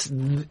 This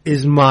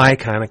is my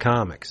kind of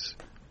comics.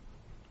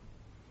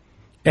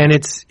 And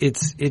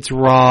it's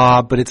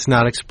raw, but it's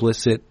not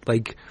explicit.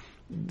 Like,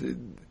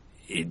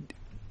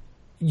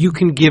 you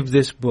can give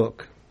this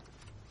book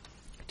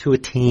to a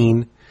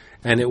teen,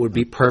 and it would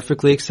be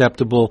perfectly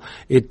acceptable.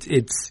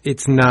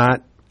 It's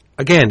not,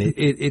 again,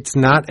 it's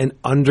not an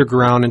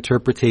underground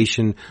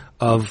interpretation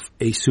of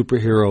a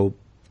superhero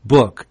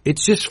book.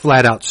 It's just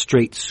flat out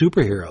straight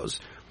superheroes,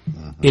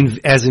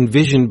 as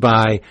envisioned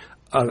by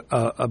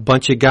a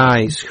bunch of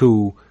guys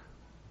who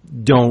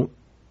don't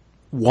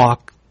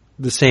walk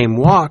the same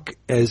walk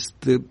as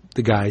the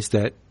guys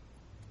that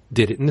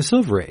did it in the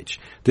Silver Age.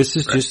 This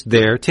is just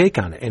their take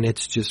on it, and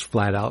it's just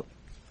flat out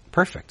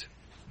perfect.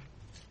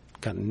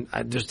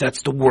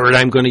 That's the word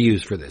I'm going to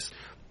use for this.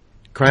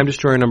 Crime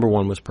Destroyer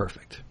 #1 was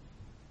perfect.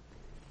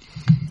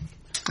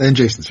 And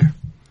Jason's here.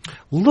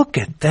 Look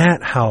at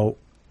that, how...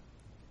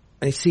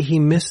 I see he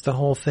missed the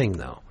whole thing,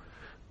 though.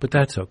 But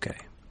that's okay.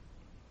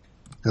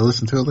 I'll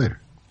listen to it later.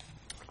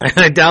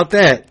 I doubt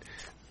that.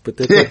 But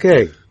that's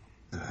okay.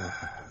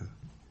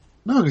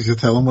 No, because you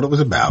tell him what it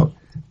was about.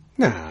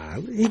 Nah,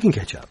 he can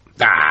catch up.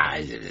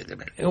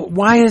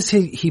 Why is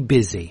he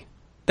busy?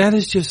 That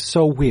is just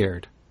so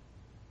weird.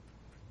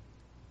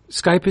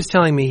 Skype is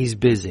telling me he's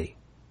busy.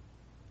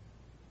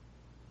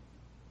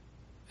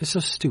 It's so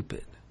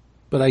stupid.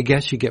 But I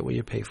guess you get what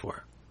you pay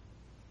for.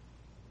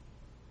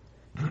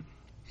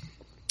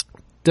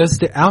 Does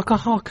the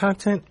alcohol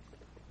content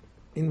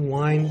in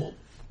wine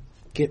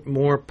get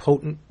more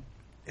potent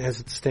as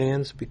it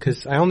stands?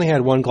 Because I only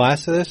had one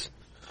glass of this.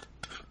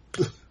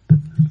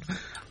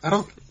 I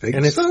don't think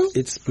and so.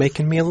 It's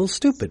making me a little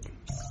stupid.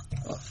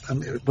 I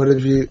mean, what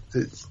have you...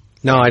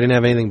 No, I didn't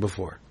have anything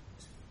before.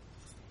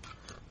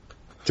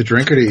 To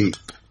drink or to eat?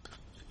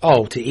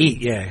 Oh, to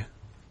eat, yeah.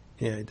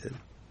 Yeah, I did.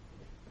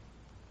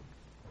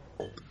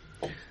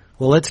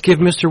 Well, let's give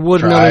Mr.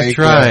 Wood another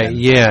try.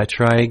 Yeah,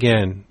 try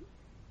again.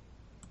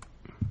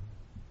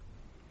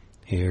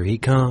 Here he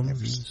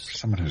comes. For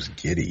someone who's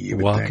giddy, you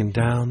would walking think.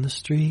 Down the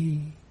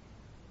street.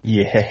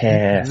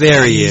 Yeah.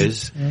 There he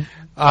is.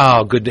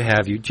 Oh, good to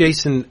have you.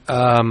 Jason,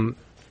 I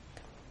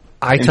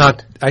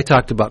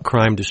talked about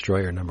Crime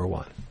Destroyer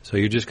 #1. So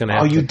you're just going to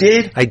have to... Oh, you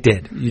did? I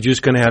did. You're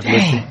just going to have to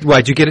listen. Why,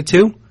 did you get it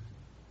too?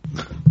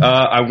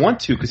 I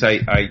want to, because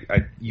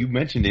you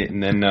mentioned it,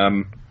 and then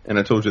and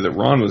I told you that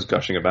Ron was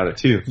gushing about it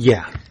too.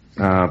 Yeah.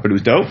 But it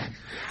was dope.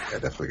 I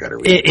definitely got to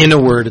read it. In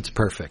a word, it's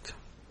perfect.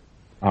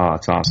 Oh,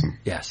 it's awesome.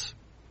 Yes.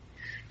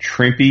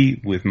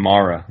 Trimpe with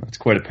Mara. That's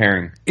quite a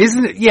pairing.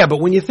 Isn't it? Yeah, but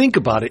when you think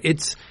about it,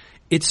 it's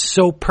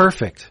so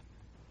perfect.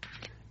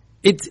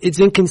 It's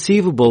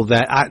inconceivable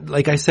that,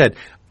 like I said,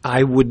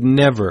 I would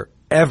never,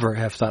 ever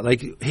have thought,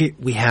 like,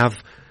 we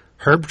have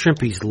Herb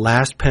Trimpe's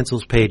last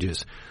pencils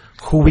pages.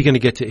 Who are we going to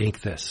get to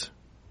ink this?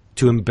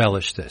 To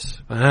embellish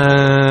this?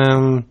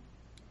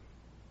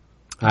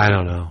 I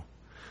don't know.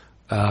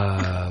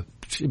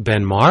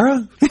 Ben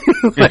Mara?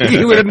 Like,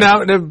 he would have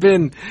not have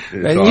been.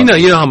 And awesome.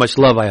 you know how much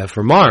love I have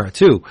for Mara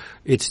too.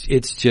 It's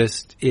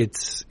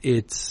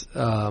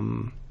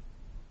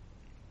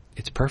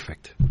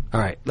perfect. All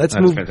right, let's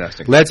That's move.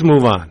 fantastic. Let's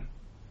move on.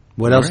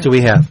 What else right. do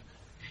we have?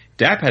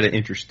 Dap had an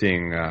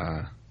interesting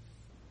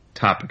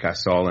topic I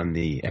saw in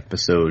the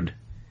episode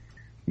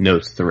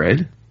notes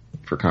thread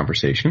for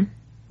conversation.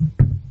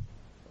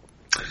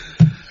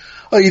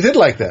 Oh, you did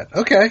like that?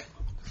 Okay.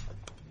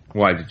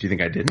 Why did you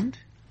think I didn't?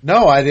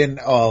 No, I didn't.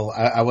 Oh,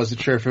 I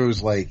wasn't sure if it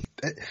was like,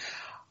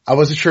 I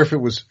wasn't sure if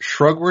it was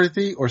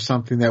shrug-worthy or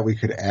something that we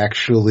could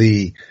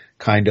actually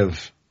kind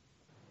of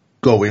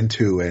go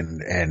into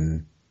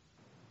and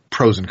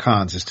pros and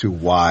cons as to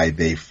why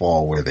they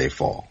fall where they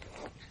fall.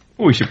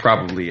 Well, we should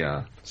probably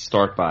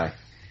start by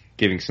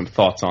giving some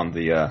thoughts on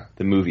the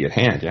movie at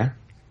hand. Yeah,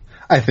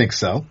 I think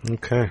so.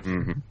 Okay.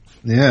 Mm-hmm.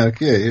 Yeah.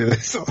 Okay. Yeah.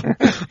 So,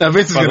 now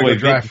Vince is going to go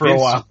dry for a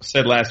while.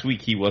 Said last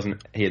week he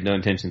had no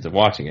intentions of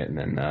watching it, and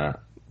then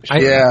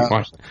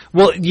watched it.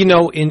 Well, you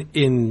know,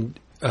 in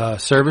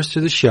service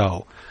to the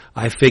show,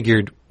 I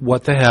figured,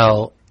 what the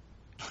hell,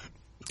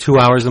 2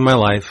 hours of my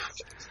life.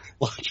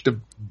 Watched a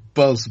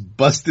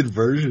busted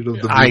version of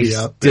the movie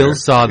out there.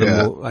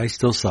 I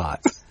still saw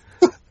it.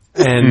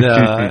 And,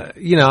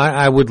 you know,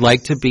 I would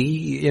like to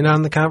be in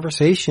on the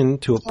conversation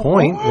to a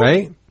point,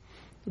 right?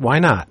 Why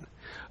not?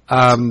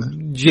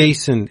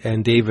 Jason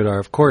and David are,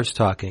 of course,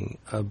 talking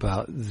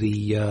about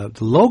the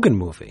Logan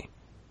movie.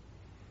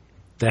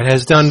 That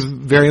has done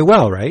very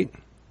well, right?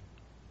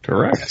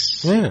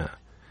 Correct. Yeah.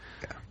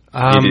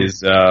 It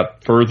is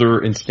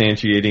further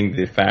instantiating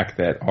the fact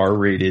that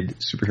R-rated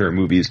superhero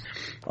movies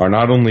are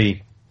not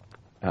only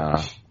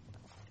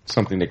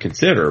something to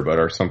consider, but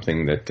are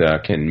something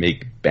that can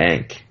make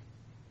bank.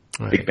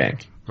 Right. Big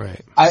bank.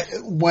 Right.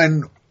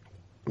 When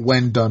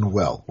done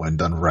well, when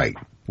done right,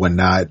 when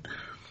not,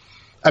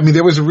 I mean,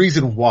 there was a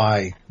reason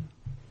why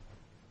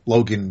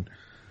Logan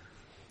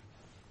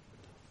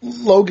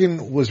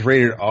was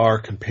rated R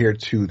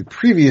compared to the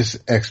previous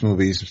X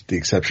movies, with the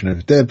exception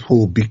of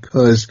Deadpool,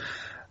 because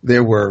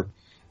there were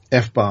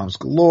F-bombs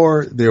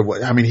galore.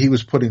 He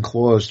was putting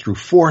claws through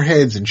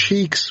foreheads and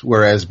cheeks,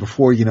 whereas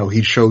before, you know,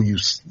 you'd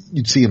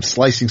see him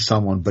slicing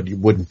someone, but it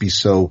wouldn't be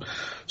so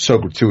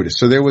gratuitous.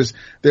 So there was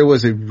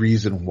a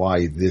reason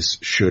why this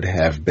should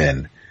have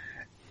been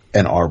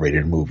an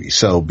R-rated movie.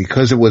 So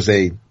because it was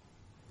a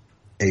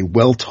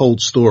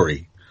well-told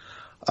story,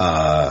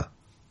 that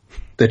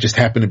just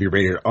happened to be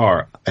rated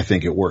R, I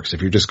think it works.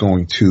 If you're just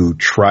going to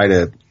try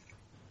to,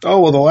 the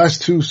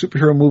last two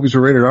superhero movies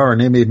were rated R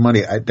and they made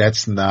money, that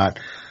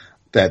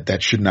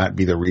should not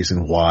be the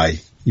reason why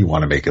you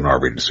want to make an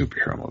R-rated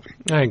superhero movie.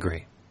 I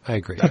agree.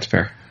 That's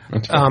fair.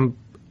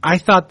 I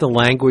thought the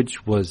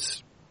language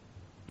was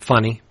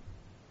funny.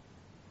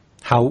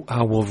 How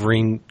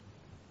Wolverine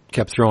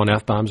kept throwing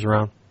F-bombs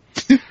around.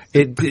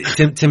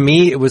 To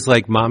me, it was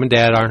like Mom and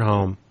Dad aren't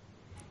home.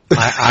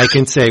 I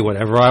can say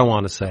whatever I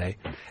want to say.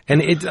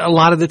 And a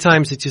lot of the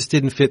times it just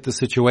didn't fit the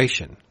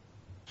situation.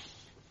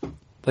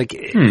 Like,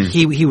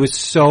 he was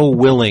so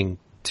willing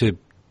to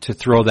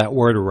throw that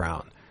word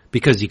around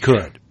because he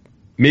could.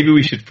 Maybe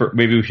we should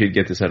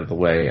get this out of the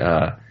way.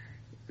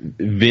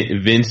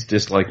 Vince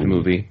disliked the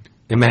movie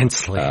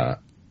immensely,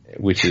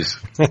 which is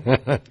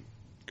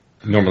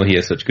normally he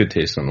has such good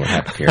taste on what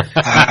happened here.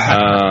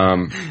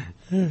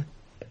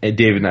 And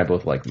David and I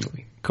both like the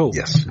movie. Cool.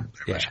 Yes.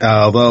 Yeah.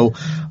 Although,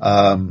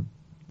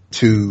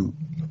 to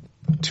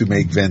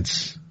make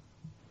Vince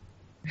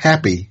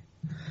happy,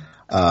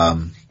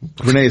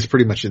 Renee is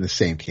pretty much in the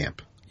same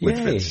camp with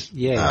Vince.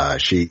 Yeah.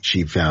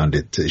 She found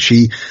it.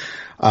 She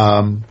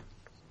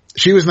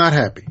was not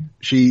happy.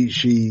 She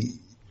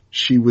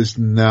was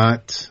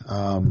not.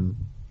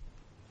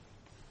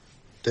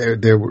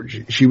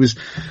 She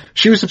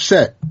was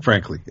upset.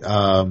 Frankly,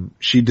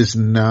 she does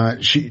not.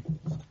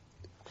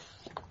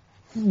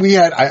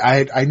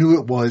 I knew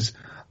it was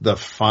the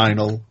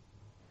final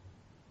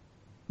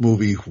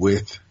movie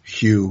with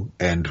Hugh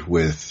and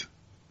with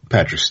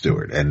Patrick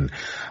Stewart, and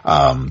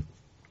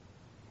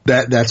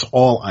that's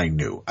all I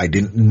knew. I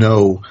didn't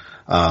know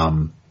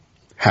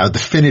how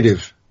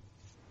definitive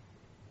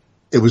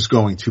it was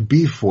going to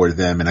be for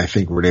them, and I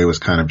think Renee was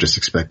kind of just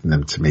expecting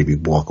them to maybe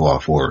walk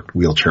off or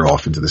wheelchair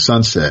off into the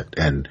sunset,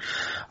 and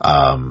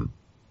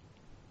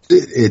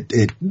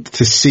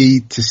to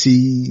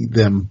see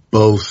them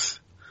both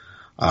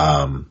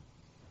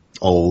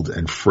old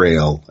and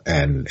frail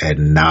and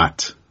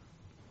not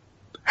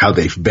how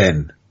they've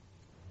been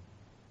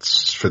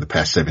for the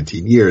past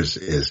 17 years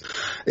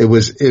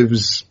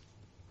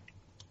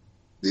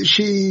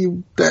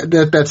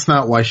that's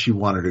not why she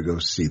wanted to go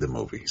see the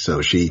movie.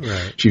 So she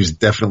was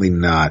definitely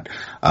not,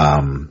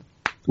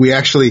 we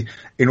actually,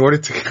 in order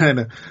to kind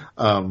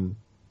of,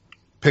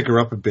 pick her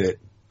up a bit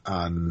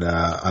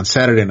on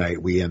Saturday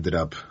night, we ended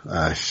up,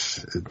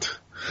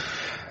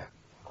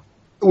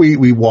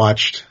 we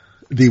watched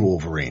The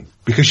Wolverine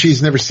because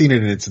she's never seen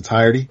it in its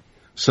entirety.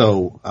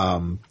 So,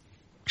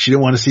 she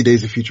didn't want to see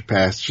Days of Future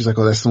Past. She's like,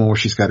 oh, that's the one where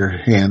she's got her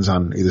hands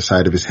on either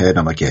side of his head.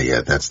 I'm like,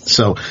 yeah, that's,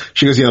 so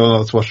she goes, yeah, well,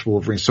 let's watch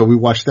Wolverine. So we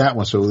watched that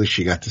one. So at least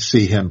she got to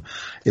see him,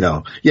 he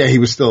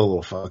was still a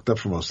little fucked up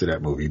for most of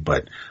that movie,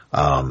 but,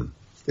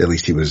 at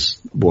least he was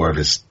more of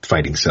his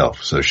fighting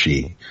self. So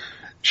she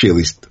at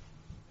least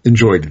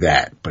enjoyed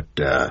that,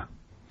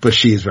 but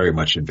she is very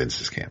much in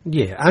Vince's camp.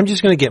 Yeah, I'm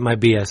just going to get my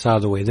BS out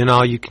of the way. Then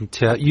all you can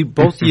tell,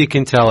 both of you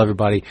can tell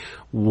everybody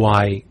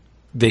why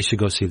they should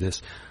go see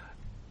this.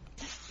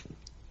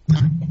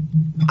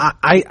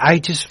 I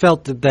just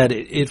felt that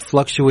it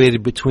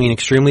fluctuated between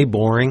extremely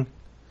boring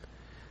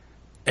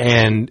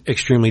and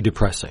extremely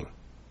depressing.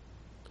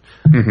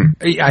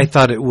 Mm-hmm. I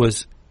thought it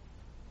was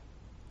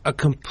a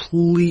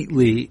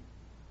completely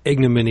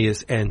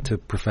ignominious end to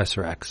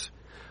Professor X.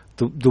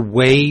 The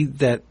way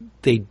that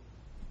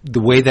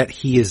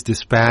he is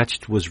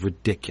dispatched was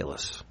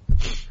ridiculous.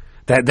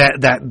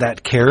 That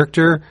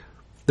character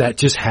that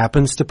just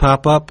happens to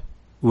pop up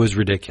was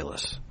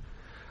ridiculous.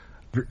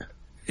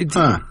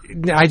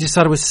 I just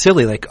thought it was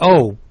silly. Like,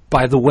 oh,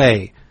 by the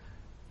way,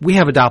 we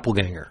have a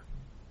doppelganger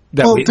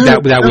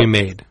that we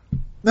made.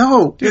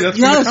 No, dude, that's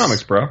from the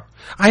comics, bro.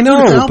 I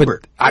know,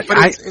 but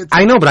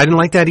I know, but I didn't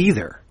like that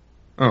either.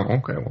 Oh,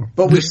 okay. Well,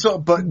 but we saw,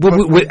 but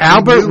with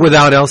Albert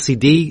without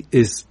LCD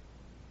is,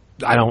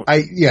 I know.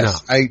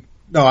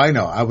 I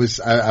know. I was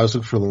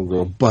looking for a little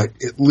girl, but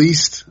at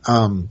least,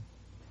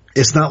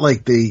 it's not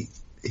like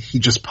he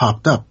just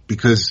popped up,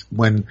 because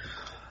when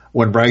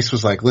Bryce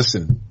was like,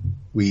 listen,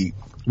 we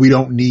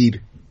don't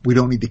need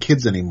the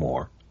kids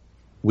anymore.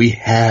 We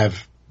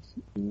have,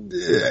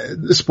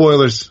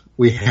 spoilers,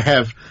 we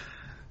have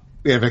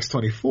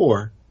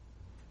X-24.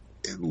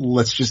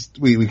 Let's just,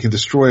 we can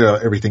destroy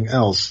everything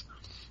else.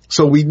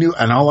 So we knew,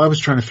 and all I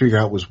was trying to figure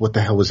out was what the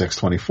hell was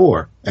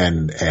X-24,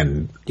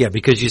 and yeah,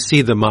 because you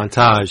see the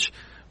montage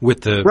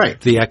with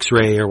the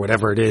X-ray or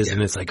whatever it is,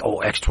 and it's like, oh,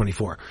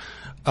 X-24.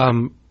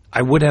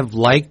 I would have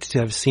liked to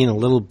have seen a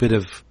little bit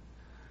of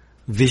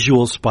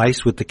visual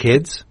spice with the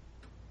kids.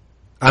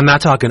 I'm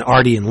not talking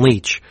Artie and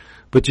Leech,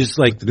 but just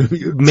like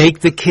make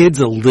the kids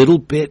a little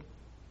bit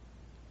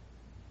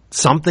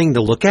something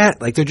to look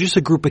at. Like, they're just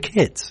a group of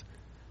kids.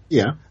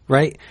 Yeah.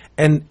 Right?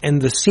 And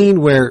the scene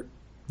where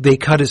they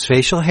cut his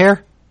facial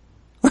hair,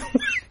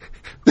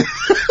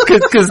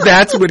 because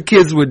that's what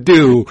kids would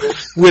do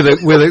with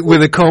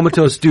a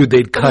comatose dude.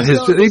 They'd cut his.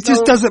 It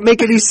just doesn't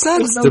make any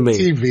sense to me.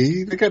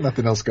 TV, they got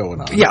nothing else going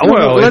on. Yeah,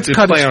 well, let's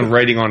play on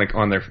writing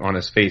on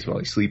his face while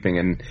he's sleeping,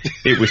 and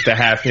it was to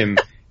have him.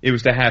 It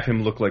was to have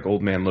him look like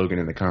Old Man Logan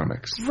in the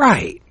comics.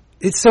 Right.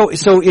 It's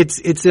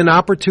it's an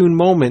opportune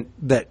moment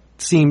that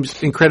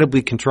seems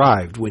incredibly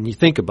contrived when you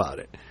think about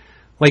it.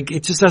 Like,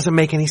 it just doesn't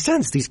make any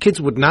sense. These kids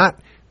would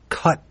not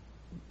cut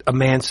a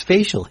man's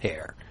facial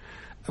hair.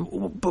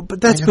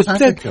 But that's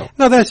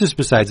that's just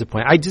besides the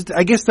point. I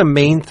guess the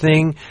main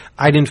thing,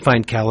 I didn't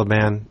find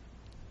Caliban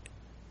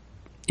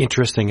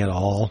interesting at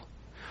all.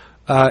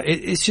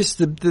 It's just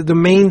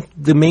the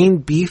main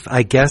beef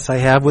I guess I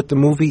have with the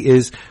movie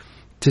is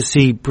to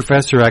see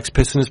Professor X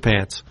pissing his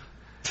pants,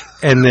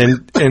 and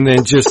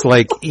then just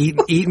like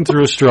eating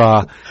through a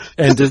straw,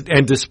 and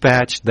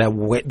dispatch the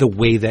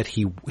way that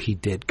he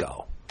did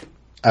go.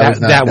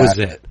 That was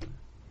it.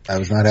 I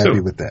was not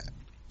happy with that.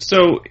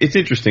 So it's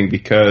interesting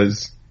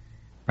because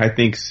I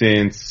think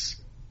since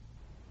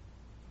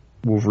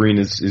Wolverine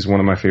is one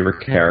of my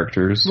favorite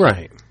characters,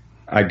 right?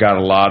 I got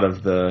a lot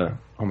of the,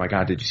 oh my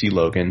God, did you see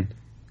Logan?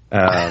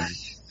 And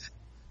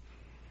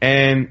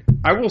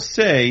I will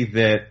say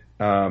that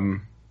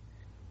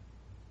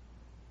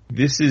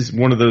this is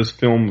one of those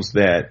films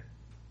that,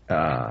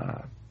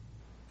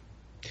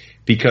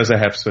 because I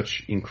have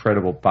such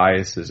incredible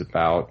biases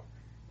about,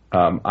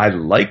 I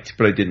liked,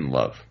 but I didn't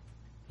love.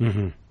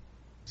 Mm-hmm.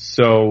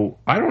 So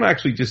I don't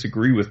actually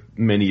disagree with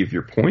many of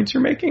your points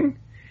you're making,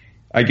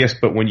 I guess,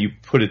 but when you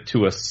put it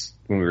to us,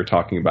 when we were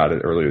talking about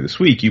it earlier this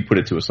week, you put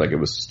it to us like it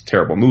was a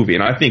terrible movie.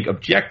 And I think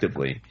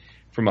objectively,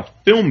 from a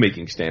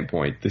filmmaking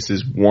standpoint, this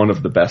is one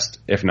of the best,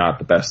 if not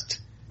the best,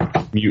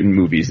 mutant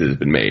movies that has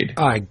been made.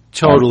 I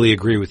totally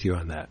agree with you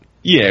on that.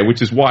 Yeah,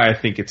 which is why I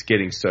think it's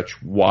getting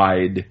such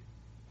wide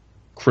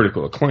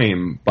critical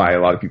acclaim by a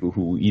lot of people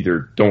who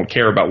either don't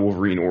care about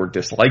Wolverine or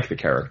dislike the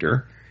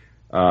character,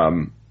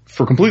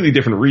 for completely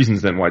different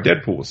reasons than why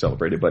Deadpool was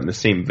celebrated, but in the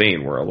same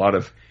vein, where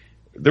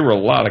there were a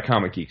lot of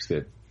comic geeks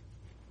that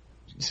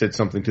said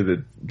something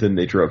to the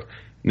nature of,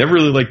 never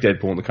really liked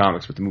Deadpool in the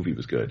comics, but the movie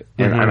was good.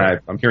 Mm-hmm.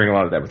 And I'm hearing a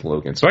lot of that with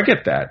Logan. So I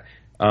get that.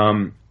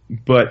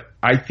 But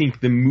I think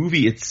the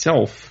movie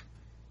itself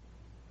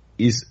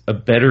is a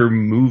better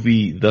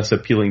movie, thus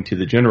appealing to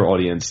the general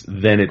audience,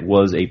 than it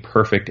was a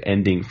perfect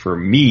ending for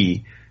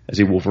me as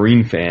a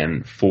Wolverine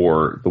fan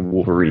for the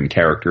Wolverine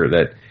character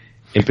that,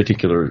 in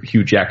particular,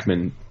 Hugh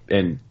Jackman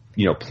and,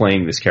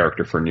 playing this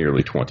character for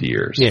nearly 20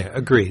 years. Yeah,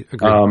 agree.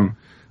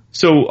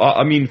 So,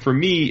 I mean, for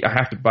me, I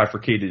have to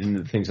bifurcate it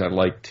into the things I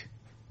liked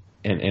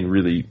and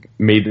really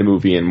made the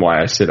movie and why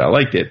I said I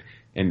liked it,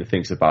 and the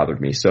things that bothered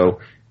me.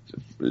 So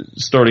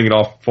starting it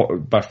off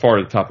by far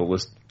at the top of the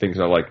list, things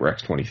I like were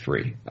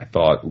X-23. I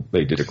thought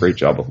they did a great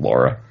job with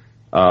Laura.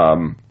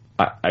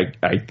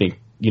 I think,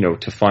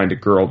 to find a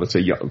girl that's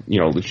a young,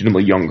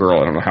 legitimately young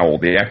girl. I don't know how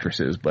old the actress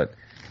is, but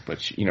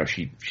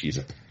she's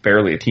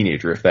barely a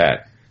teenager, if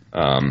that.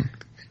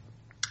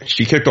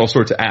 She kicked all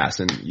sorts of ass,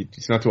 and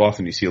it's not too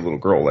often you see a little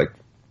girl like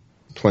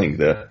playing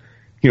the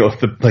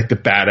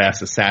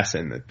badass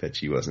assassin that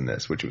she was in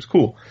this, which was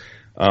cool.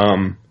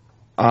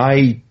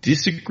 I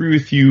disagree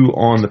with you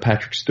on the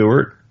Patrick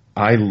Stewart.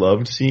 I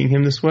loved seeing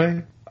him this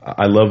way.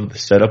 I love the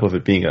setup of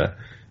it being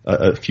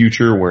a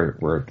future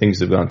where things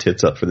have gone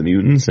tits up for the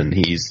mutants, and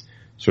he's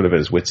sort of at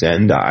his wit's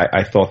end.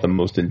 I thought the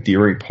most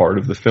endearing part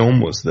of the film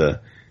was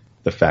the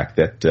fact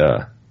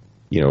that,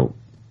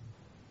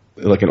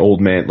 like an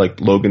old man, like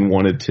Logan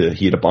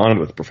he had a bond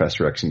with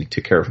Professor X, and he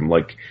took care of him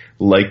like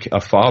a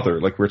father,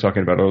 like we were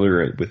talking about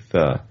earlier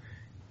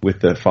with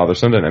the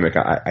father-son dynamic.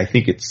 I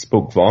think it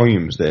spoke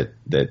volumes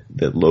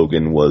that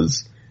Logan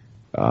was,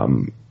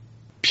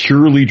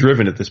 purely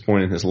driven at this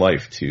point in his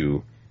life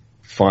to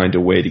find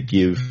a way to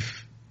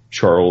give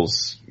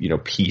Charles,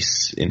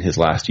 peace in his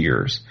last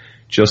years,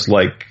 just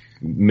like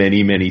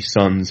many, many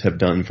sons have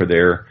done for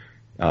their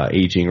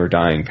aging or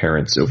dying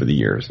parents over the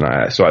years.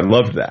 And so I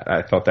loved that.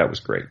 I thought that was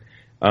great.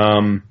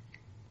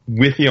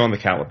 With you on the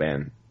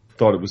Caliban,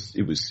 thought it was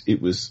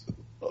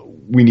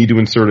we need to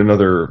insert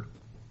another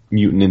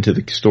mutant into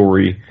the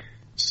story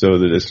so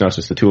that it's not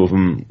just the two of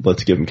them.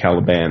 Let's give him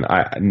Caliban.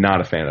 I'm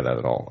not a fan of that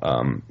at all.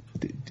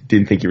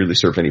 Didn't think he really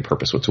served any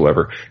purpose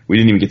whatsoever. We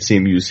didn't even get to see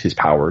him use his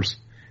powers.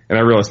 And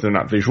I realized they're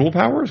not visual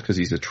powers because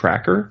he's a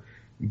tracker,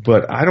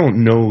 but I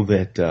don't know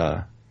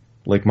that,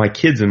 like my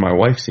kids and my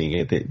wife seeing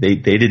it, they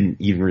didn't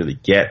even really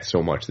get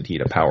so much that he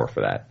had a power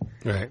for that.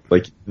 Right.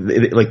 Like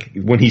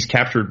when he's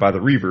captured by the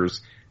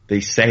Reavers, they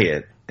say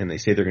it and they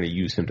say they're going to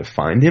use him to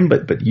find him,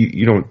 but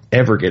you don't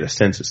ever get a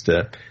sense as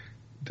to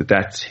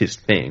that's his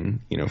thing.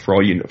 For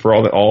all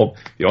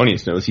the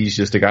audience knows, he's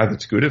just a guy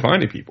that's good at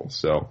finding people.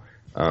 So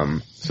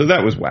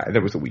that was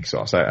the weak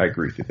sauce. I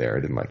agree with you there. I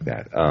didn't like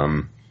that.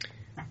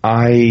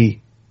 I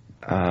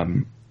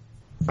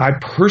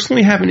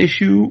personally have an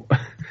issue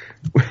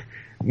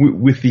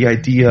with the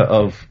idea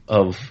of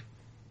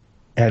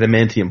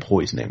adamantium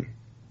poisoning.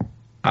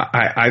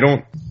 I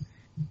don't,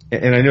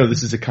 and I know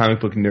this is a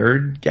comic book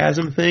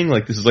nerdgasm thing.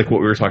 Like this is like what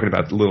we were talking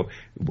about a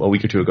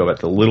week or two ago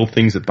about the little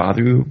things that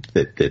bother you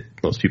that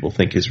most people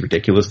think is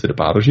ridiculous that it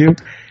bothers you.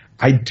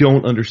 I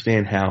don't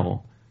understand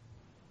how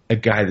a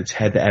guy that's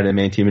had the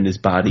adamantium in his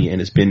body and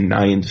has been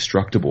nigh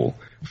indestructible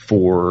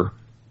for,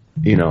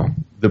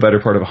 the better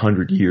part of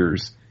 100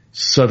 years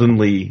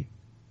suddenly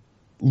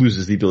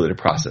loses the ability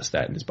to process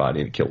that in his body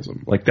and it kills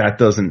him. Like that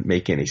doesn't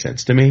make any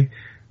sense to me.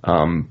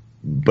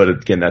 But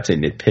again, that's a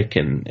nitpick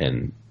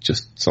and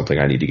just something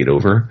I need to get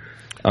over.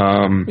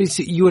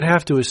 You would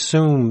have to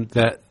assume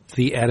that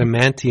the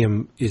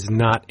adamantium is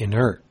not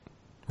inert,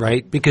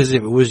 right? Because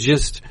if it was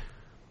just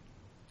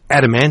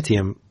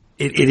adamantium,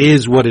 it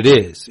is what it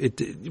is,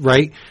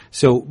 right?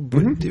 So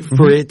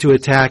for it to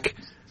attack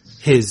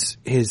his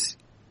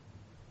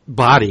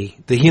body,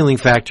 the healing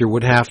factor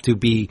would have to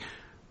be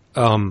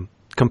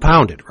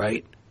compounded,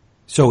 right?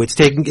 So it's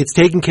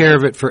taken care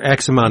of it for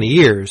X amount of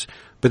years,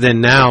 but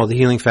then now the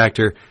healing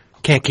factor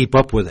can't keep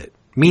up with it,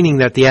 meaning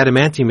that the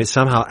adamantium is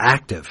somehow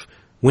active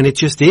when it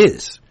just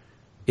is.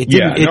 It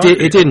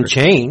didn't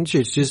change.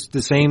 It's just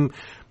the same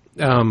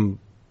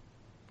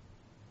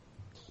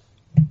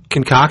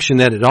concoction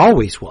that it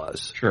always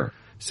was. Sure.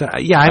 So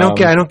I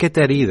don't get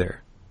that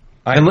either.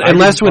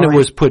 Unless when it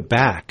was put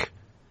back.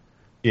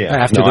 Yeah.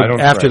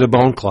 After the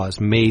bone claws,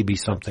 maybe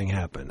something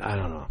happened. I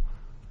don't know.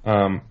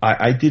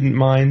 I didn't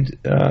mind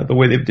the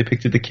way they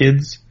depicted the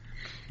kids.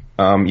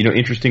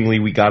 Interestingly,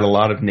 we got a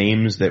lot of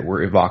names that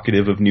were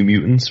evocative of New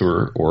Mutants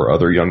or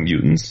other Young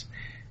Mutants.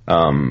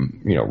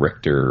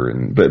 Richter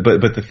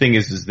but the thing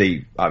is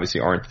they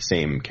obviously aren't the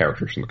same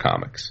characters from the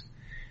comics.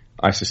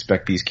 I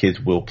suspect these kids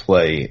will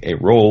play a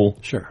role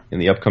in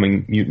the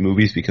upcoming mutant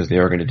movies because they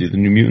are going to do the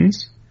New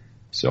Mutants.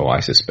 So I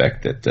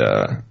suspect that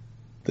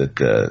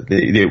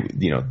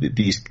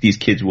these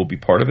kids will be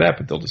part of that,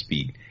 but they'll just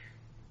be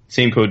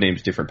same code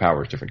names, different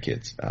powers, different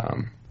kids.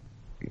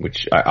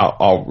 Which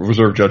I'll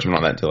reserve judgment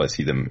on that until I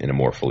see them in a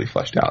more fully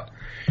fleshed out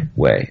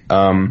way.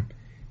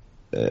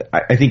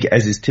 I think,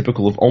 as is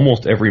typical of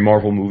almost every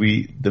Marvel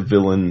movie, the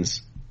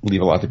villains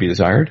leave a lot to be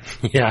desired.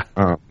 Yeah.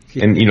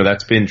 And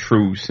that's been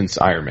true since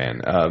Iron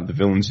Man. The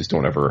villains just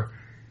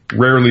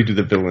rarely do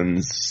the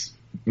villains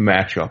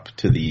match up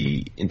to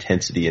the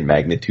intensity and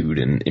magnitude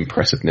and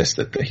impressiveness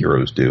that the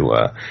heroes do.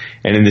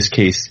 And in this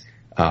case,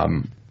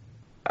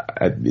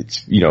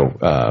 it's,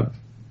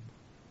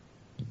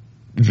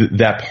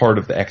 that part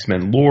of the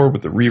X-Men lore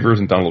with the Reavers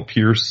and Donald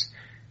Pierce,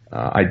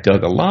 I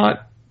dug a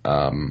lot.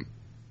 And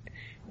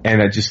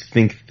I just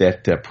think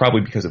that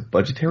probably because of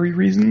budgetary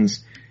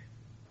reasons,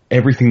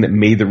 everything that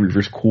made the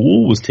Reavers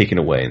cool was taken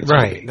away. In this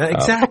movie.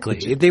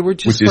 Exactly. They were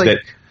just which is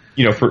that,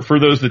 for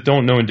those that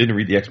don't know and didn't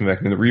read the X-Men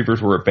back then, the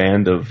Reavers were a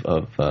band of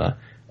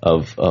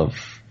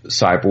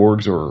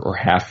cyborgs or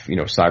half,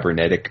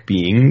 cybernetic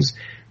beings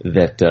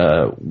that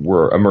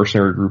were a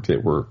mercenary group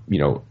that were,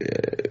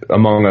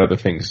 among other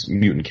things,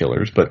 mutant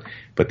killers, but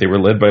they were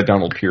led by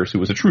Donald Pierce, who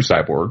was a true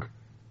cyborg.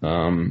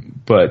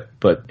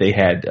 But they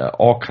had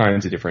all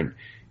kinds of different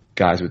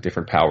guys with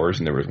different powers,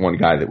 and there was one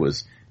guy that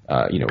was,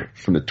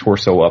 from the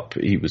torso up,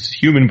 he was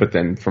human, but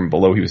then from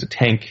below he was a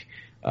tank.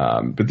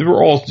 But they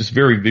were all just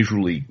very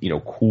visually,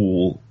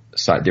 cool,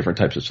 different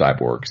types of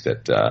cyborgs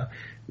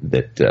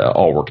that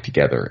all work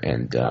together.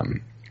 And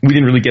we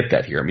didn't really get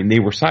that here. I mean, they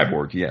were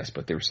cyborgs, yes,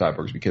 but they were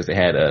cyborgs because they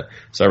had a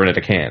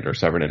cybernetic hand or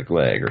cybernetic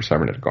leg or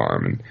cybernetic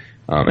arm.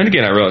 And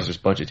again, I realize there's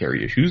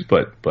budgetary issues,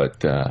 but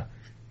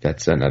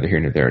that's neither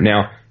here nor there.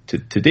 Now, to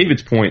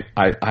David's point,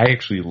 I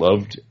actually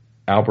loved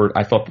Albert.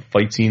 I thought the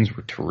fight scenes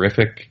were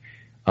terrific.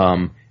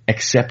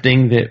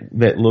 Accepting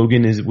that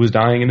Logan was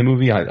dying in the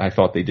movie, I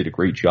thought they did a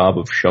great job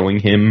of showing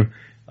him,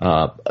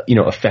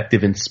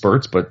 effective in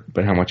spurts, but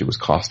how much it was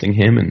costing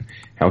him and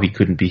how he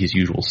couldn't be his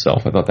usual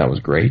self. I thought that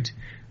was great.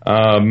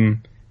 I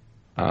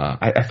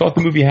thought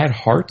the movie had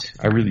heart.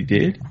 I really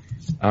did.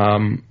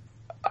 While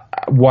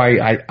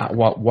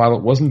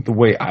it wasn't the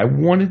way I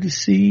wanted to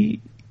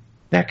see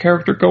that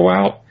character go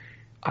out,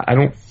 I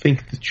don't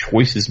think the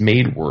choices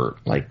made were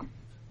like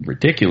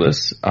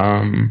ridiculous.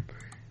 In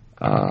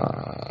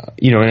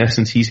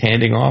essence, he's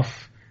handing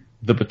off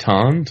the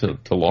baton to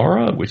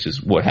Laura, which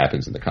is what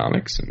happens in the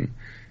comics. And,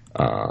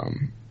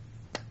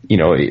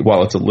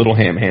 while it's a little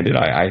ham-handed,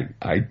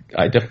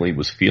 I definitely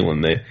was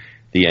feeling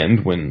the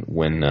end when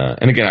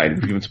and again,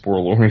 I've even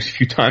spoiled Lawrence a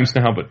few times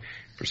now, but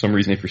for some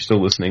reason, if you're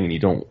still listening and you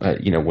don't,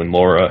 when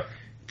Laura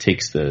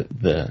takes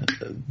the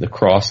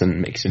cross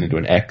and makes it into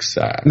an X,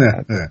 I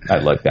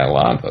like that a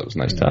lot. I thought it was a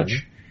nice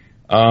touch.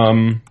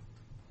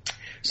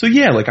 So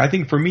yeah, I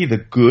think for me, the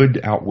good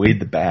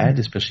outweighed the bad,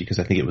 especially because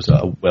I think it was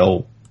a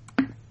well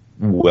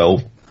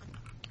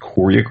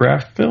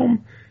choreographed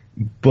film,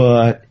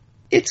 but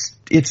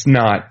it's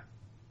not,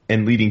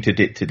 and leading to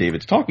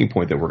David's talking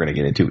point that we're going to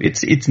get into,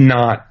 it's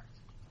not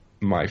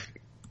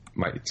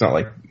it's not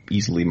like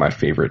easily my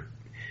favorite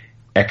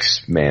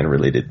X-Men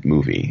related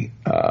movie.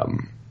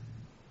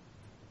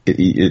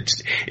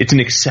 It's an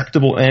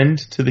acceptable end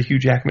to the Hugh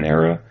Jackman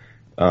era,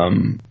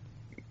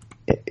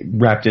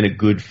 wrapped in a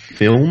good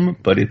film,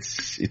 but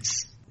it's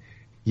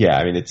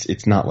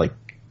not like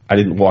I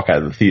didn't walk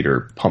out of the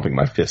theater pumping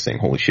my fist saying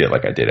 "Holy shit!"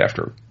 like I did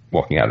after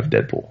walking out of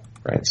Deadpool,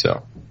 right?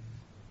 So,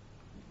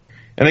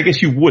 and I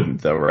guess you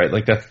wouldn't though, right?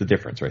 Like that's the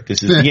difference, right?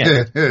 This is the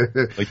end.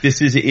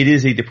 It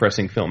is a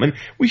depressing film, and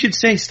we should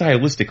say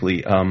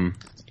stylistically,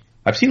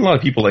 I've seen a lot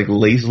of people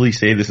lazily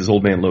say this is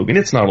Old Man Logan.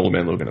 It's not Old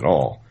Man Logan at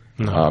all.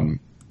 No.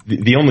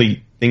 The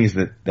only things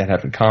that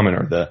have in common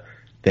are the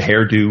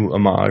hairdo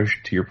homage,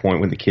 to your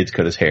point, when the kids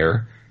cut his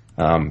hair,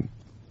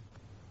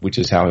 which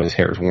is how his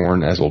hair is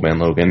worn as Old Man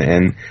Logan,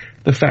 and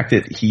the fact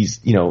that he's,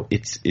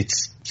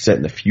 it's set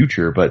in the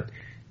future, but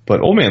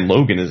Old Man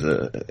Logan is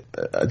a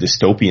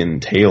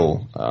dystopian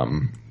tale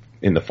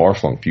in the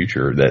far-flung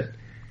future that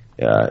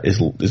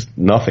is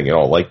nothing at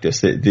all like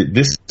this.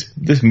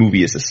 This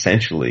movie is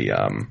essentially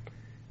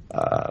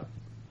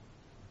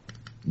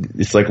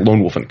it's like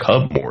Lone Wolf and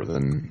Cub more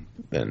than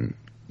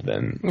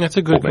that's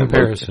a good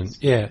comparison.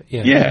 Yeah.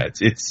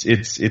 It's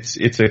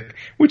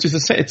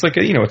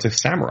a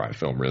samurai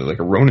film, really, like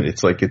a Ronin.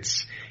 It's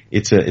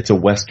a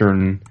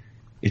western.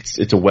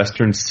 It's a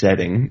western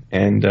setting,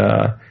 and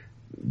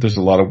there's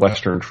a lot of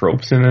western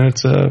tropes in it.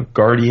 It's a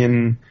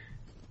guardian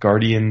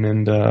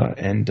and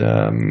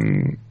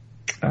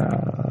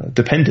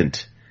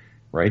dependent,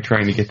 right?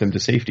 Trying to get them to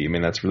safety. I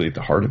mean, that's really at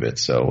the heart of it.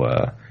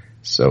 So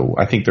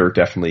I think there are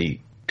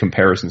definitely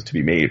comparisons to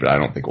be made, but I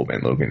don't think Old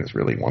Man Logan is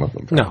really one of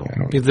them. No,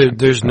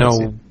 there's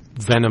no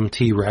Venom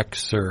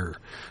T-Rex or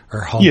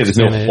Hulk. Yeah, there's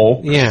no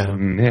Hulk. Yeah,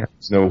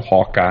 there's no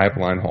Hawkeye,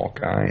 blind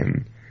Hawkeye,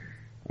 and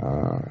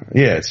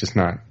it's just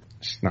not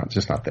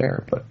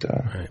there. But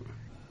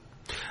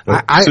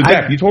right. So,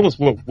 Dak, you told us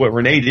what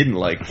Renee didn't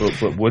like,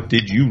 but what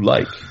did you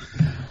like?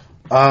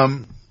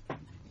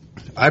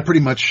 I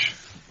pretty much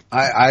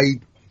I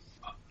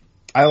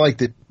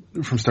liked it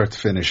from start to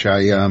finish.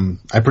 I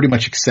pretty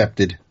much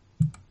accepted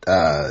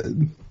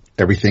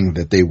everything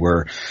that they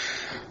were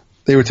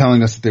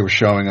telling us, that they were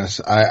showing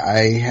us.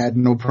 I had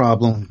no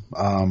problem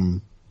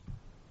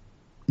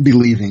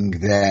believing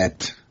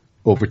that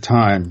over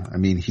time. I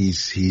mean,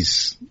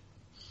 he's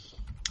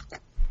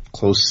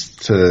close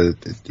to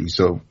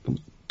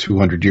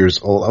 200 years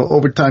old.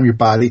 Over time, your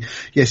body,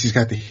 yes, he's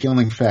got the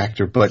healing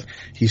factor, but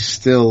he's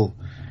still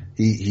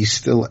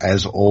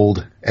as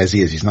old as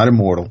he is. He's not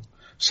immortal.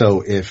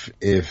 So if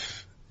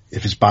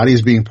his body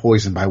is being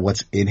poisoned by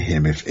what's in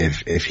him,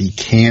 if he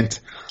can't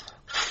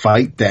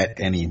fight that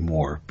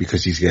anymore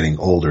because he's getting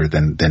older,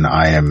 then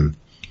I'm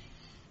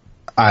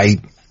like,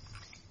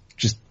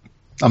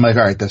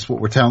 all right, that's what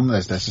we're telling.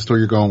 That's the story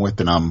you're going with,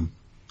 and I'm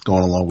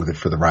going along with it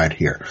for the ride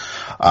here.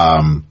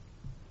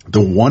 The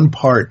one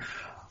part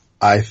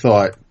I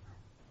thought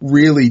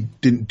really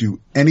didn't do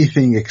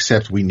anything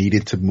except we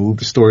needed to move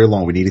the story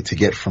along. We needed to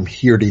get from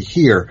here to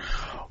here,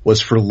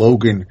 was for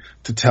Logan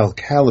to tell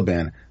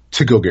Caliban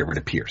to go get rid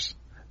of Pierce.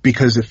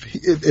 Because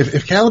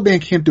if Caliban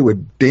can't do a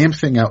damn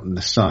thing out in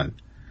the sun,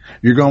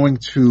 you're going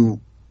to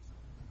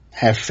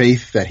have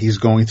faith that he's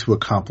going to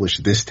accomplish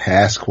this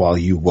task while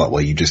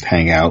you just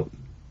hang out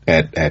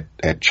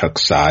at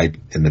Chuck's side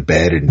in the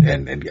bed, and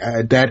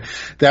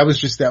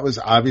that was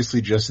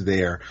obviously just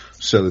there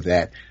so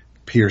that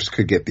Pierce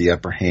could get the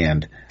upper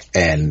hand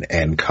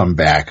and come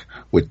back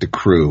with the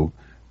crew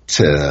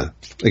to,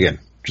 again,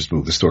 just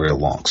move the story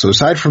along. So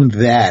aside from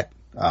that,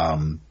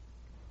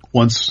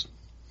 once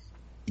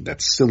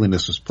that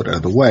silliness was put out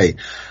of the way,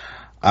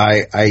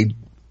 I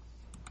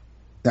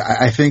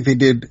think they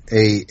did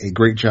a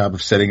great job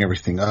of setting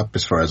everything up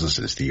as far as this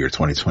is the year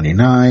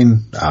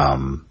 2029.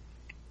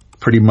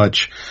 Pretty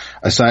much,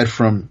 aside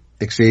from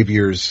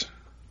Xavier's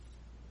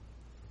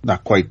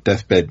not quite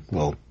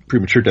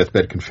premature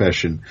deathbed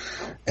confession,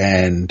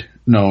 and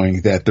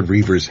knowing that the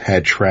Reavers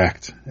had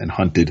tracked and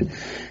hunted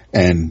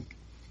and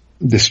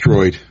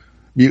destroyed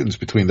mutants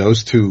between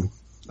those two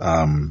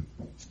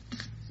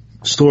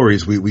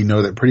stories, we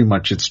know that pretty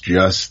much it's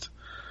just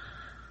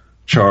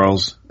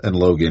Charles and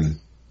Logan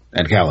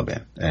and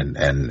Caliban,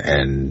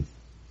 and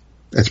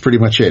that's pretty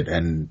much it.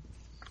 And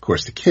of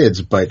course the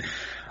kids, but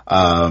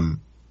I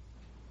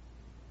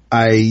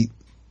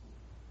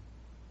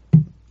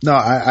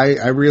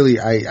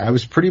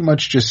was pretty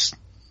much just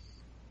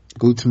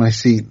glued to my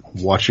seat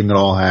watching it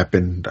all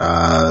happen.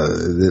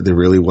 There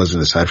really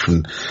wasn't, aside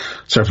from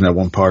that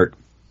one part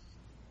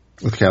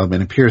with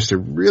Caliban and Pierce, there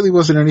really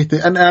wasn't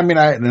anything. And I mean,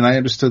 I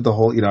understood the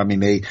whole,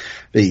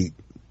 they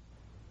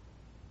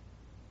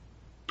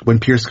when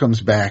Pierce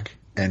comes back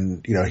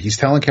and, he's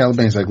telling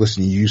Caliban, he's like,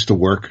 listen, you used to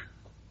work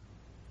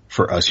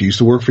for us. You used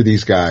to work for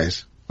these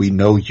guys. We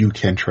know you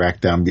can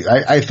track down.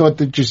 I thought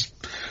that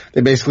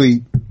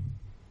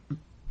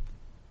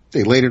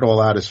they laid it all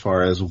out as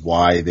far as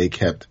why they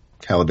kept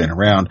Caliban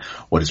around,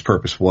 what his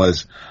purpose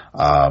was.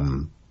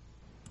 So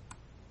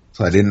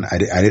I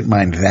didn't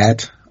mind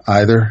that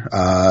either.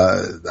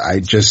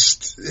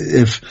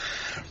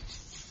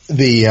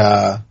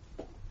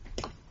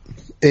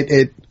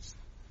 It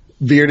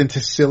veered into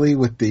silly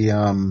with the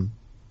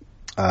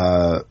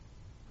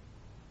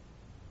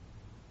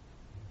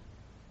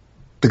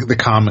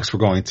comics were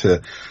going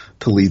to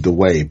lead the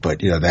way,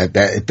 but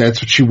if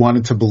that's what you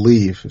wanted to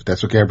believe, if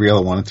that's what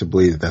Gabriella wanted to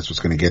believe, that's what's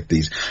going to get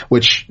these,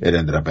 which it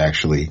ended up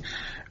actually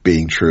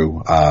being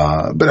true.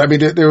 But I mean,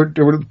 there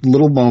were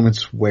little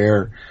moments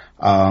where,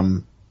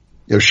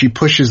 she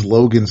pushes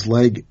Logan's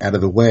leg out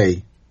of the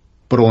way,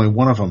 but only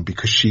one of them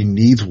because she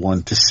needs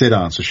one to sit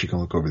on so she can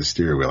look over the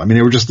steering wheel. I mean,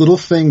 there were just little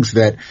things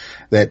that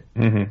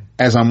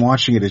as I'm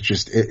watching it,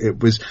 it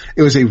was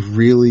a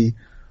really,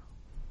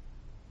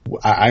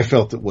 I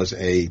felt it was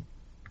a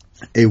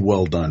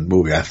well done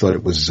movie. I thought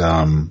it was,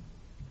 I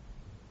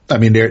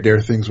mean, there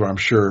are things where I'm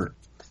sure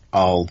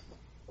I'll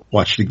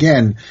watch it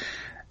again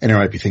and there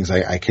might be things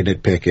I can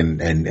nitpick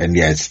and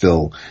yeah, it's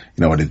still,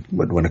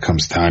 when it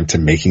comes time to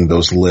making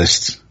those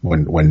lists,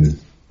 when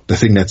the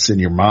thing that's in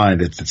your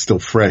mind, it's still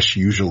fresh,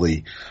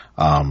 usually,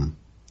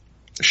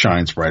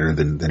 shines brighter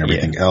than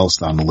everything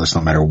else on the list,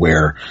 no matter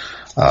where,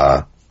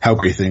 how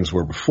great things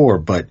were before.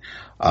 But,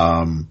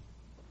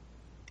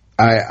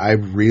 I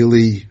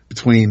really,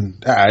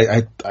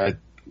 I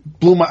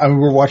blew we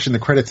were watching the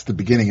credits at the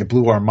beginning. It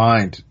blew our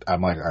mind.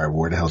 I'm like, all right,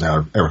 where the hell's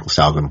Eric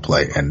LaSalle going to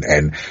play? And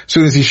as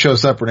soon as he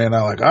shows up, Renee and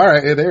I were like, all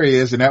right, yeah, there he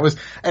is. And that was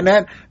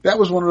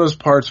one of those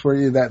parts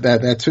where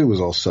that too was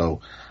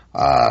also,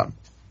 that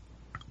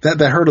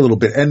hurt a little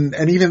bit.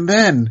 And even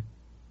then,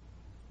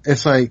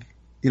 it's like,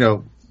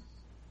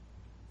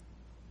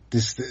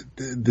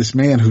 this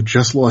man who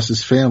just lost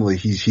his family,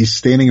 he's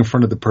standing in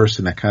front of the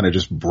person that kind of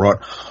just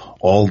brought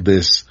all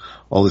this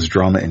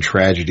drama and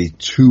tragedy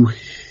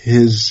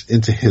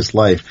into his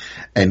life,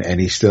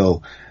 and he's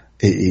going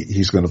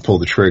to pull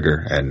the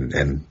trigger, and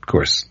of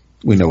course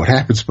we know what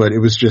happens, but it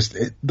was just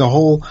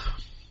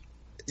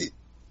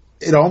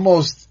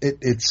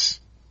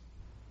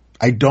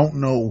I don't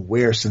know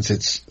where,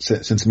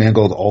 since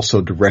Mangold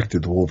also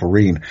directed the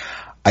Wolverine,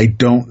 I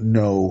don't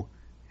know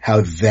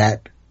how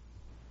that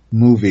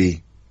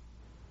movie,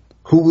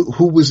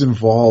 who was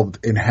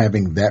involved in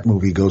having that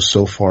movie go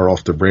so far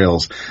off the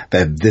rails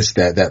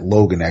that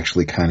Logan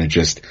actually kind of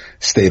just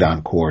stayed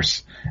on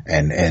course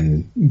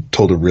and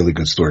told a really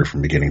good story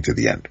from beginning to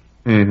the end.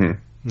 Mm-hmm.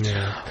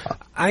 Yeah.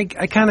 I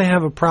kind of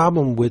have a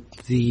problem with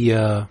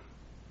the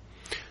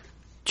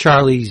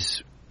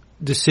Charlie's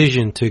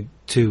decision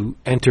to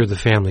enter the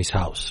family's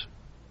house.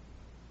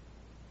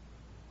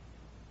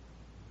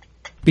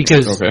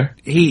 Because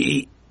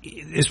he,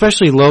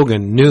 especially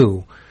Logan,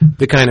 knew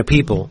the kind of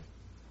people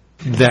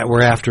that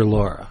were after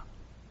Laura.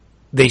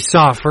 They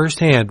saw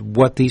firsthand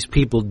what these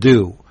people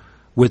do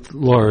with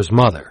Laura's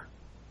mother.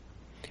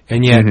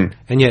 And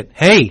yet,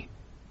 hey,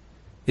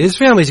 his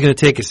family's going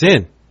to take us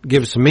in,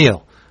 give us a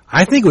meal.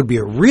 I think it would be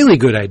a really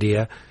good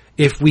idea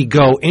if we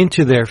go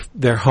into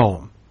their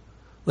home.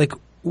 Like,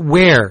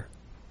 where,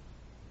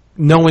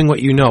 knowing what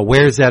you know,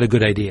 where is that a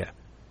good idea?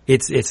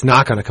 It's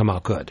not going to come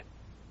out good.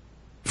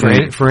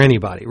 for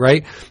anybody,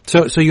 right?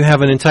 So you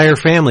have an entire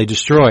family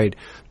destroyed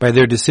by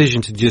their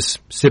decision to just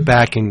sit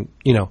back and,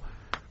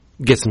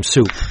 get some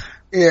soup.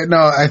 Yeah, no,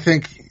 I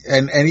think,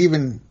 and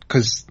even,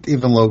 cause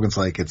even Logan's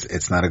like,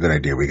 it's not a good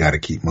idea. We gotta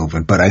keep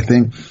moving. But I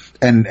think,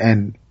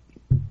 and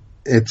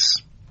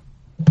it's,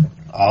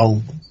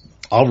 I'll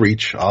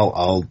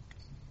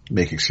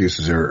make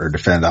excuses or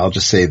defend. I'll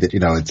just say that,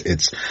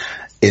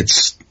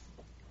 it's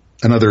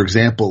another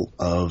example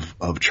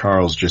of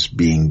Charles just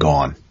being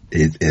gone.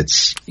 He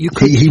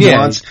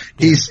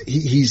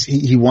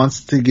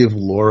wants to give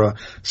Laura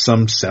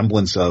some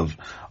semblance of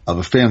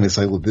a family. It's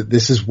like, well,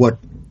 this is what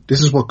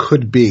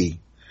could be.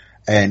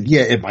 And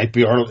yeah, it might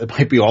be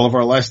all of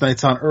our last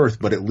nights on Earth,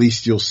 but at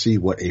least you'll see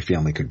what a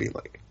family could be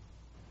like.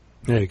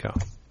 There you go.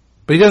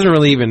 But he doesn't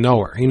really even know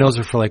her. He knows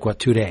her for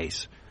 2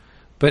 days.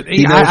 But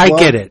I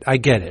get it. I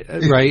get it.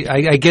 Right?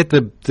 I get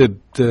the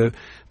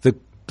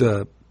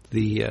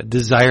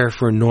desire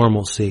for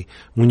normalcy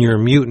when you're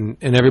a mutant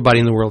and everybody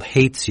in the world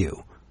hates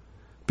you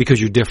because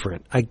you're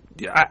different. I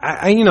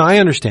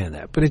understand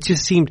that, but it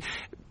just seemed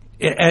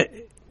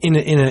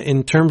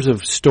in terms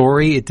of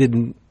story,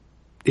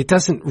 it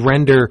doesn't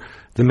render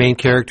the main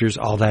characters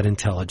all that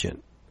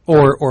intelligent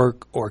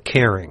or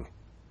caring,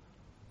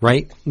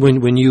 right?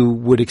 When you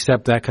would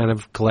accept that kind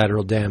of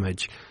collateral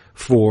damage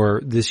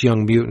for this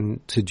young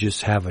mutant to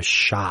just have a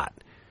shot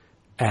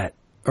at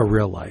a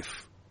real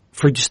life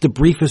for just the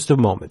briefest of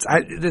moments.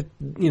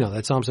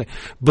 That's all I'm saying.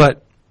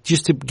 But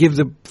just to give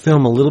the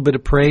film a little bit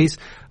of praise,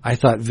 I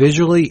thought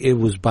visually it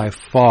was by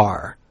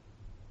far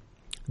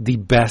the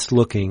best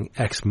looking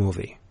X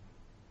movie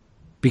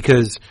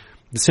because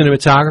the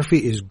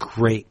cinematography is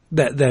great.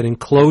 That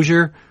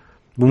enclosure,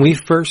 when we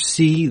first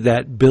see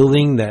that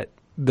building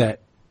that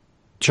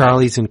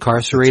Charlie's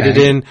incarcerated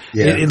in,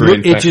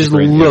 it just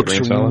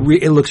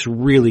looks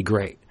really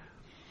great.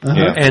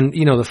 Uh-huh. And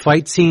the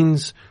fight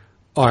scenes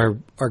are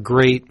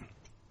great.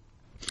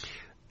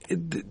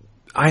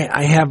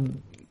 I have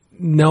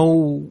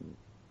no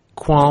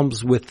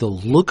qualms with the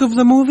look of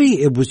the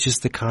movie. It was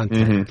just the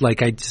content.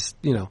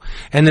 Mm-hmm.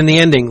 And then the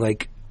ending,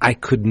 I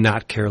could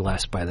not care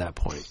less by that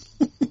point.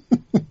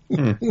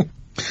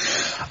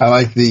 I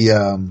like the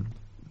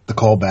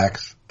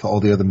callbacks to all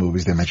the other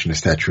movies. They mentioned the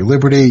Statue of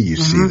Liberty. You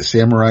see the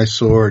samurai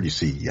sword. You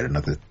see yet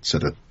another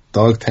set of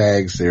dog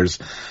tags.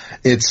 It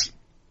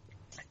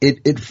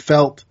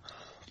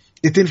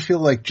didn't feel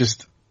like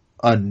just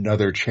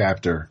another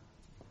chapter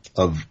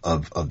of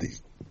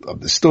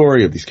the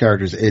story of these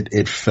characters.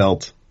 It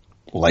felt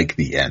like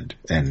the end.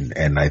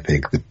 And I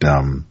think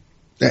that,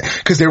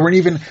 cause there weren't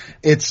even,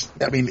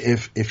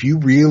 if you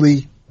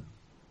really,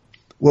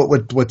 there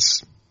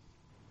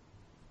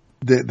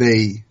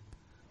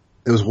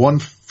was one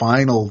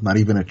final, not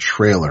even a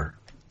trailer,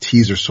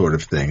 teaser sort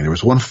of thing. And there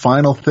was one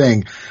final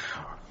thing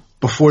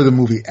before the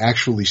movie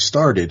actually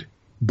started,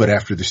 but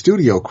after the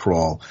studio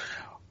crawl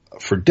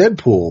for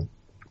Deadpool.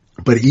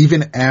 But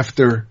even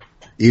after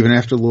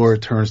Laura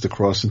turns the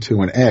cross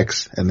into an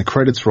X and the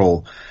credits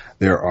roll,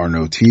 there are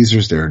no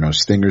teasers, there are no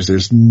stingers,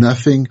 there's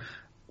nothing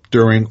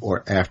during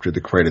or after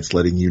the credits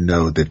letting you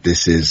know that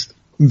this is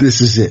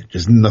it.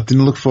 There's nothing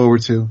to look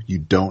forward to. You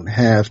don't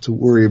have to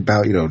worry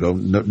about,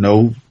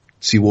 no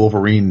see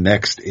Wolverine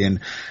next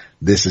in.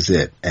 This is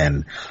it.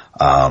 And,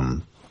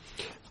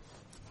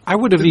 I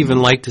would have even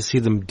liked to see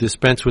them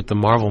dispense with the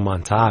Marvel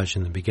montage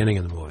in the beginning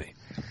of the movie.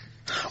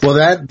 Well,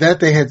 that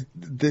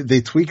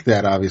they tweaked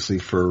that obviously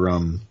for,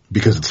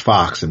 because it's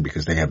Fox and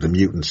because they have the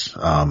mutants,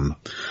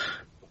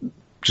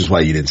 which is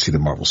why you didn't see the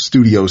Marvel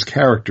Studios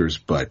characters,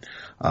 but,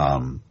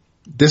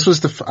 this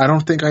was I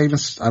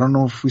don't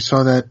know if we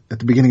saw that at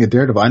the beginning of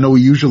Daredevil. I know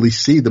we usually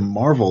see the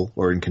Marvel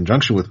or in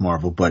conjunction with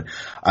Marvel, but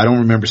I don't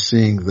remember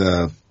seeing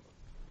the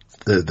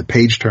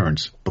page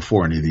turns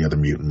before any of the other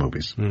mutant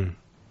movies. Mm.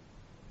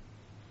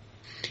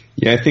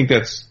 Yeah, I think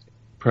that's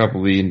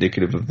probably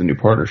indicative of the new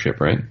partnership,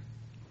 right?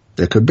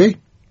 It could be.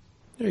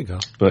 There you go.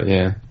 But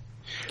yeah.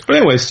 But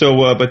anyway,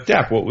 but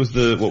Dap, what was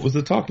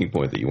the talking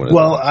point that you wanted?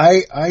 Well,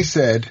 I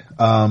said,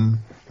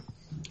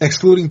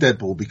 excluding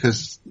Deadpool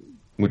because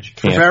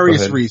for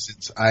various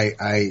reasons,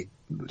 I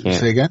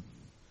say again?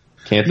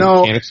 Can't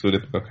exclude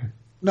it. Okay.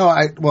 No,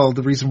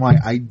 the reason why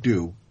I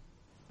do.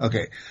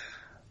 Okay.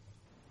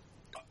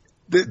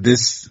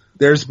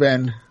 There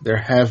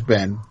have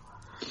been,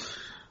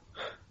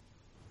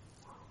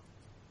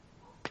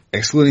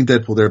 excluding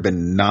Deadpool, there have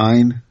been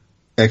 9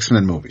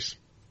 X-Men movies.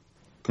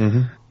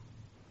 Mm-hmm.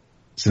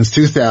 Since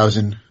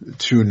 2000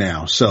 to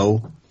now.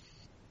 So,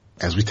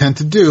 as we tend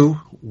to do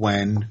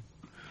when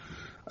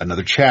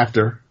another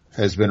chapter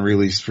has been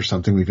released for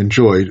something we've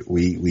enjoyed,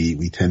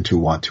 we tend to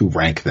want to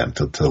rank them,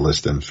 to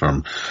list them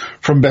from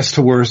best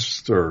to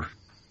worst or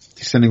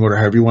descending order,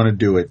 however you want to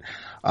do it.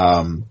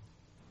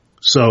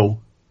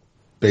 So,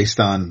 based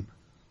on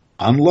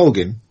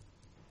Logan,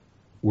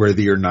 where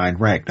the year 9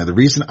 ranked. Now, the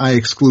reason I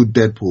exclude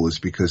Deadpool is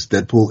because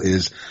Deadpool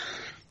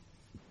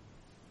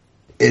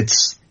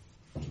it's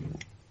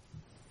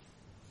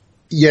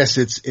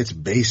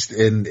based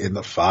in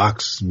the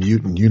Fox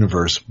mutant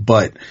universe,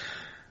 but,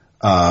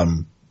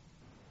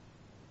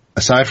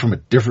 aside from a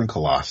different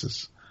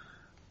Colossus,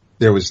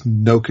 there was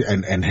no,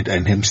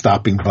 and him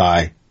stopping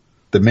by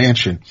the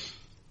mansion,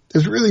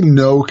 there's really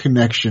no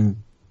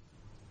connection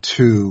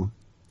to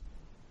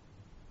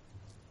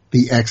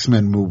the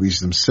X-Men movies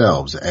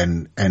themselves.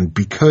 And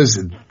because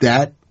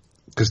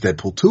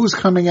Deadpool 2 is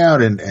coming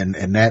out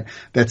and that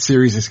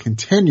series is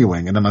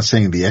continuing, and I'm not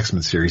saying the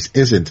X-Men series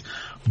isn't,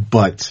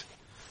 but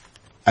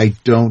I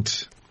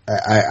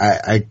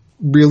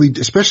really,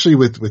 especially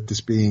with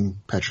this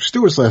being Patrick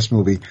Stewart's last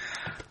movie,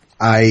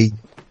 I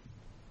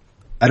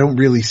don't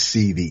really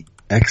see the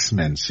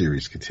X-Men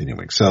series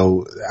continuing.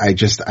 So I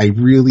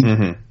really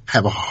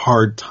have a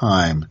hard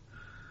time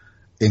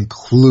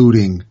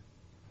including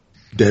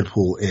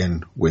Deadpool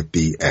in with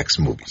the X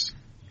movies,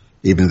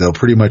 even though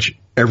pretty much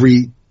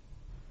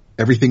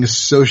everything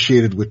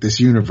associated with this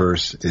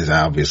universe is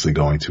obviously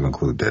going to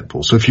include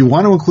Deadpool. So if you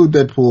want to include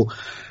Deadpool,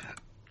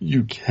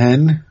 you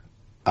can.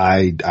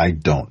 I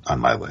don't on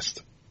my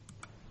list,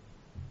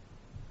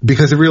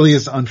 because it really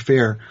is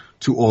unfair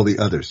to all the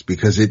others,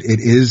 because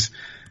it's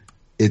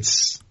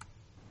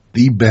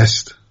the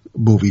best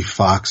movie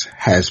Fox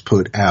has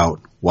put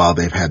out while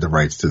they've had the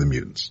rights to the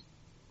mutants.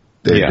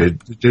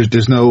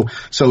 There's no,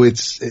 so another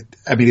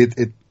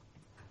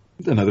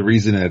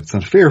reason that it's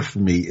unfair for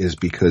me is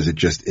because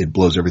it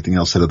blows everything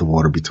else out of the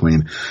water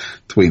between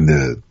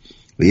the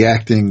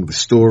acting, the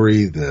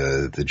story,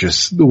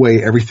 the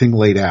way everything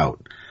laid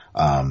out.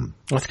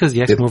 That's because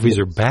the X movies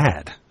are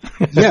bad.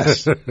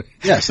 Yes.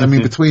 I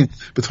mean, between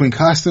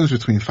costumes,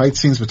 between fight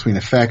scenes, between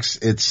effects,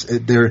 it's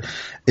very,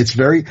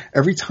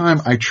 every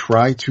time I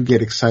try to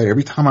get excited,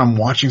 every time I'm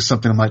watching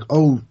something, I'm like,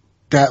 oh,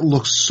 that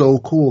looks so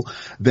cool.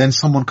 Then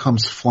someone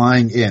comes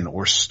flying in,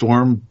 or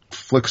Storm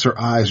flicks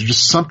her eyes, or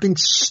just something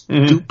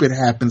stupid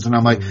happens, and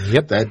I'm like,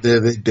 yep,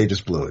 they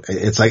just blew it.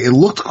 It's like, it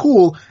looked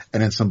cool,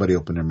 and then somebody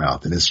opened their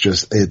mouth, and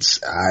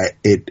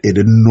it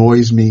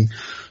annoys me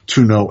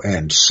to no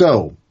end.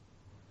 So,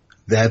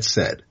 that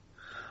said,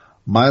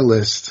 my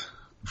list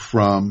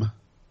from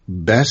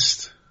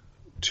best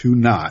to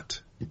not,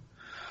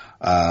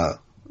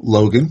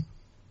 Logan,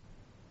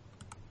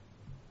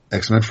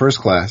 X-Men First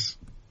Class,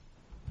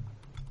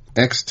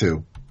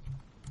 X2,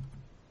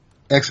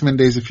 X-Men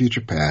Days of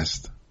Future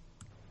Past,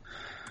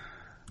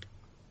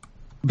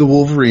 The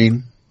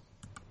Wolverine.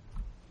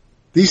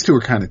 These two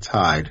are kind of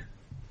tied.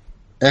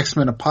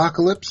 X-Men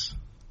Apocalypse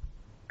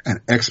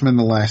and X-Men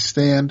The Last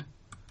Stand.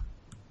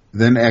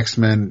 Then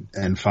X-Men,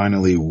 and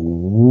finally,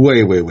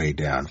 way, way, way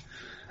down,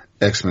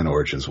 X-Men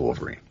Origins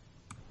Wolverine.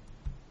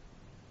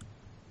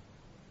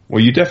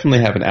 Well, you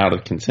definitely have an out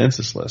of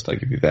consensus list. I'll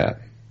give you that.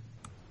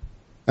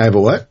 I have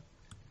a what?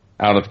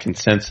 Out of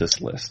consensus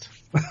list.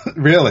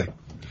 Really?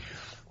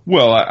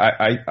 Well,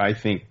 I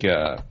think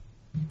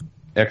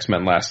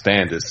X-Men Last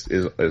Stand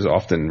is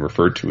often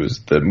referred to as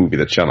the movie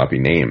that shall not be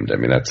named. I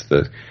mean, that's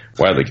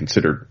widely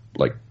considered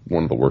like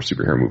one of the worst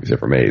superhero movies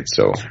ever made.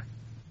 So,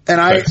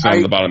 and it's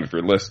on the bottom of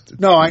your list.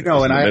 No, I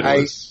know, and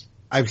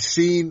I've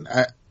seen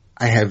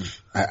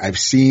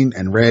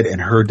and read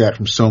and heard that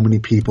from so many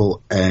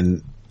people,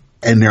 and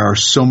there are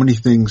so many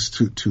things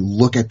to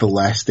look at The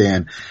Last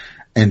Stand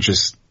and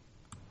just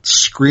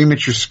scream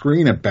at your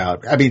screen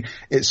about. I mean,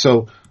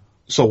 so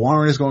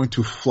Warren is going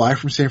to fly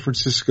from San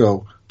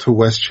Francisco to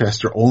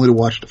Westchester only to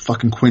watch the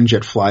fucking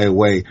Quinjet fly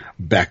away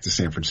back to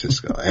San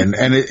Francisco. I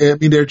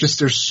mean,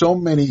 there's so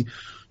many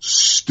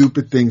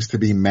stupid things to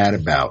be mad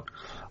about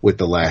with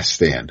The Last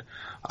Stand.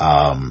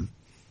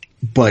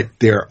 But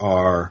there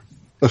are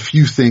a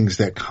few things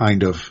that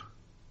kind of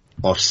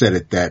offset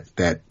it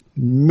that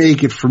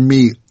make it for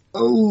me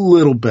a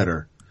little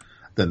better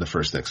than the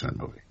first X-Men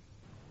movie.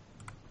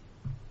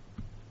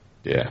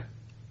 Yeah.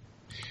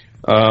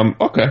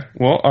 Okay.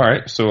 Well, all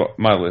right. So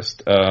my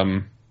list.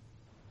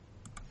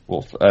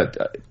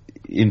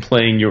 In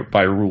playing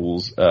by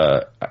rules,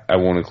 I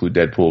won't include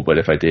Deadpool, but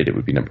if I did, it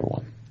would be number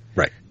one.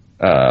 Right.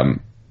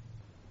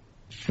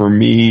 For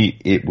me,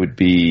 it would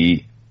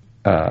be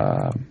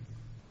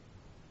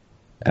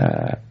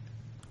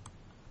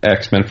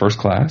X-Men First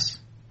Class.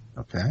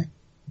 Okay.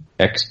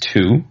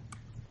 X2.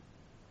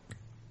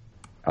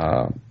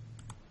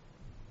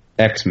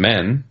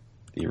 X-Men,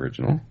 the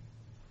original.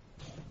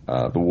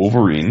 The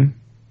Wolverine,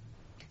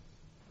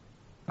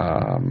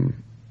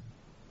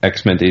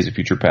 X-Men Days of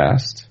Future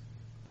Past,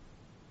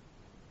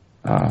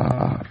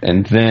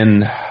 and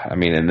then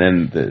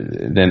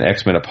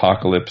X-Men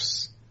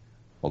Apocalypse,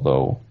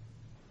 although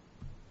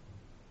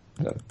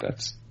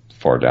that's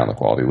far down the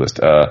quality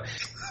list.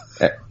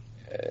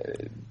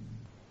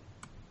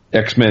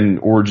 X-Men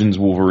Origins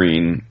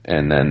Wolverine,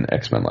 and then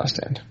X-Men Last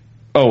Stand.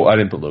 Oh, I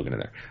didn't put Logan in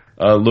there.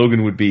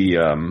 Logan would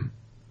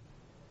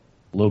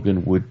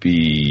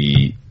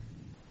be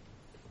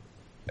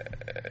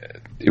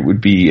it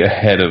would be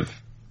ahead of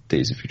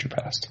Days of Future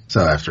Past.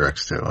 So after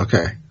X2,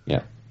 okay.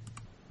 Yeah.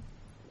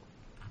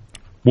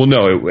 Well, no,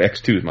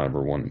 X2 is my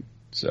number one.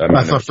 So,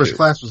 I thought First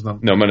Class was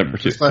number. No, my number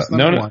two. First Class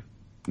number one.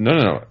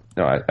 No.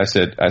 I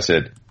said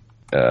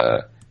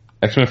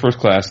X-Men First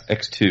Class,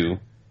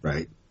 X2,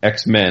 right?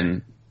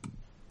 X-Men,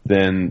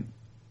 then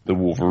the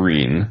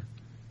Wolverine,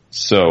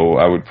 So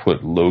I would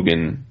put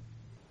Logan.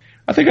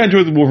 I think I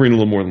enjoyed the Wolverine a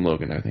little more than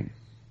Logan, I think.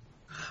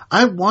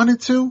 I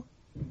wanted to,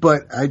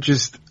 but I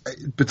just,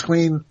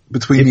 between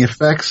the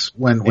effects,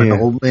 when the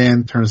old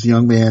man turns the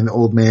young man,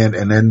 old man,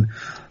 and then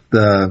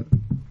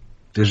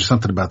there's just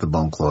something about the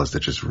bone claws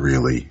that just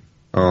really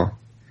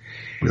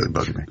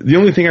bugged me. The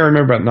only thing I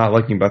remember about not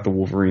liking about the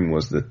Wolverine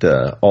was that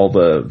all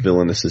the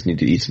villainesses need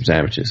to eat some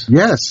sandwiches.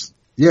 Yes.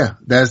 Yeah,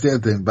 that's the other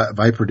thing.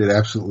 Viper did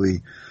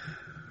absolutely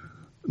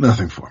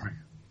nothing for me.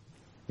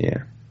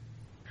 Yeah.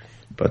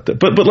 But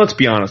let's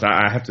be honest.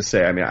 I have to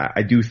say, I mean,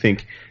 I do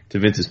think, to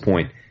Vince's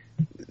point,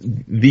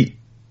 the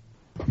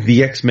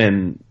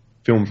X-Men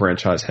film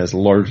franchise has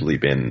largely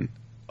been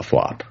a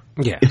flop.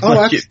 Yeah.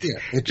 Most of these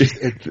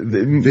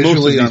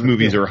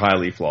movies are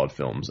highly flawed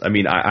films. I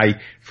mean,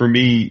 for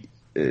me,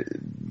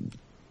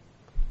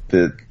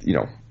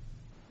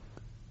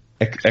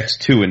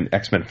 X2 and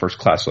X-Men First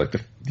Class are like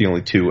the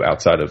only two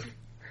outside of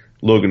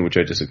Logan, which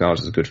I just acknowledge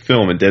is a good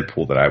film, and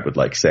Deadpool that I would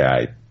say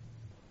I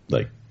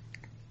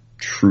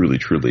truly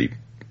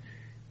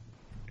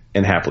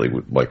and happily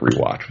would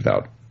rewatch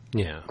without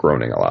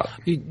groaning a lot.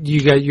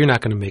 You're not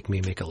going to make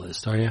me make a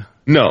list, are you?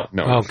 No.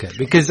 Okay,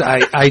 because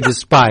I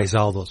despise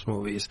all those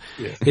movies.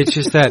 Yeah. It's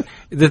just that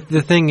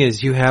the thing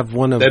is, you have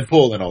one of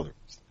Deadpool and all the.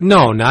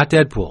 No, not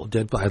Deadpool.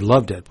 I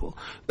love Deadpool.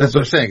 That's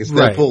what I'm saying. It's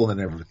Deadpool and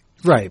everything.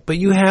 Right, but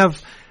you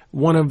have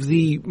one of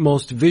the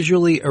most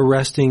visually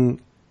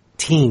arresting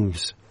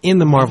teams in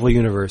the Marvel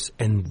Universe,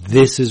 and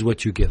this is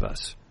what you give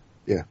us.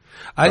 Yeah.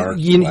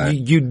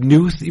 You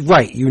knew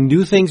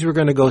things were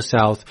going to go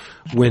south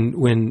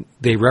when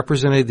they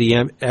represented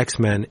the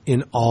X-Men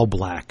in all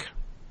black.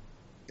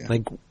 Yeah.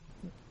 Like,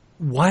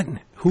 what?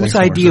 Whose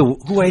idea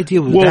was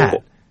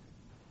that?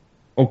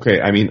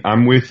 Okay, I mean,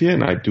 I'm with you,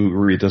 and I do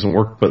agree it doesn't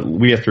work, but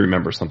we have to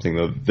remember something,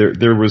 though.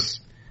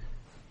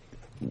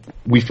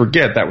 We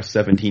forget that was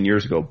 17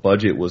 years ago.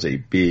 Budget was a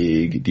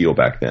big deal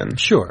back then.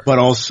 Sure. But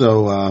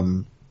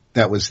also,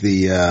 that was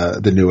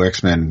the new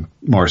X-Men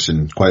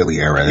Morrison Quietly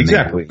era.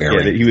 Exactly.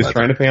 Yeah, he was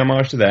trying to pay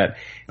homage to that,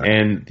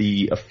 and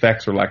the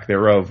effects or lack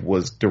thereof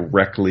was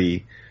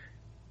directly.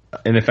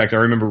 And in fact, I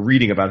remember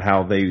reading about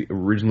how they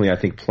originally, I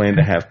think, planned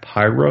to have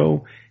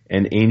Pyro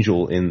and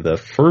Angel in the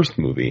first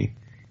movie,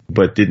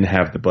 but didn't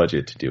have the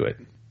budget to do it.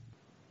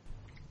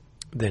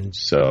 Then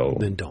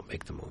don't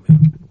make the movie.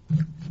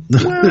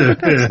 Well,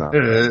 that's not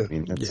right. I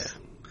mean,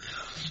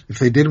 if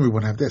they did, we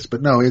wouldn't have this.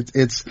 But no,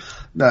 it's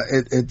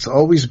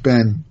always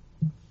been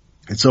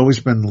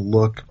the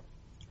look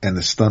and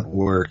the stunt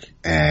work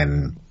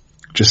and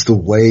just the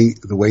way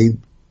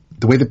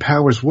the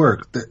powers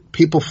work. That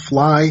people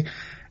fly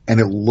and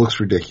it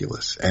looks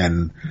ridiculous.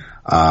 And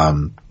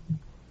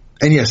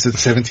yes, it's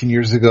 17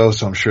 years ago,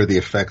 so I'm sure the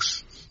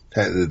effects,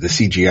 the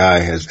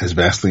CGI has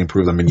vastly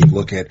improved. I mean, you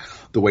look at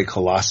the way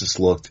Colossus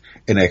looked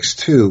in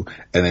X2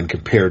 and then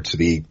compared to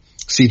the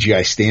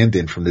CGI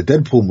stand-in from the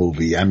Deadpool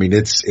movie. I mean,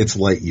 it's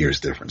light years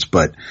difference,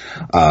 but,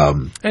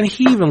 and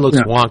he even looks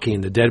wonky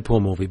in the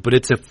Deadpool movie, but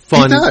it's a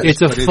fun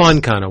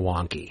kind of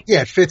wonky.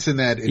 Yeah, it fits in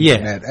that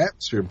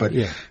atmosphere, but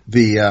you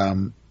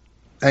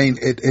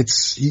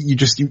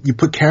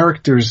put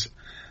characters,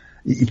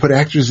 you put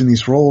actors in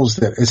these roles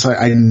that it's like,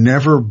 I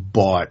never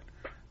bought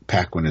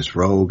Paquin as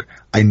Rogue.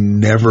 I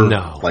never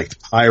liked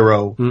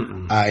Pyro.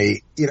 Mm-mm.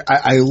 I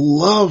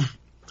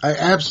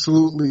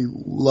absolutely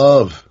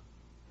love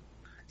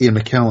Ian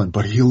McKellen,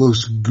 but he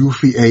looks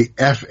goofy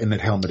AF in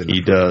that helmet.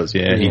 He does,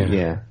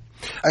 yeah.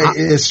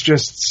 It's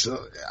just.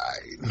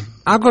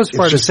 I'll go as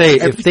far to say,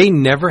 if they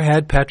never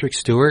had Patrick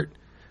Stewart,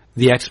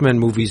 the X-Men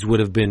movies would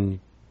have been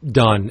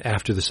done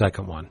after the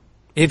second one,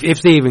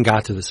 if they even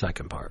got to the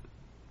second part.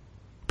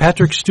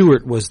 Patrick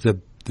Stewart was the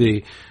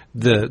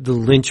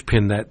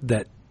linchpin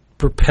that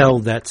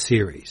propelled that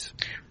series.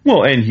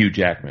 Well, and Hugh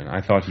Jackman.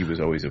 I thought he was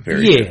always a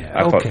very good.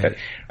 I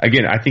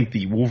think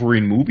the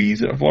Wolverine movies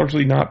have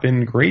largely not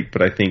been great,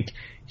 but I think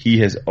he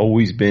has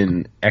always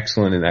been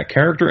excellent in that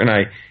character.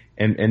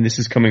 And this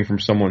is coming from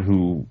someone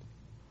who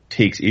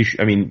takes issue.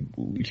 I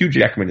mean, Hugh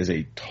Jackman is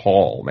a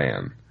tall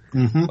man.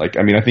 Mm-hmm.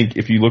 I think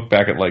if you look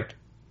back at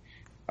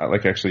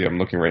actually, I'm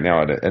looking right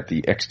now at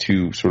the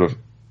X2 sort of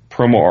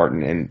promo art,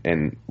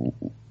 and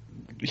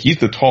he's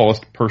the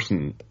tallest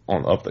person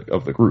of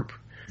the group.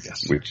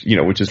 Yes. Which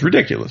is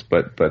ridiculous,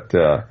 but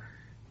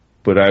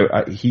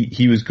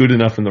he was good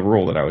enough in the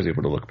role that I was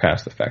able to look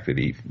past the fact that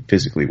he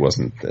physically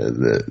wasn't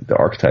the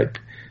archetype.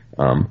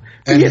 And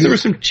there were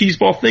some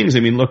cheeseball things.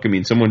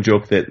 Someone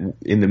joked that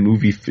in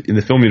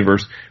the film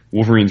universe,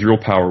 Wolverine's real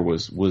power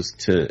was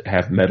to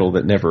have metal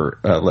that never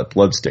let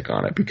blood stick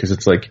on it, because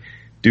it's like,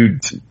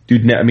 dude,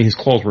 his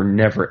claws were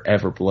never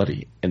ever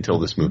bloody until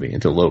this movie,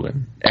 until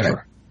Logan,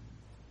 ever.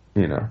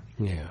 Yeah.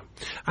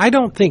 I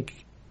don't think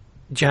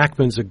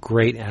Jackman's a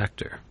great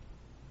actor.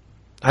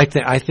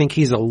 I think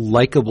he's a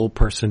likable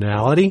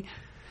personality.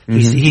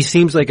 Mm-hmm. He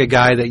seems like a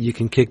guy that you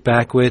can kick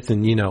back with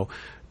and,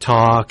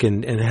 talk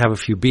and have a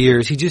few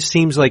beers. He just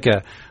seems like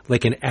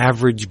an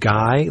average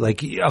guy,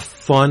 like a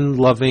fun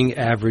loving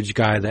average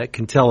guy that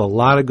can tell a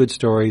lot of good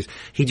stories.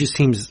 He just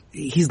seems,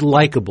 he's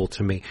likable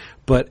to me.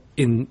 But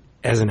in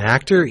as an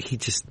actor,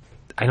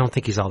 I don't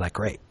think he's all that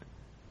great.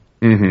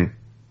 Mm-hmm.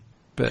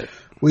 But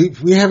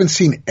we haven't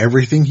seen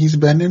everything he's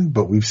been in,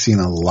 but we've seen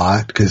a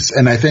lot.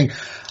 And I think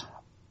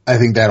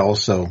that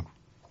also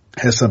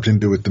has something to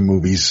do with the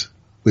movies,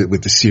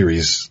 with the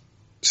series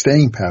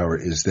staying power,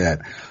 is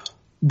that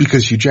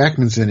because Hugh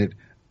Jackman's in it,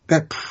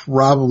 that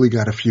probably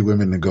got a few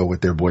women to go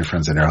with their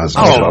boyfriends and their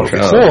husbands. Oh, of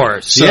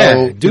course. So,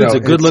 yeah. Dude's a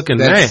good-looking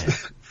man.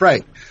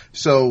 Right.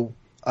 So,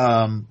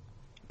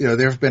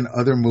 there have been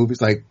other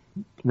movies, like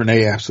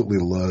Renee absolutely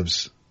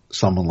loves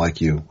Someone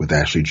Like You with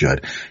Ashley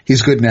Judd.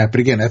 He's good in that,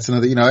 but again, that's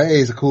another, hey,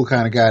 he's a cool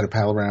kind of guy to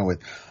pal around with.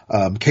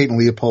 Kate and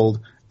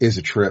Leopold is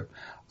a trip.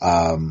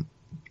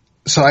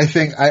 So I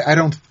think, I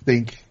don't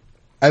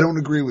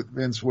agree with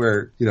Vince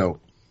where,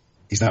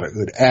 he's not a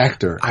good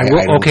actor.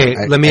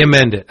 Let me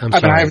amend it. I'm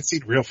sorry. I haven't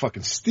seen Real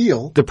fucking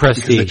Steel. The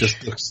Prestige.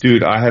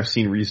 Dude, I have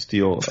seen Real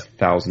Steel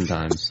 1,000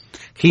 times.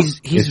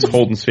 It's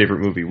Holden's favorite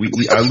movie.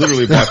 I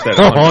literally watched that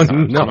 100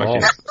 times. No.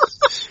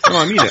 No,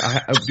 I mean it.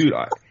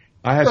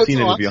 I have seen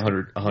it movie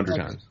 100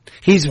 times.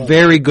 He's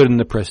very good in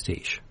The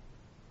Prestige.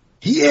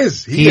 He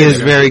is. He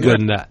is very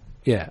good in that.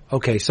 Yeah.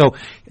 Okay. So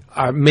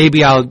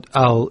maybe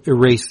I'll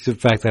erase the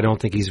fact that I don't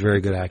think he's a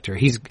very good actor.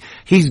 He's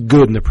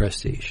good in The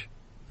Prestige.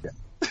 Yeah.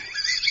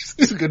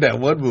 He's good in that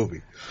one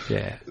movie.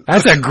 Yeah.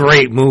 That's a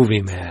great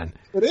movie, man.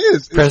 It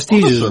is.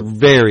 Prestige is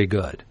very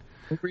good.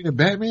 Reading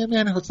Batman,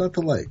 man, what's not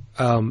to like?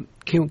 Can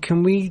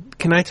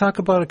I talk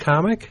about a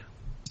comic?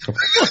 Oh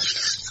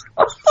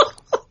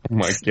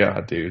my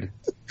god, dude!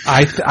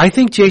 I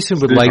think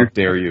Jason would like. How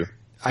dare you?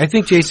 I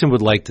think Jason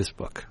would like this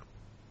book.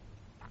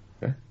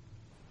 Okay.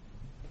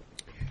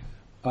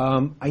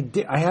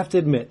 I have to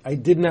admit, I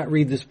did not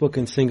read this book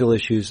in single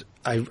issues.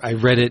 I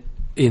read it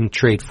in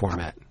trade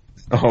format.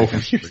 Oh,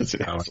 you're such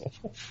an asshole.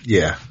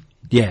 Yeah.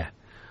 Yeah.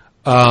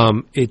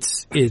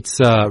 It's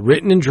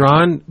written and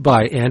drawn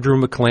by Andrew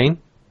McLean.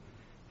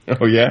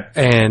 Oh yeah,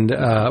 and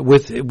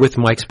with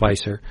Mike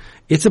Spicer.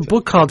 It's a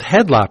book called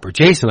Headlopper.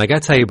 Jason, I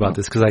got to tell you about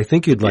this because I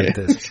think you'd like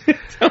this.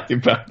 Tell me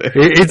about it.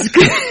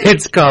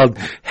 It's called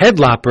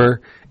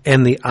Headlopper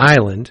and the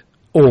Island,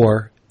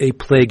 or A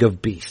Plague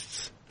of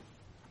Beasts.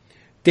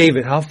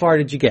 David, how far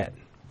did you get?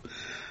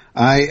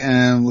 I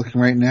am looking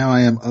right now.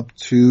 I am up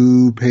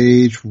to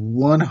page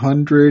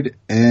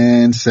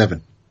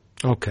 107.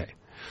 Okay.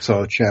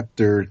 So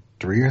chapter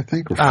 3, I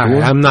think, or 4.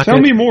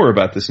 Tell me more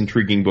about this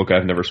intriguing book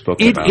I've never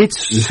spoken about.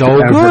 It's so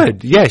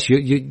good. Yes,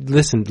 you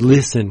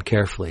listen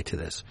carefully to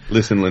this.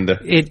 Listen, Linda.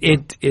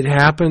 It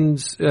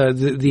happens.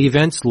 The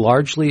events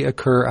largely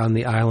occur on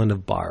the island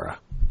of Bara.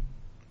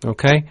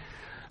 Okay.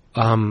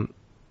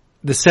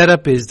 The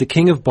setup is the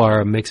king of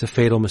Bara makes a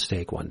fatal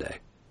mistake one day.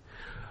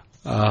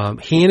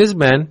 He and his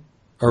men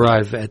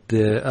arrive at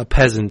a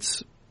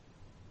peasant's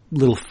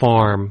little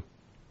farm,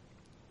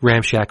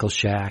 ramshackle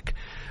shack.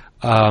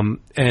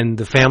 And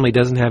the family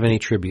doesn't have any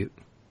tribute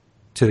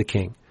to the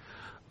king.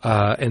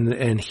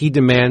 And he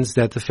demands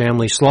that the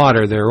family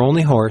slaughter their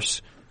only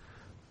horse,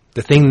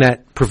 the thing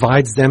that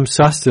provides them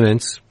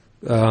sustenance,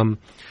 in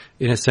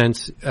a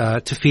sense,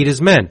 to feed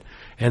his men.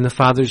 And the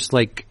father's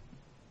like,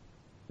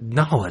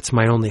 no, it's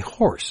my only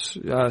horse.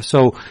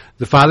 So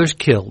the father's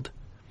killed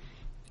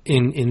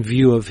in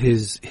view of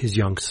his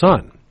young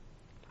son.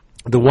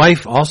 The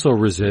wife also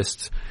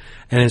resists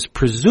and is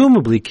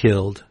presumably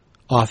killed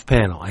off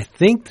panel. I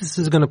think this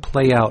is going to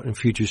play out in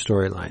future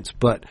storylines,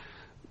 but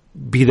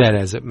be that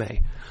as it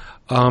may.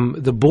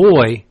 The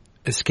boy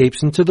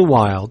escapes into the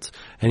wilds,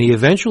 and he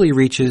eventually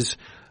reaches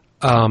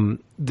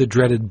the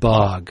dreaded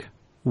bog,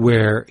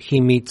 where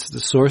he meets the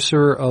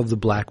sorcerer of the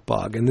Black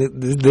Bog. And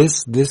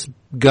this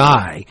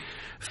guy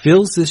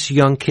fills this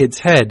young kid's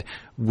head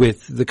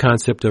with the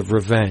concept of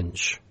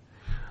revenge.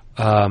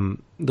 The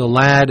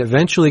lad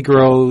eventually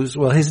grows,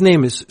 well, his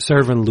name is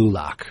Servan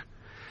Lulak.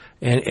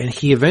 And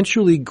he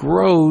eventually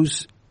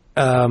grows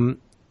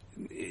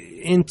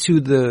into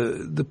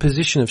the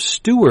position of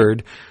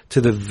steward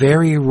to the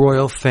very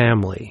royal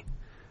family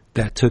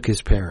that took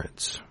his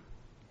parents.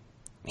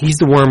 He's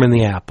the worm in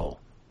the apple,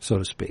 so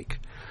to speak.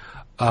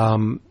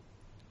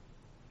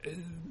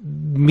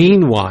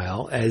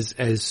 Meanwhile, as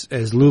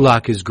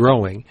Lulak is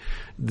growing,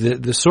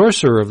 the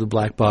sorcerer of the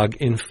Black Bog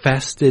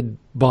infested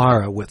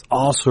Bara with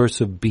all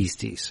sorts of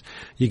beasties.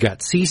 You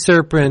got sea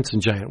serpents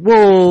and giant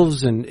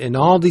wolves and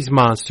all these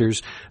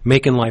monsters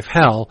making life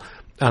hell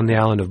on the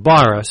island of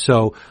Bara.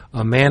 So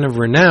a man of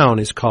renown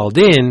is called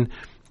in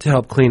to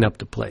help clean up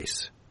the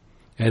place.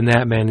 And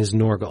that man is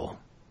Norgal,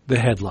 the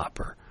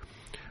Headlopper.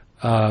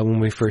 When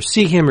we first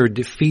see him,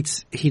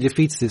 he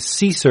defeats this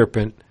sea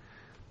serpent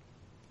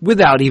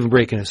without even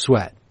breaking a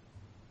sweat.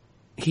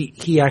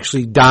 He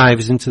actually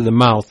dives into the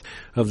mouth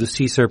of the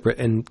sea serpent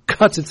and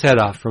cuts its head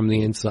off from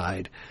the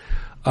inside.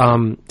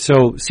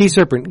 So sea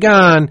serpent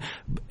gone,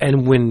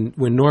 and when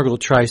Norgal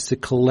tries to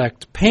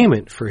collect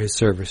payment for his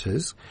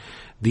services,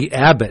 the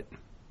abbot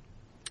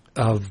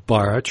of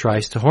Bara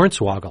tries to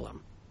hornswoggle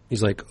him.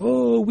 He's like,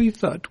 oh, we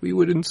thought we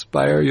would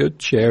inspire your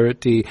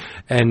charity.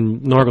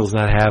 And Norgal's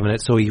not having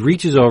it, so he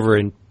reaches over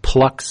and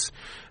plucks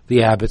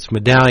the abbot's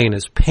medallion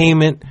as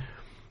payment,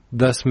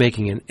 thus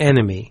making an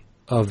enemy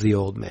of the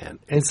old man.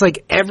 And it's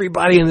like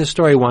everybody in this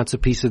story wants a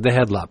piece of the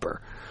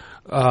headlopper.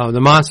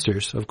 The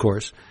monsters, of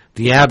course.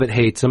 The abbot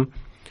hates him.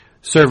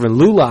 Servant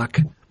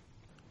Lulak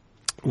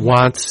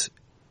wants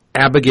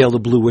Abigail the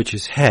Blue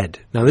Witch's head.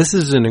 Now this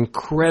is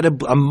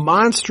a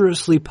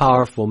monstrously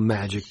powerful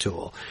magic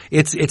tool.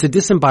 It's a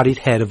disembodied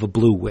head of a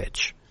blue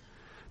witch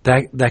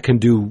that can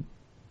do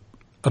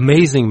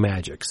amazing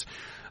magics.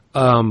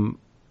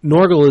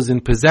 Norgal is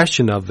in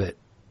possession of it.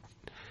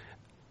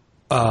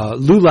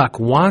 Lulak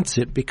wants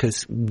it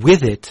because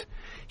with it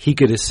he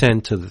could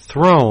ascend to the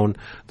throne.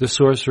 The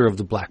sorcerer of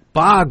the Black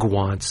Bog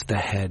wants the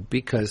head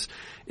because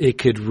it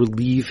could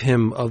relieve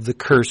him of the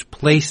curse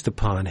placed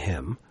upon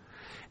him.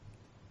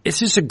 It's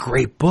just a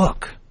great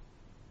book.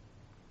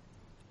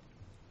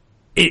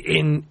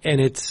 I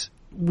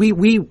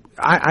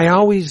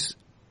always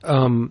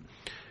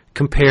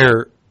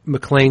compare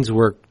McLean's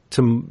work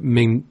to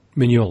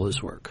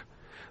Mignola's work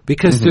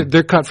because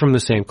they're cut from the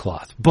same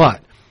cloth.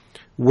 But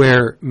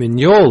where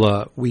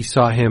Mignola, we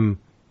saw him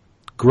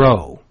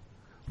grow.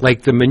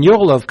 Like the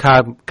Mignola of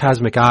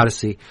Cosmic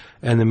Odyssey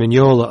and the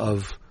Mignola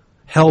of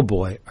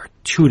Hellboy are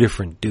two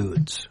different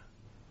dudes,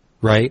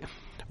 right?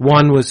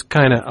 One was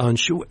kind of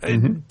unsure.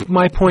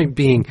 My point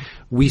being,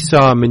 we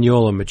saw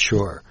Mignola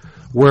mature.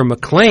 Where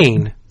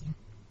McLean,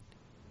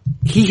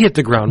 he hit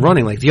the ground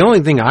running. Like the only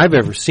thing I've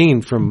ever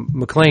seen from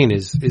McLean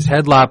is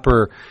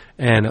Headlopper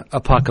and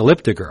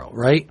Apocalypta Girl,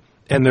 right?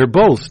 And they're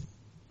both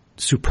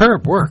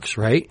superb works,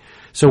 right?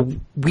 So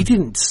we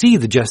didn't see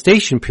the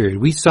gestation period.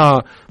 We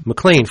saw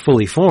McLean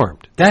fully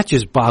formed. That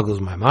just boggles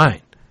my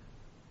mind.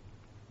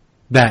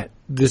 That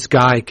this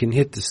guy can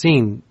hit the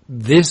scene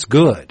this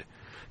good.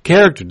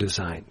 Character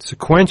design,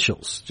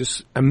 sequentials,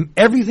 just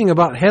everything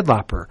about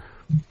Headlopper.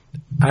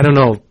 I don't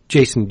know,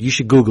 Jason, you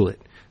should Google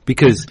it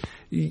because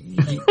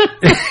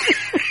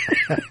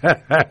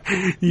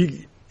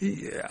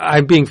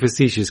I'm being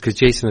facetious because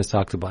Jason has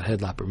talked about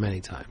Headlopper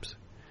many times.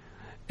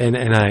 And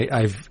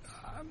I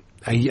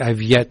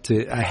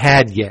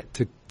had yet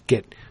to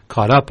get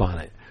caught up on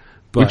it.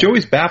 But which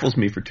always baffles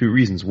me for two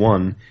reasons.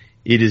 One,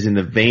 it is in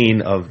the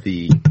vein of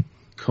the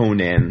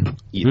Conan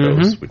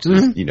ethos, which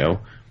is,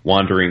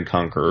 wandering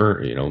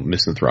conqueror,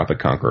 misanthropic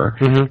conqueror.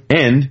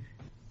 And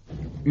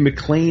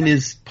McLean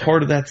is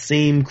part of that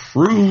same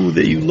crew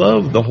that you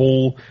love, the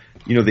whole,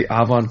 the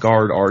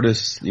avant-garde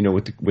artists,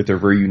 with their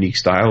very unique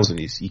styles, and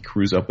he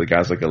crews up with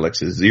guys like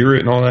Alexis Zira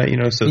and all that,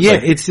 so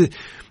it's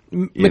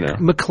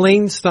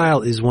McLean's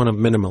style is one of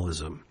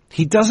minimalism.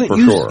 He doesn't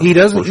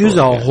use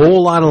a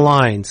whole lot of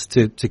lines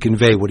to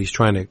convey what he's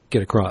trying to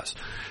get across.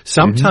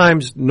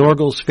 Sometimes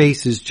Norgal's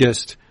face is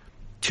just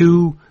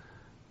two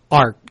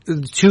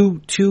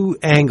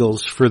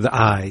angles for the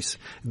eyes,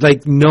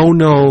 like no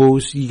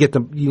nose. You get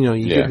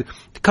get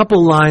a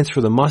couple lines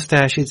for the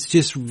mustache. It's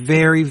just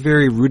very,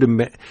 very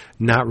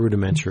not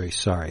rudimentary.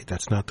 Sorry,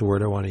 that's not the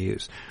word I want to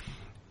use.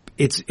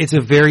 It's a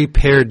very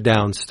pared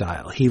down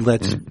style. He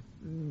lets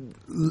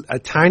a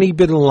tiny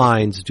bit of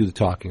lines do the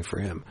talking for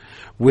him,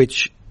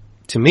 which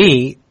to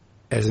me,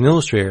 as an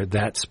illustrator,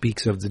 that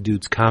speaks of the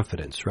dude's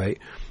confidence, right?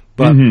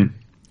 But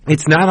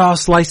it's not all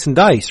slice and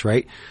dice,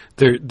 right?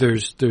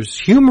 There's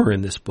humor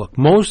in this book,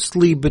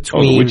 mostly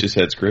between... the Witch's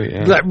Head's great,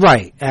 yeah.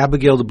 Right.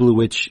 Abigail the Blue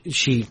Witch,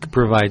 she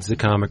provides the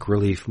comic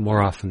relief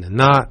more often than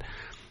not.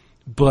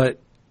 But,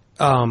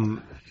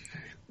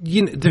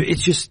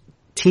 it's just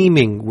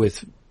teeming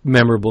with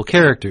memorable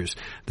characters.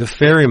 The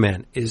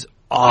Ferryman is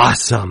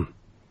awesome.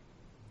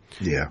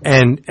 Yeah.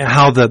 And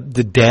how the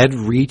dead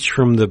reach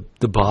from the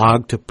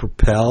bog to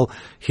propel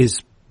his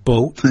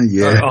boat.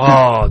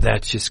 Yeah.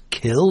 That just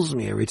kills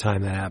me every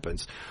time that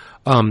happens.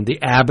 The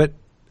abbot,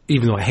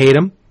 even though I hate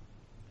him,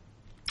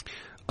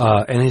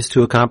 and his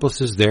two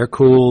accomplices, they're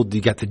cool.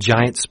 You got the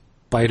giant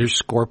spider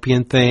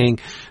scorpion thing,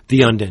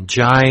 the undead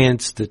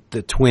giants,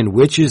 the twin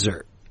witches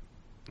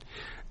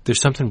there's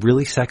something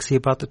really sexy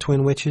about the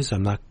twin witches.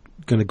 I'm not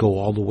going to go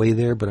all the way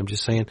there, but I'm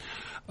just saying,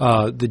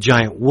 the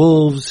giant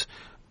wolves.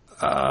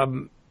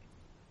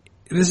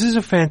 This is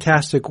a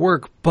fantastic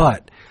work,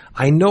 but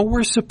I know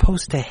we're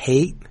supposed to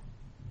hate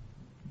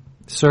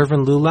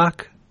Servant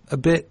Lulak a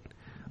bit,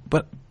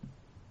 but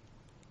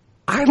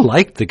I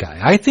like the guy.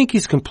 I think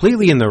he's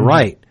completely in the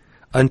right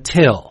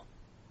until,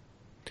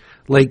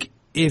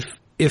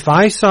 if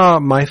I saw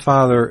my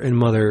father and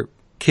mother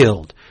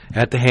killed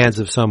at the hands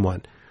of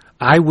someone,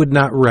 I would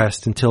not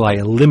rest until I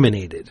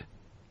eliminated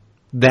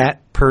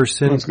that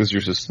person. That's because you're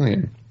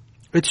Sicilian.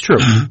 It's true.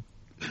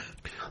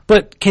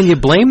 But can you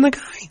blame the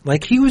guy?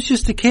 He was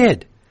just a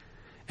kid.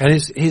 And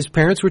his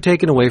parents were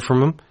taken away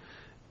from him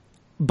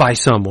by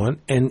someone,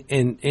 and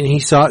he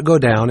saw it go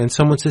down, and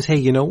someone says, hey,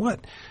 you know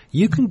what?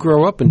 You can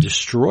grow up and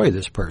destroy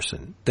this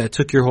person that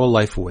took your whole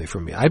life away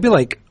from you. I'd be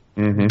like,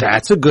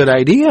 that's a good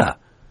idea.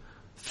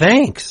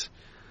 Thanks.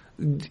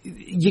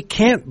 You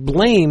can't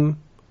blame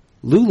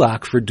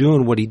Lulak for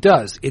doing what he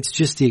does. It's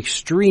just the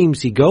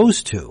extremes he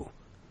goes to.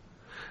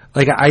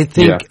 I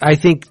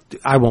think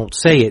I won't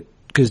say it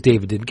because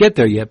David didn't get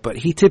there yet, but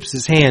he tips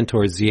his hand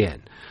towards the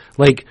end.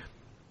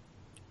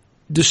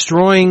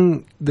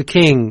 Destroying the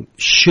king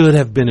should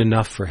have been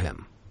enough for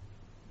him.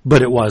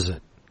 but it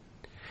wasn't.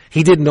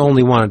 He didn't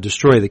only want to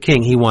destroy the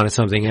king, he wanted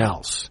something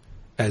else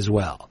as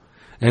well.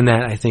 And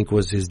that, I think,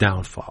 was his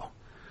downfall.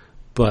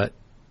 But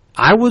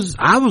I was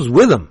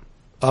with him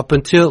up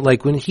until,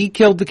 like, when he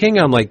killed the king,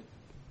 I'm like,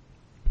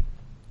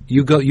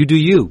 you do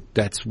you.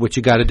 That's what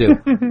you got to do.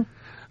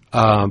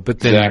 But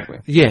then, exactly.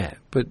 Yeah.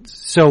 But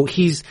so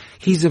he's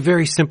a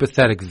very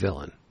sympathetic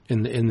villain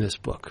in this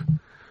book.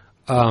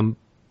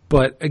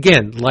 But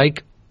again,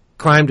 like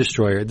Crime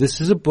Destroyer, this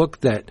is a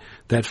book that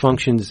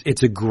functions.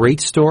 It's a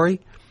great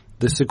story.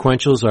 The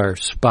sequentials are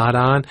spot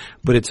on,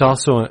 but it's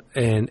also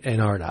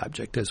an art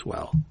object as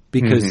well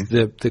because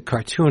the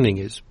cartooning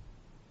is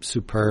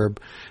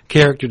superb.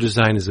 Character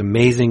design is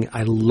amazing.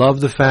 I love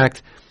the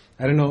fact,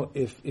 I don't know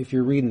if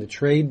you're reading the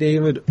trade,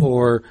 David,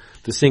 or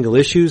the single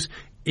issues.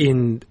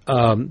 In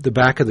the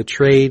back of the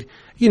trade,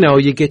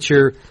 you get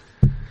your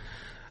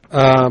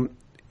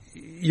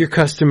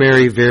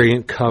customary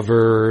variant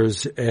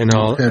covers and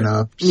all.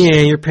 Pinups.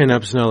 Yeah, your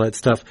pinups and all that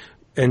stuff.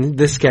 And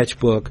this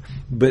sketchbook,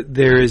 but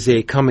there is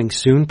a coming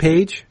soon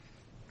page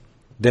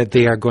that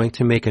they are going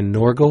to make a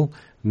Norgal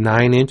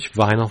 9-inch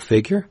vinyl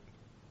figure.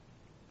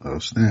 Oh,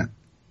 snap.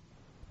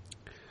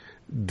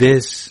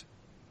 There's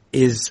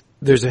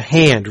a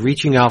hand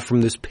reaching out from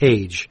this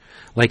page,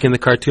 like in the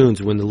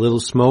cartoons when the little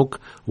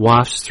smoke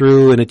wafts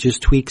through and it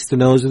just tweaks the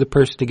nose of the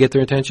person to get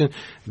their attention.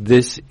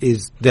 This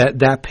is,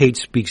 that page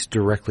speaks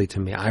directly to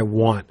me. I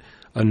want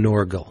a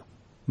Norgal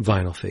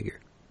vinyl figure.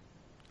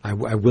 I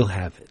will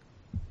have it.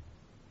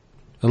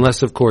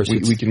 Unless, of course,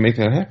 we can make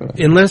that happen.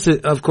 Unless,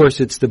 of course,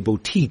 it's the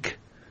boutique,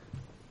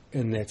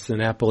 and that's an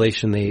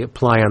appellation they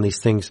apply on these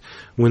things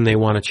when they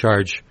want to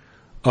charge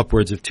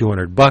upwards of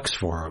 $200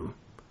 for them.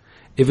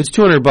 If it's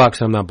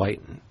 $200, I'm not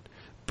biting.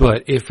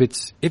 But if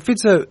it's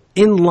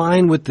in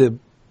line with the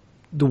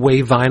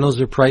way vinyls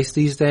are priced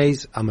these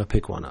days, I'm gonna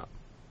pick one up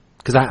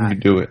because I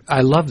do it. I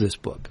love this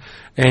book,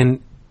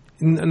 and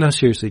no,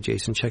 seriously,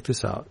 Jason, check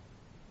this out.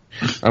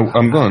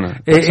 I'm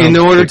gonna. In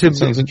order to,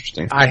 sounds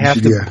interesting. I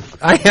have to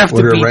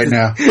order it right this.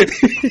 now.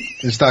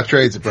 In stock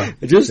trades, bro.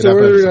 Just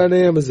order it on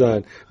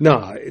Amazon.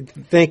 No,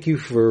 thank you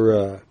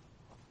for.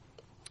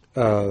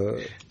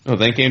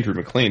 Thank Andrew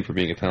McLean for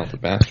being a talented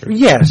bastard.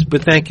 Yes,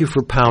 but thank you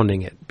for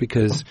pounding it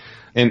because.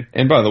 And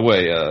by the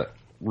way,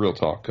 real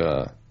talk.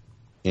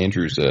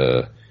 Andrew's.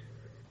 I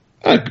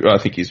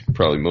think he's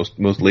probably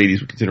most ladies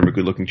would consider him a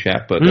good looking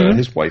chap, but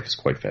his wife is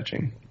quite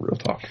fetching. Real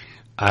talk.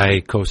 I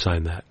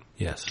co-sign that.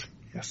 Yes.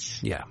 Yes.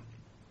 Yeah.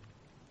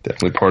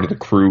 Definitely part of the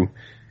crew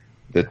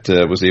that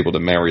was able to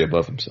marry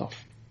above himself.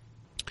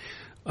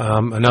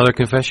 Another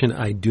confession,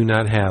 I do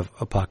not have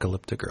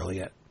Apocalyptic Girl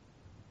yet.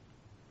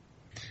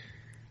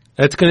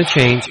 That's going to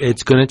change.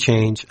 It's going to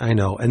change. I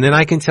know. And then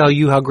I can tell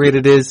you how great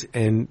it is,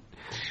 and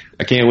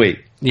I can't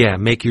wait. Yeah,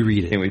 make you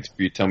read it. Can't wait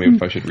for you to tell me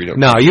if I should read it.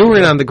 No, you were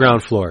in on the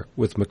ground floor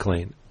with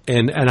McLean.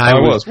 And I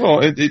was.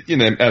 Well,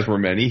 as were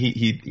many.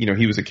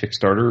 He was a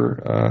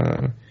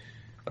Kickstarter,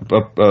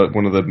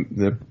 one of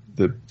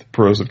the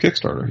pros of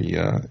Kickstarter.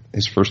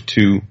 His first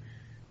 2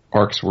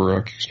 arcs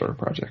were Kickstarter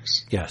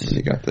projects. Yes. And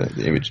he got the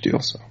Image deal.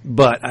 So,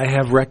 but I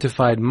have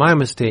rectified my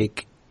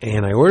mistake,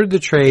 and I ordered the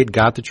trade,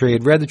 got the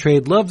trade, read the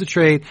trade, loved the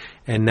trade,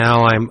 and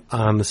now I'm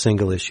on the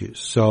single issues.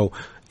 So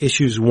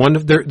issues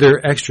 1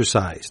 they're extra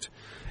sized.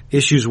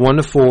 Issues 1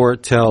 to 4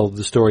 tell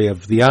the story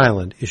of the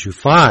island. Issue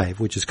 5,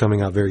 which is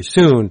coming out very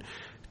soon,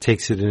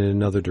 takes it in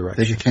another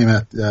direction. I think it came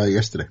out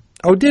yesterday.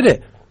 Oh, did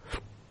it?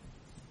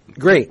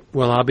 Great.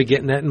 Well, I'll be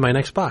getting that in my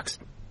next box.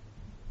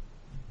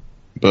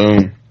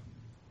 Boom.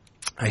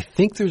 I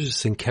think there's a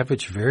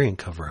Sienkiewicz variant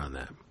cover on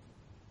that.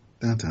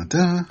 Dun, dun,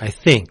 dun. I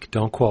think.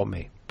 Don't quote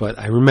me. But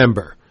I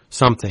remember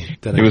something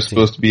that it was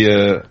supposed to be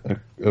a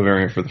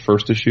variant for the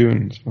first issue.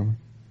 And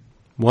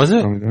was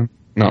it? No,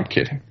 I'm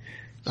kidding.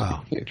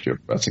 Oh.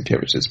 About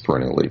Sienkiewicz's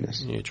perennial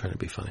lateness. You're trying to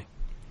be funny.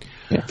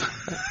 Yeah.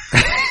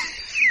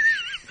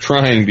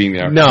 Trying being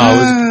the No,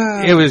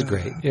 it was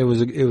great. It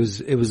was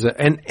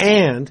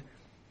and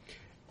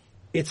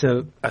it's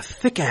a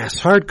thick ass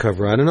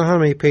hardcover. I don't know how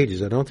many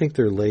pages. I don't think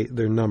they're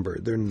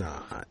numbered. They're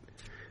not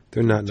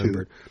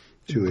numbered.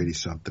 280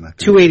 something.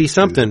 280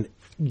 something.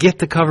 Get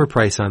the cover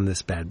price on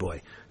this bad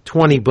boy.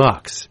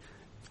 $20.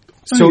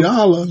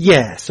 So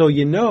yeah, so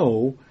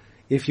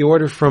if you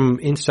order from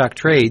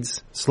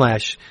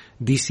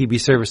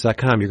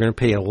InStockTrades/DCBService.com, you're going to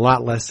pay a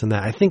lot less than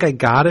that. I think I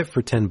got it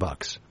for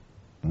 $10.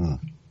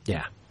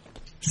 Yeah.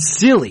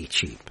 Silly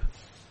cheap.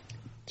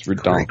 It's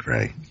redundant.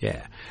 Great.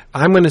 Yeah.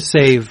 I'm going to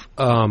save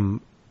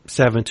 7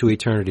 to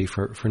Eternity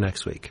for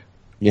next week.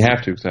 You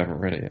have to because I haven't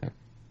read it yet.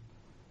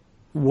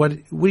 What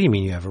do you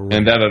mean you haven't read it?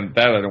 And that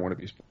I don't want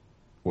to be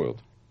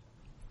spoiled.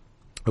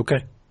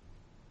 Okay.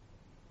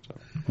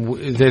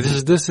 This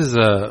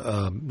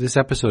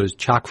episode is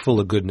chock full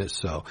of goodness.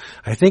 So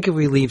I think if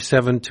we leave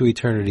 7 to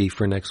Eternity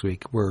for next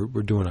week, we're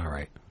doing all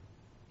right.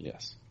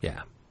 Yes.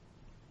 Yeah.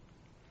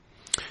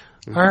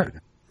 All right.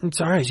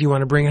 It's all right. You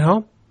want to bring it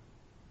home?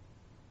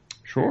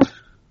 Sure.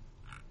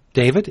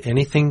 David,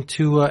 anything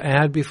to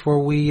add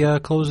before we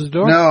close the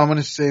door? No, I'm going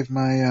to save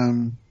my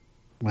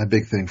My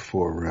big thing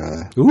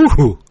for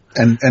Ooh,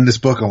 and this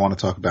book I want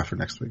to talk about for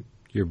next week.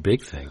 your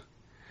big thing.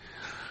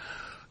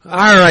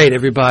 All right,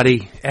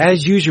 everybody.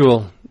 As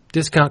usual,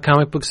 Discount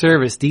Comic Book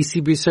Service,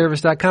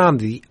 dcbservice.com,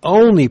 the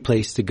only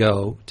place to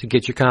go to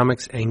get your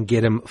comics and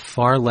get them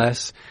far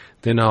less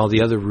than all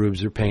the other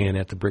rubes are paying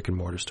at the brick and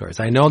mortar stores.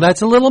 I know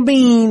that's a little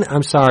mean.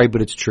 I'm sorry,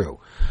 but it's true.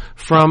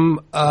 From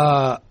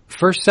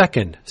First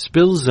Second,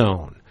 Spill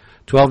Zone,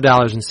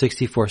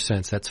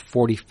 $12.64. That's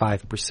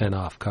 45%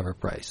 off cover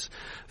price.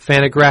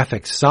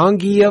 Fantagraphics,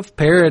 Songi of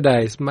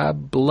Paradise, My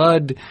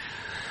Blood,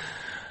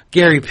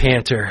 Gary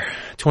Panther,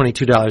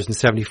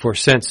 $22.74,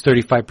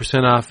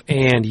 35% off.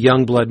 And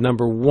Youngblood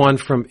 #1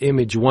 from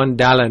Image,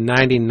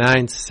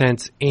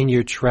 $1.99 in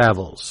your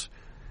travels.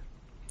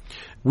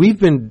 We've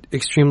been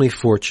extremely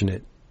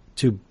fortunate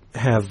to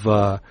have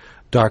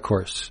Dark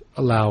Horse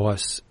allow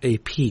us a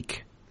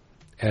peek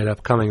at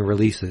upcoming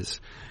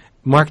releases.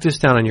 Mark this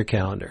down on your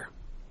calendar.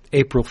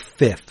 April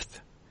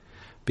 5th,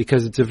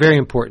 because it's a very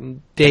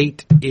important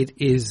date. It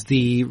is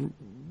the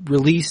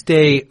release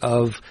day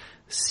of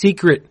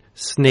Secret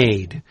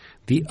Snade,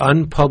 the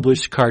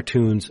unpublished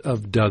cartoons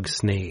of Doug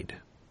Snade.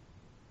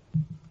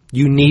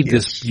 You need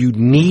this. You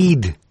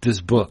need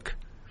this book.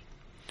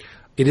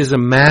 It is a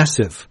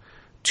massive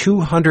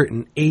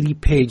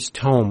 280-page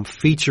tome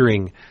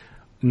featuring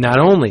not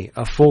only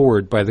a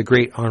foreword by the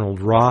great Arnold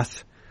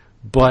Roth,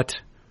 but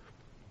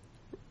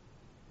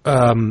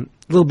a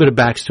little bit of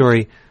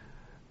backstory.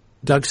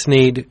 Doug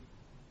Snade,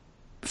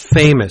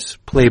 famous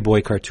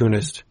Playboy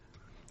cartoonist,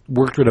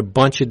 worked with a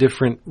bunch of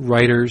different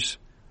writers,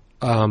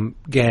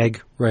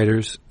 gag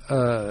writers,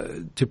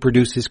 to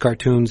produce his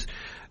cartoons,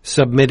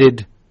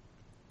 submitted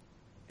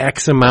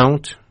X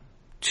amount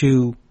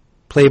to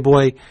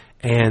Playboy,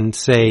 and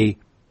say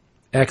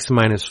X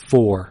minus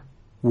 4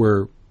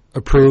 were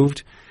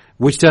approved,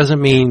 which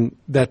doesn't mean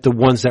that the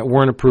ones that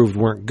weren't approved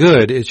weren't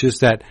good. It's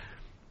just that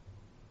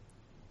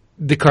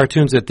the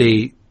cartoons that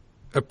they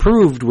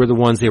approved were the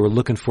ones they were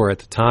looking for at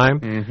the time.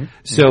 Mm-hmm.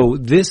 So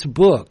this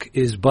book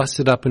is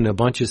busted up into a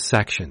bunch of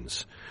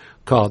sections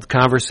called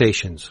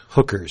Conversations,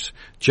 Hookers,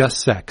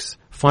 Just Sex,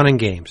 Fun and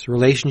Games,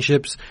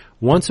 Relationships,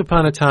 Once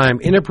Upon a Time,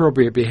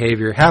 Inappropriate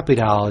Behavior, Happy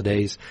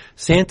Holidays,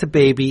 Santa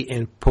Baby,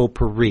 and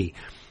Potpourri.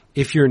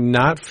 If you're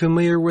not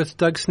familiar with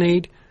Doug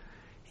Snade,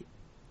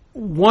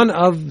 one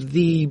of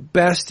the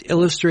best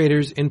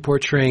illustrators in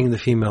portraying the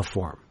female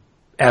form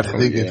ever. I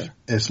think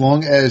as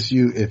long as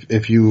you,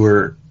 if you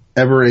were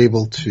ever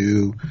able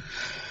to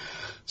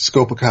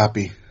scope a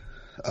copy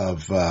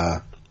of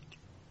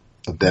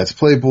Dad's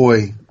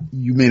Playboy,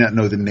 you may not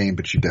know the name,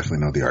 but you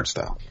definitely know the art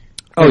style.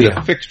 Oh yeah,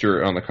 a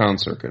fixture on the con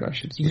circuit, I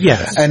should say.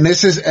 Yes, and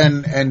this is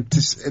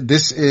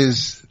this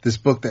is this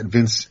book that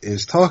Vince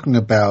is talking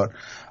about.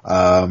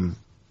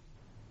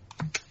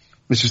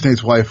 Mr.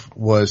 Snade's wife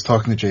was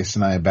talking to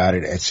Jason and I about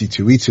it at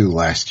C2E2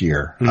 last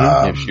year.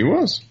 Mm-hmm. Yes, she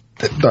was.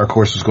 That Dark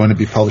Horse was going to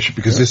be published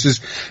because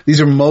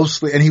these are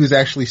mostly, and he was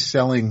actually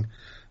selling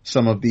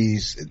some of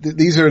these.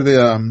 These are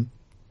the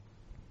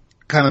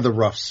kind of the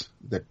roughs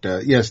that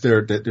yes,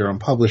 they're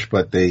unpublished,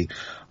 but they're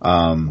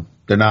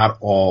not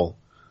all.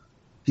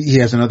 He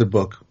has another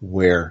book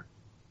where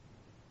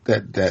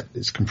that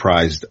is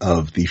comprised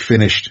of the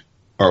finished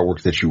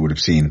artwork that you would have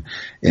seen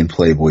in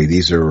Playboy.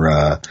 These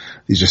are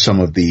some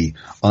of the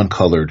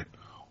uncolored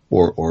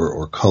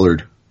or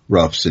colored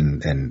roughs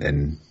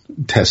and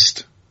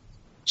test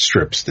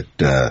strips that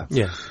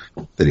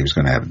he was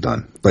going to have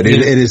done. But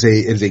it is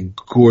a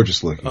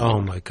gorgeous looking. Oh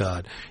my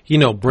God!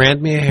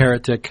 Brand me a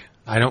heretic.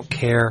 I don't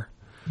care.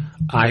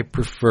 I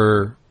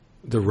prefer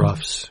the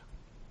roughs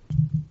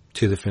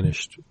to the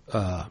finished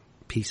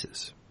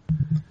pieces.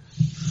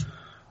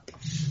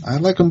 I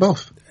like them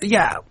both.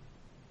 Yeah.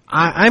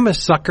 I'm a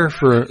sucker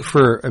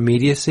for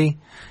immediacy,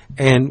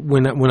 and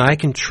when I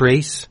can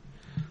trace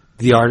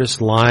the artist's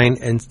line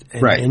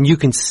and you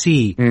can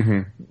see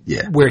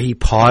where he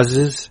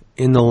pauses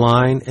in the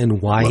line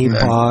and why he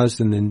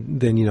paused,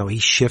 and then he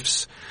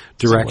shifts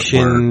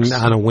direction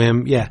on a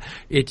whim. Yeah,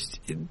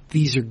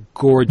 these are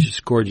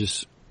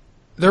gorgeous.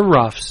 They're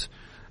roughs,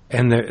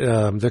 and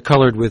they're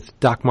colored with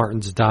Doc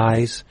Martens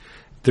dyes.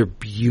 They're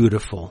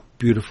beautiful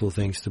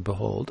things to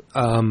behold.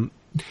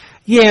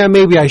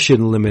 Maybe I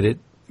shouldn't limit it.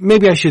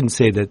 Maybe I shouldn't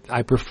say that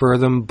I prefer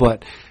them,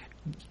 but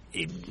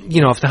if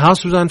the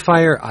house was on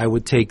fire, I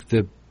would take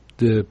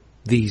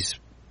these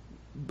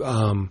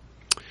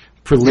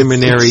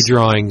preliminary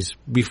drawings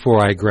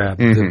before I grab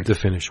the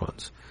finished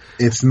ones.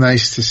 It's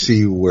nice to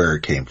see where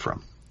it came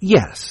from.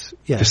 Yes.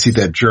 To see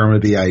that germ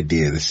of the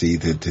idea, to see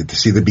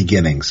the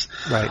beginnings.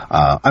 Right.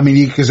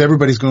 Because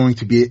everybody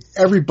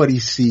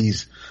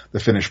sees the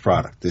finished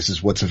product. This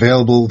is what's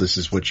available. This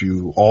is what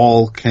you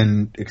all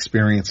can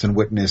experience and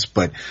witness,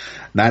 but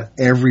not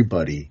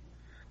everybody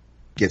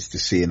gets to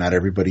see, and not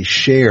everybody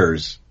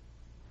shares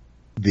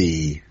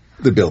the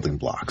building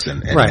blocks,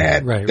 and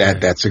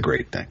that's a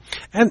great thing.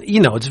 And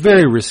it's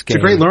very risque. It's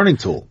a great learning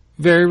tool.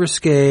 Very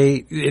risque.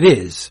 It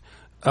is.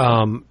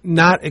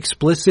 Not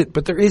explicit,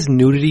 but there is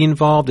nudity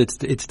involved. It's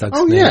Doug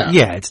Snade. Yeah.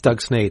 Yeah, it's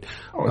Doug Snade.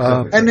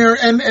 And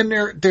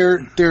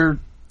they're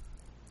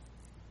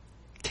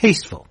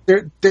tasteful.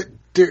 They're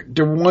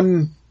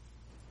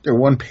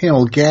one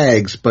panel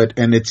gags,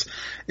 and it's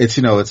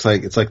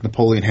like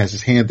Napoleon has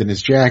his hand in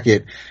his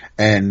jacket,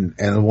 and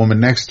the woman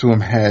next to him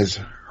has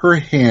her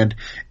hand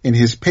in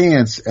his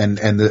pants, and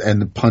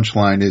the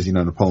punchline is,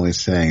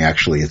 Napoleon's saying,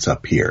 actually, it's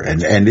up here,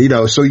 and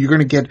so you're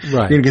gonna get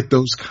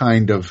those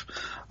kind of,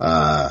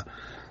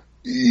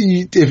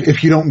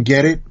 if you don't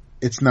get it,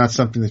 it's not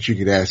something that you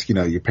could ask,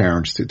 your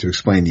parents to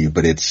explain to you,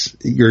 but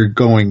you're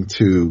going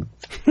to,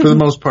 for the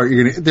most part,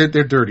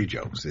 they're dirty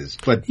jokes,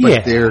 but you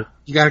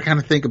gotta kind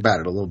of think about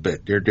it a little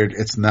bit.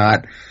 It's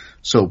not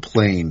so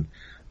plain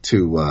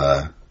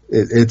to,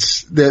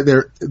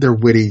 they're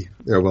witty,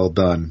 they're well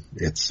done.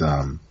 It's,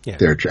 and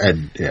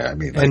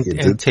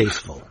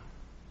tasteful.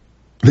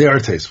 They are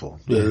tasteful.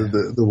 Yeah.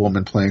 The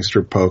woman playing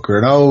strip poker,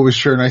 and it was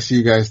sure nice of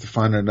you guys to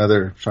find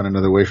another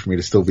way for me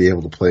to still be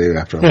able to play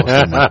after I lost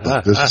all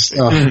my business.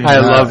 I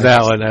love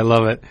that one. I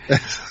love it.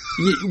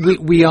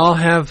 We all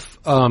have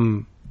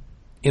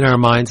in our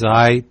mind's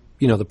eye,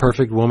 the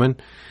perfect woman.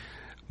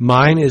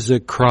 Mine is a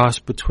cross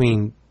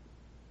between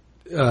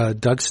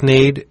Doug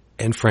Snade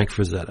and Frank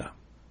Frazetta.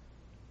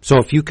 So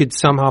if you could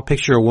somehow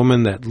picture a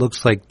woman that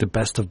looks like the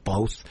best of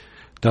both,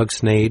 Doug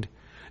Snade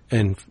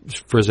and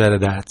Frazetta,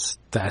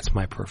 that's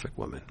my perfect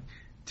woman.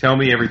 Tell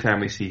me every time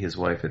we see his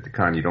wife at the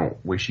con, you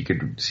don't wish you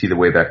could see the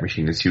Wayback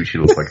Machine and see what she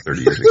looked like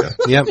 30 years ago.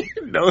 Yep.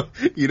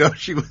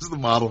 She was the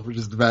model for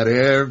just about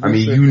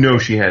everything. I mean,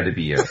 she had to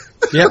be a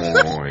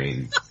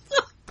point.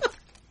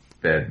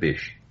 Bad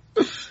bitch.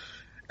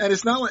 And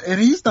it's not, and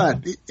he's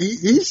not,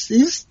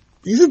 he's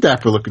a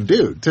dapper looking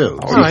dude too.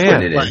 Oh yeah.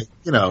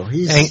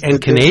 He's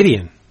and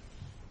Canadian.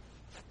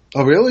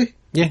 Oh really?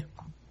 Yeah.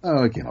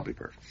 Oh, again, I'll be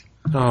perfect.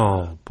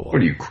 Oh boy.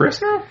 What are you,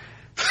 Chris now?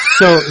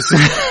 So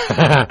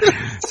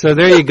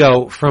there you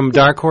go. From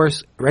Dark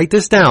Horse, write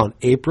this down.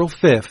 April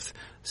 5th,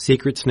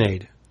 Secret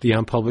Snade, the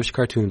unpublished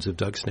cartoons of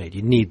Doug Snade.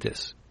 You need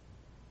this.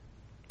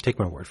 Take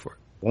my word for it.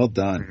 Well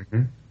done.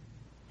 Mm-hmm.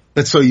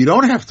 But so you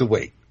don't have to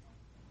wait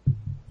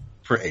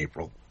for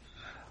April,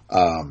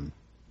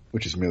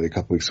 which is merely a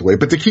couple weeks away.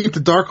 But to keep the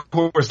Dark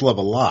Horse love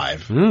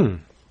alive,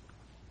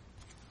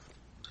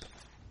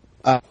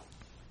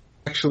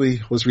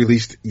 actually was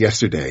released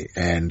yesterday,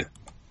 and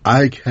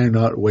I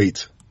cannot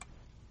wait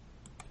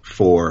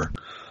for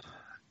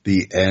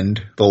the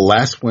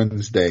last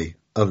Wednesday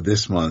of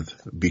this month,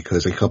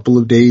 because a couple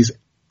of days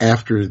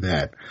after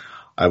that,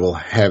 I will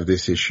have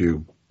this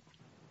issue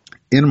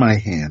in my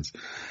hands,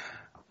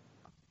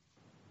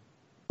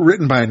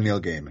 written by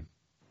Neil Gaiman,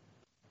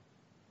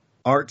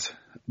 art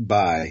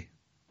by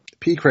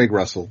P. Craig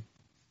Russell,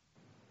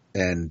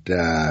 and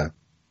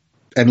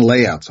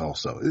layouts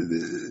also.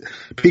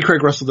 P.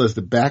 Craig Russell does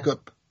the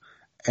backup,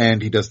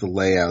 and he does the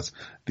layouts.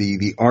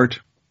 The art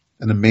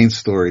and the main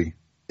story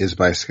is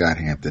by Scott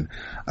Hampton.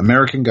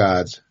 American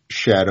Gods,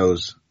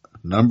 Shadows,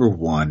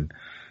 #1,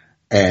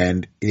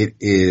 and it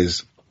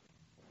is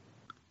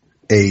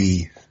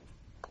a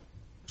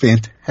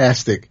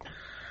fantastic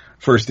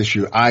first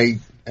issue. I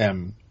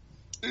am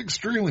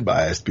extremely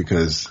biased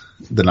because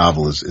the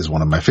novel is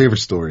one of my favorite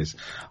stories.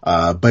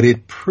 But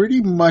it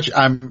pretty much,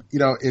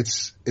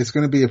 it's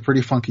going to be a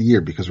pretty funky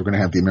year because we're going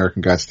to have the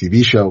American Gods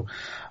TV show.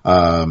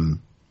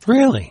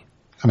 Really?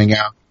 Coming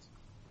out.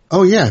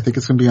 Oh yeah, I think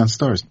it's going to be on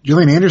Stars.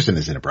 Gillian Anderson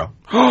is in it, bro.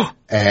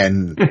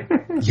 And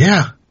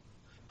yeah.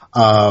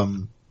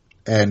 And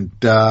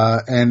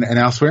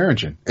Al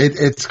Swearingen.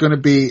 It's going to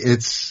be,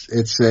 it's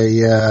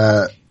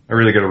a, I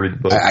really got to read the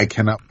book. I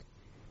cannot.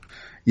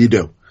 You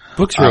do.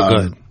 Book's real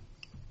good.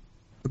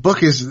 The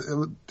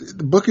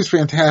book is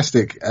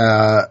fantastic.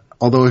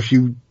 Although if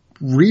you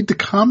read the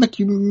comic,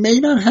 you may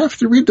not have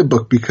to read the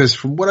book, because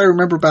from what I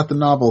remember about the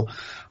novel,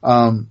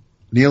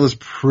 Neil is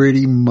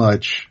pretty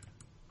much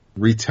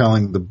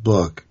retelling the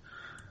book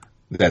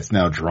that's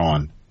now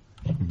drawn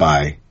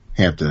by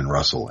Hampton and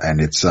Russell.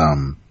 And it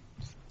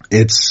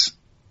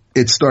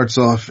starts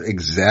off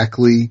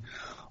exactly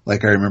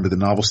like I remember the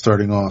novel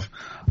starting off.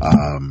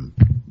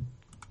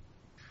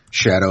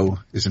 Shadow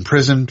is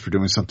imprisoned for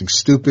doing something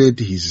stupid.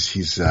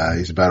 He's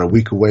about a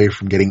week away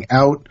from getting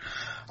out.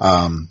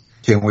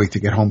 Can't wait to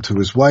get home to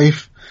his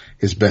wife.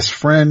 His best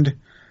friend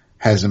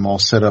has him all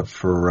set up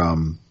for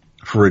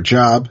a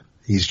job.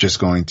 He's just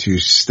going to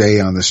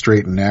stay on the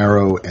straight and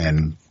narrow,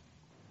 and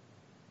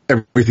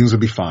everything's gonna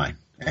be fine.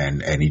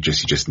 And he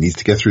just needs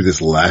to get through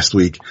this last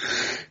week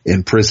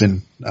in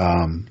prison.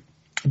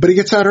 But he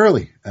gets out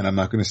early, and I'm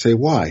not going to say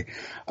why.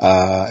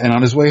 And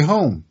on his way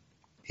home,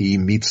 he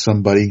meets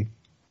somebody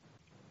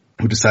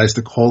who decides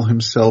to call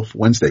himself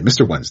Wednesday,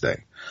 Mr.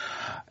 Wednesday.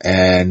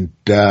 And,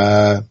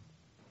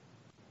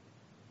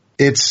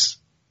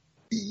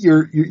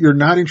 you're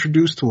not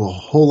introduced to a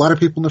whole lot of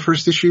people in the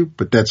first issue,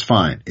 but that's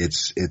fine.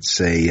 It's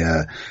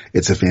a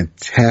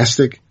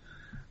fantastic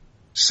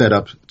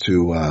setup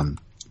to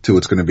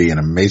what's going to be an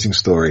amazing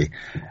story.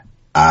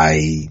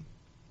 I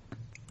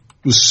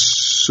was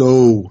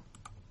so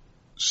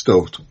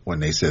stoked when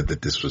they said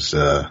that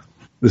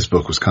this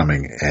book was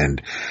coming,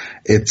 and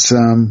it's,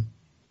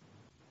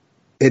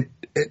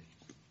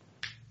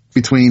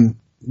 between,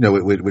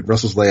 with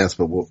Russell's layouts,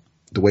 but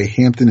the way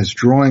Hampton is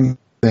drawing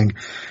thing,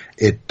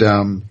 it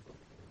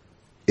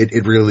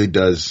really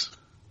does.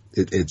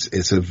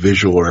 It's a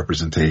visual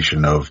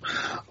representation of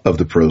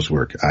the prose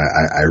work.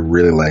 I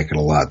really like it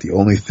a lot. The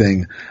only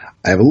thing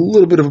I have a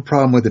little bit of a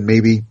problem with, and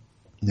maybe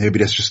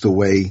that's just the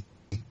way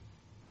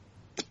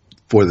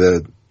for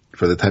the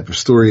type of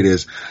story it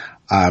is.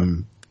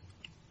 I'm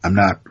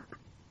not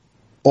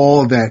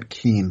all that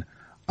keen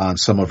on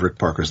some of Rick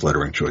Parker's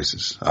lettering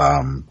choices.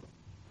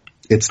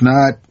 It's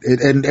not,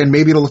 and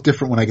maybe it'll look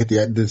different when I get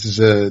this is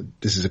a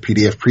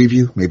PDF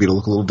preview. Maybe it'll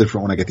look a little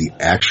different when I get the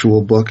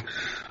actual book.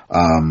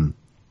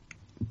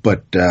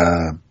 But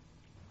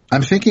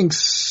I'm thinking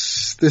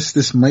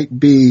this might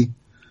be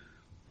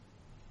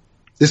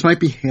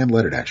hand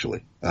lettered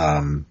actually.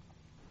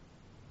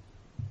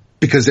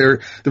 Because the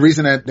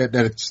reason that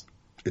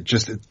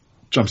it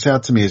jumps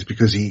out to me is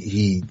because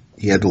he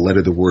had to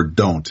letter the word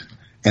don't.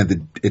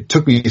 And it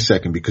took me a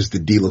second because the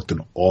D looked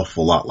an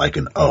awful lot like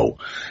an O.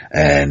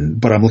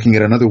 But I'm looking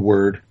at another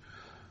word.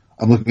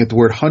 I'm looking at the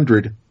word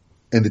 100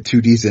 and the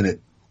two D's in it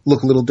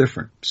look a little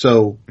different.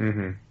 So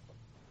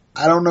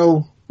I don't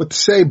know what to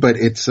say, but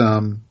it's,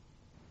 you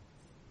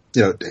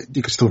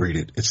can still read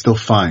it. It's still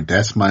fine.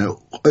 That's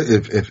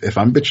if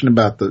I'm bitching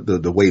about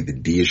the way the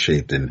D is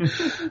shaped and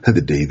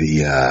the D,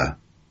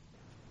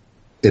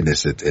 in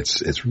this,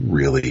 it's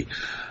really,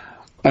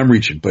 I'm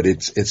reaching, but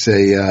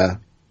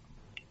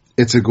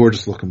it's a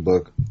gorgeous looking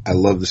book. I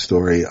love the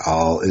story.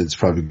 It's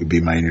probably going to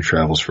be my Inner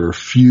Travels for a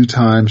few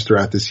times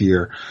throughout this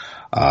year.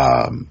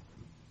 Like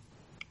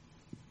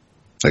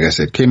I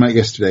said, came out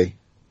yesterday.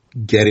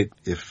 Get it.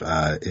 If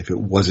it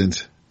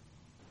wasn't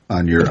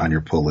on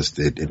your pull list,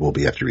 it will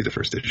be after you read the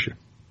first issue.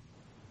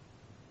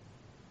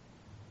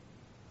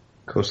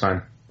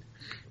 Cosign.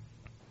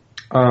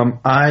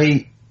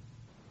 I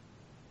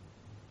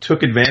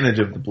took advantage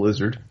of the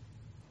blizzard.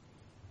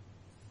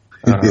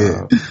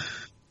 You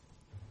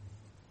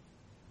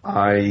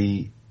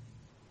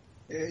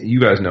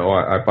guys know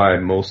I buy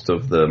most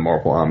of the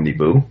Marvel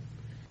Omniboo.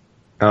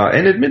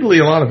 And admittedly,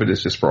 a lot of it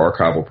is just for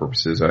archival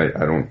purposes. I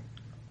don't,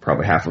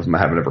 probably half of them I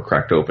haven't ever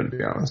cracked open, to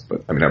be honest.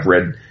 But, I mean, I've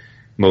read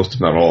most,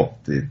 if not all,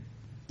 the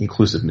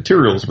inclusive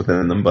materials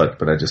within them,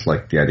 but I just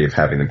like the idea of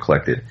having them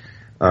collected.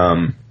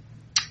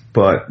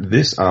 But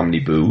this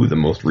Omniboo, the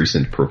most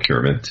recent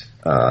procurement,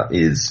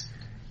 is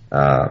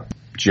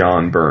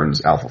John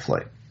Byrne's Alpha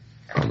Flight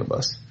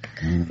Omnibus.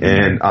 Mm-hmm.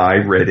 And I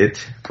read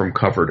it from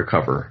cover to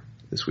cover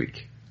this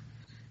week.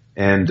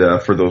 And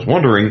for those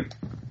wondering,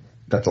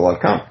 that's a lot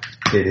of count.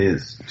 It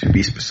is, to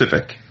be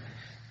specific,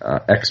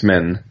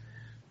 X-Men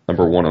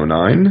number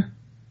 109,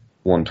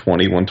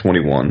 120,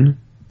 121,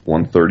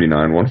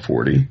 139,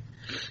 140,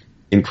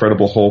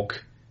 Incredible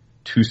Hulk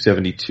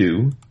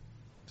 272,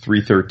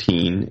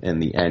 313,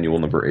 and the annual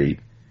number 8,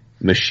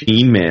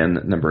 Machine Man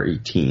number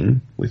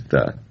 18, with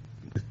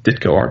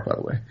Ditko art, by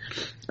the way,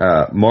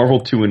 Marvel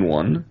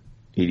 2-in-1,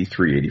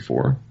 83,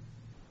 84,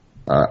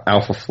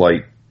 Alpha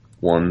Flight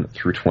 1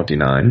 through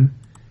 29,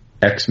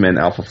 X-Men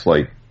Alpha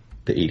Flight,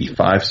 the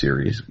 85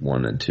 series,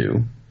 1 and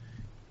 2,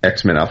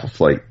 X-Men Alpha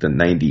Flight, the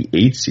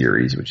 98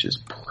 series, which is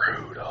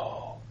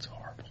brutal. It's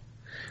horrible.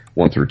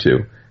 1 through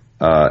 2.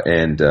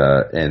 And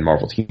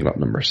Marvel Team Up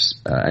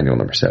annual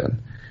number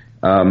 7.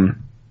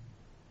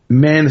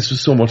 Man, this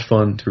was so much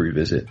fun to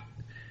revisit.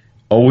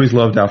 Always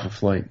loved Alpha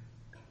Flight.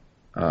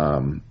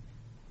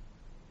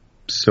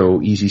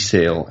 So easy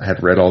sale.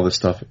 Had read all this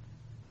stuff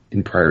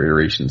in prior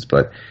iterations,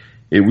 but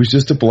it was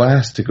just a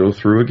blast to go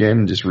through again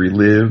and just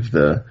relive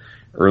the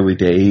early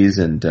days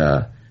and,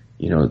 the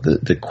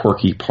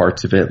quirky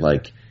parts of it,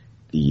 like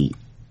the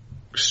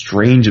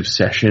strange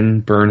obsession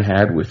Byrne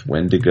had with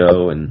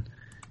Wendigo, and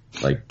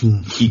like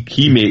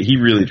he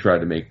really tried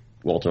to make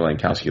Walter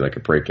Lankowski like a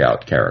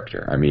breakout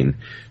character. I mean,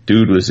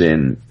 dude was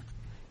in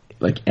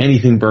like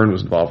anything Byrne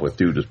was involved with.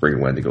 Dude was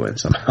bringing Wendigo in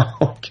somehow,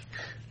 or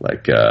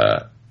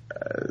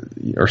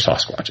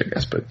Sasquatch, I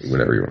guess, but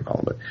whatever you want to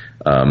call him.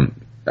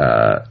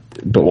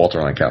 But Walter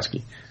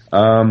Lankowski,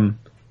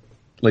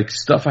 like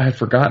stuff I had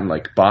forgotten,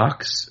 like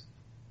Box.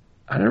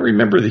 I don't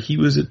remember that he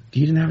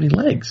didn't have any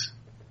legs.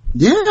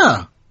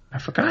 Yeah. I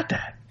forgot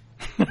that.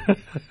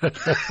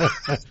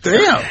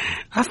 Damn.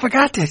 I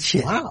forgot that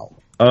shit. Wow.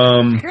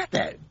 I forgot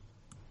that.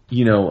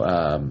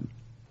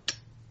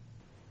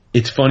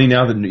 It's funny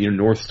now that,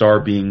 North Star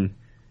being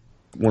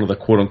one of the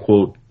quote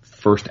unquote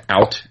first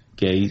out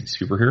gay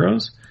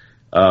superheroes,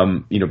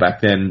 back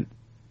then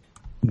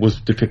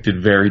was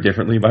depicted very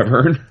differently by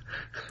Byrne.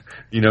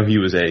 He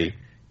was a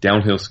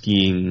downhill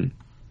skiing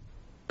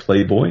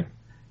playboy,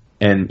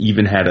 and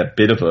even had a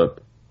bit of a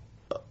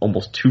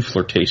almost too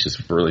flirtatious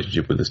of a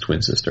relationship with his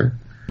twin sister.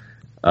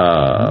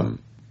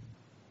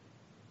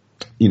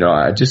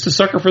 Just a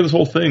sucker for this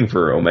whole thing,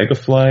 for Omega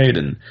Flight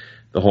and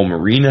the whole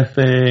Marina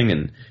thing,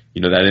 and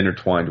that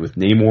intertwined with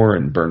Namor,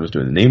 and Byrne was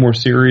doing the Namor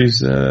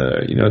series,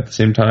 at the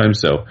same time.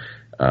 So,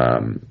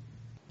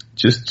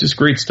 just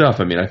great stuff.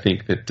 I mean, I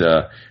think that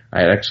I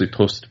had actually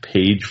posted a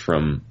page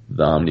from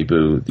the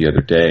Omniboo the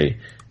other day.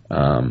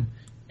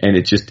 And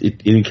it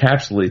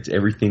encapsulates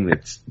everything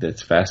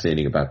that's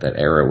fascinating about that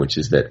era, which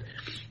is that,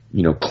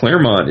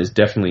 Claremont is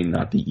definitely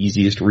not the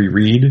easiest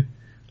reread.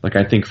 Like,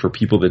 I think for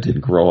people that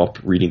didn't grow up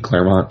reading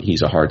Claremont,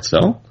 he's a hard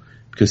sell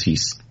because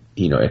he's,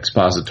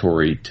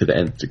 expository to the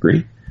nth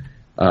degree.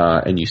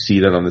 And you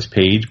see that on this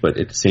page, but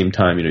at the same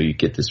time, you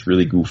get this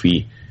really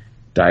goofy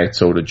diet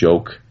soda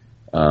joke,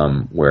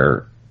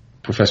 where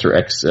Professor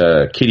X,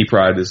 Kitty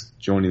Pryde is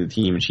joining the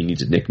team and she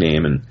needs a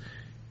nickname, and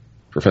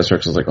Professor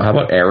X is like, well, how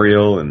about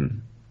Ariel?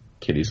 And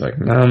Kitty's like,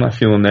 no, I'm not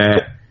feeling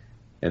that.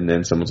 And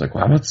then someone's like,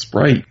 well, how about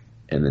Sprite?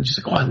 And then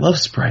she's like, oh, I love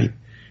Sprite.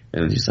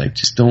 And then she's like,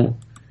 just don't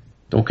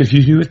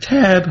confuse me with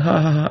Tab,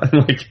 ha ha ha.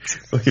 And like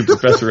fucking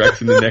Professor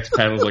X in the next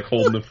panel is like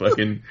holding a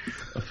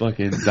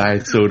fucking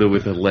diet soda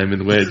with a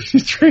lemon wedge.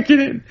 She's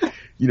drinking it,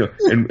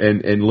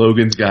 and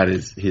Logan's got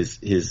his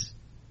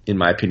in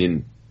my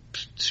opinion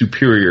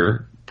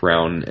superior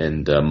brown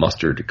and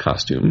mustard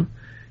costume.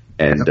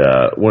 And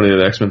one of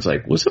the X-Men's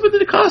like, what's up with the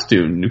new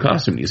costume?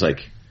 And he's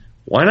like,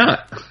 why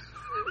not?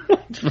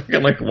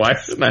 Fucking like, why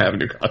shouldn't I have a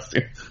new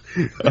costume?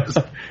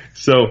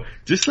 So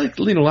just like,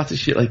 lots of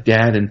shit like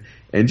that,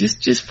 and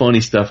just funny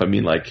stuff. I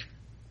mean, like,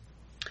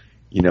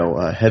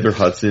 Heather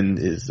Hudson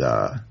is,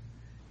 after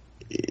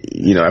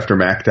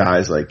Mac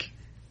dies, like,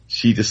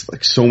 she just,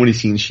 like, so many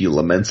scenes she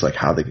laments, like,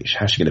 how's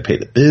she gonna pay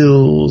the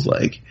bills,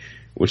 like,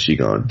 what's she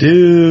gonna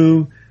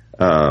do?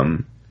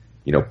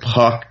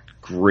 Puck,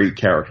 great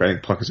character. I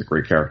think Puck is a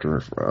great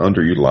character,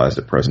 underutilized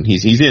at present.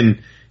 He's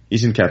in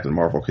Captain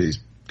Marvel because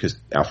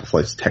Alpha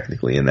Flight's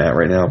technically in that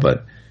right now,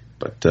 but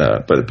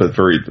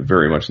very,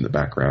 very much in the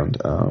background.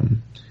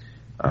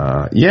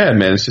 Yeah,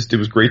 man, it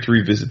was great to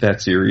revisit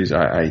that series.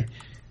 I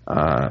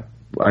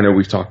know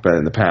we've talked about it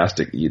in the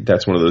past.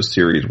 That's one of those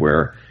series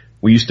where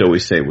we used to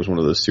always say it was one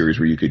of those series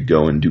where you could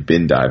go and do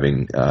bin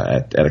diving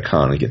at a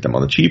con and get them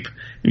on the cheap.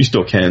 You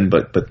still can,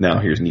 but now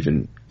here's an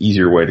even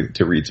easier way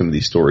to read some of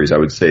these stories. I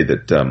would say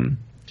that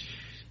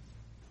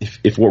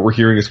if what we're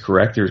hearing is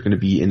correct, there's going to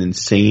be an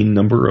insane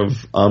number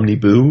of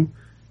Omniboo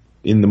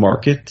in the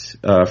market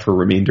for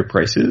remainder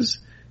prices.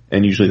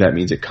 And usually that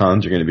means at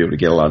cons you're going to be able to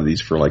get a lot of these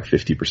for like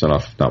 50%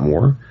 off, if not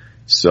more.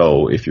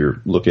 So if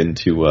you're looking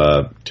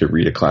to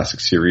read a classic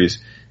series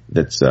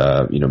that's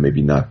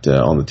maybe not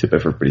on the tip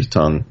of everybody's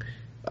tongue,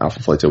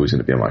 Alpha Flight's always going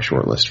to be on my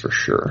short list for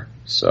sure.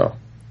 So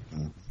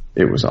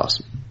it was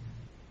awesome.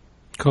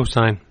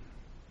 Cosign.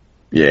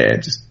 Yeah,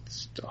 just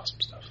awesome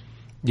stuff.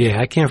 Yeah,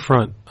 I can't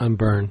front on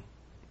Byrne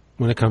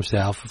when it comes to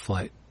Alpha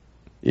Flight.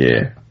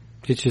 Yeah,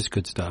 it's just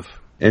good stuff.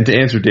 And to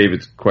answer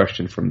David's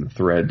question from the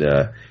thread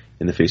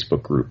in the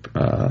Facebook group,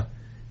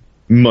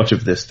 much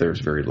of this there's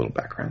very little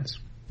backgrounds.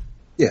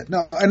 Yeah,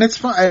 no, and it's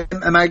fine,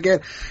 and I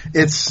get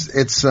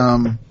it's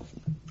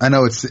I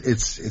know it's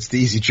the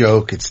easy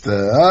joke, it's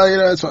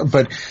it's fine,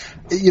 but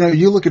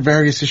you look at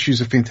various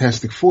issues of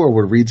Fantastic Four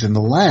where Reed's in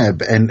the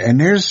lab, and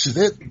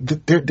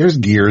there's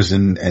gears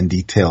and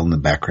detail in the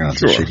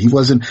background and shit. He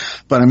wasn't,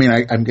 but I mean,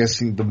 I'm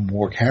guessing the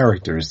more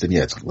characters, then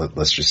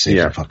let's just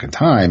save the fucking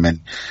time,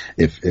 and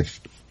if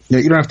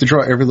you don't have to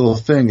draw every little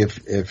thing.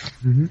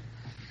 Mm-hmm.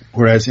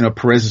 Whereas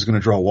Perez is going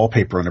to draw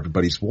wallpaper on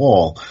everybody's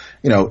wall.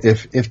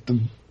 If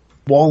the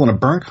wall in a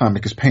Byrne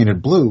comic is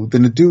painted blue,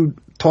 then the dude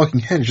talking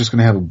head is just going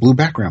to have a blue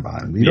background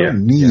behind him. You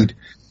don't need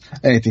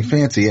anything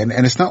fancy, and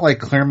it's not like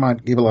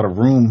Claremont gave a lot of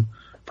room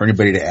for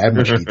anybody to add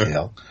much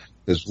detail.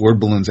 There's word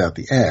balloons out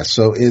the ass.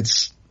 So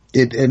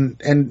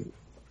and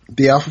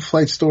the Alpha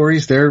Flight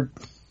stories, they're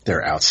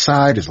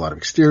outside. There's a lot of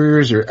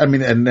exteriors,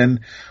 and then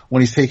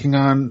when he's taking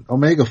on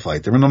Omega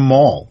Flight, they're in a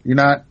mall. You're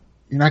not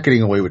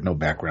getting away with no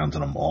backgrounds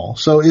in a mall.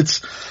 So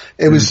it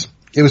was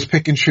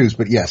pick and choose,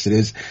 but yes,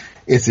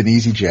 it's an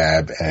easy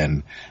jab,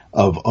 and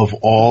of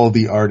all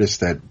the artists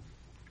that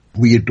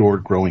we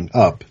adored growing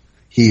up,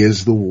 he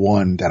is the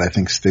one that I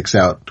think sticks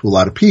out to a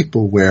lot of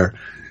people where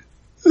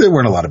there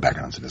weren't a lot of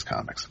backgrounds in his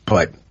comics,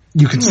 but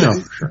you can say,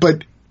 sure.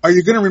 But are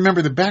you going to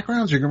remember the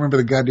backgrounds? Or are you going to remember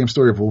the goddamn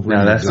story of Wolverine?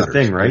 No, that's the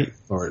thing, right?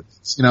 Or,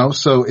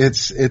 so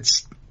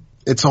it's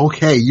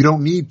okay. You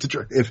don't need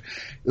to,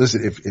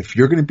 if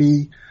you're going to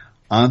be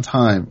on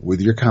time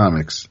with your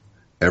comics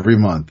every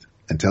month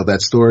and tell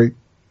that story,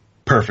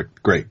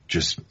 perfect, great.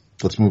 Just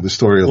let's move the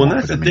story along. Well,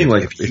 that's the thing.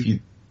 Like, if you,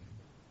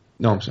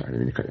 no, I'm sorry, I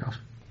didn't mean to cut you off.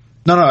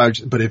 No,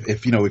 but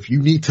if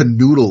you need to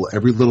noodle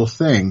every little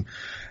thing,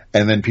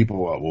 and then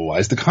people, well, why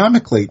is the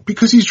comic late?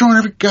 Because he's drawing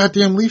every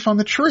goddamn leaf on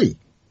the tree.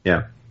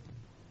 Yeah.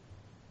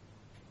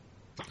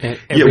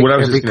 What I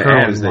was just going to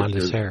add is that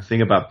the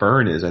thing about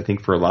Byrne is, I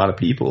think for a lot of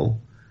people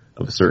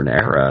of a certain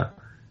era,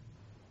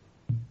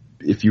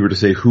 if you were to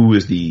say who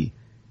drew the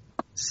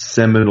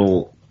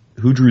seminal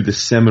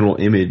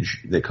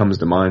image that comes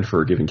to mind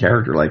for a given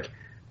character, like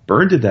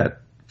Byrne did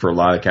that for a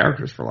lot of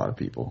characters for a lot of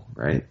people,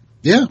 right?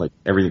 Yeah. Like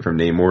everything from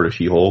Namor to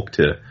She-Hulk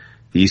to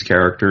these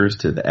characters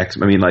to the X.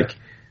 I mean, like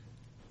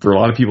for a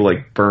lot of people,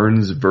 like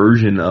Byrne's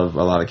version of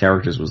a lot of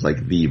characters was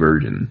like the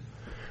version,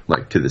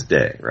 like to this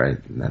day, right?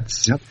 And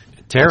that's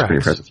Terrax. Pretty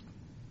impressive.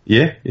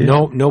 Yeah.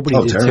 No, nobody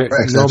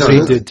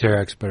did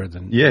Terrax better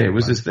than. Yeah, it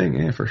was his thing.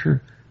 Yeah, for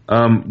sure.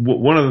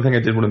 One other thing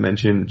I did want to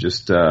mention,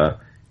 just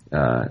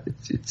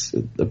it's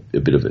a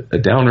bit of a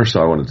downer,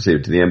 so I wanted to save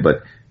it to the end.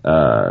 But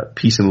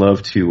peace and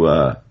love to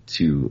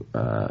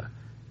an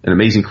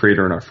amazing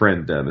creator and our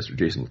friend, Mr.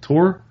 Jason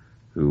Latour,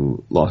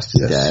 who lost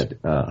his dad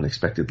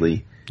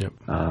unexpectedly. Yep.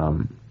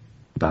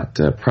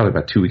 Probably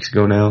about 2 weeks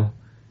ago now.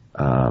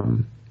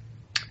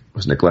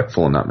 Was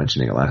neglectful in not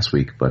mentioning it last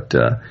week, but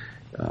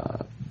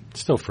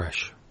still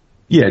fresh.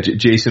 Yeah,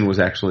 Jason was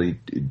actually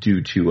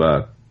due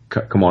to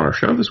come on our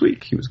show this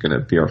week. He was going to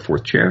be our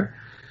fourth chair.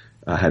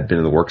 Had been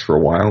in the works for a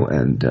while,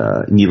 and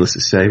needless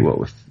to say,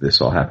 with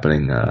this all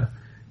happening,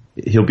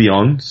 he'll be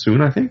on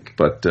soon, I think.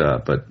 But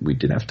we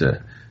did have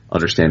to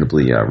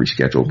understandably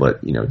reschedule.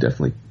 But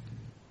definitely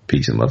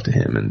peace and love to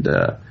him, and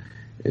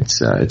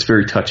it's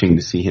very touching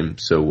to see him.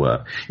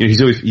 So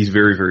he's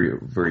very, very,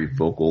 very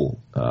vocal,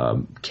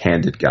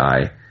 candid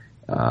guy,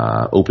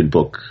 open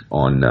book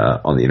on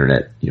the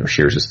internet.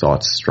 Shares his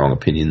thoughts, strong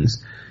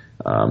opinions.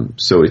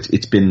 So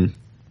it's been.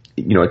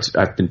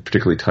 I've been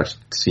particularly touched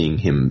seeing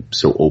him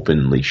so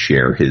openly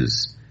share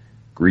his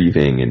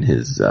grieving and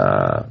his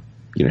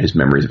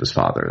memories of his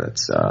father.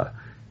 That's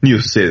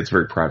needless to say, that's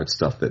very private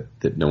stuff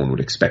that no one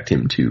would expect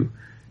him to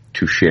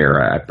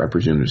share. I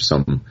presume there's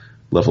some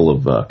level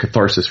of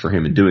catharsis for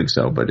him in doing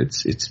so, but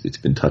it's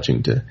been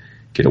touching to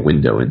get a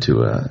window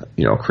into a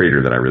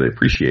creator that I really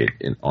appreciate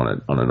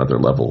on another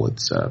level.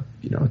 It's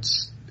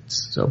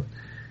so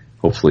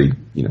hopefully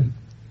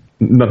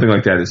nothing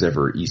like that is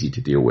ever easy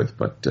to deal with,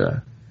 but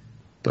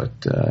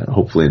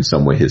hopefully in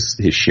some way his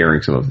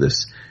sharing some of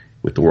this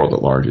with the world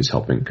at large is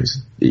helping,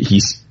 because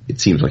it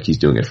seems like he's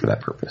doing it for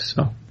that purpose.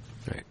 So,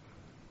 right.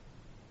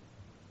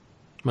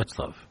 Much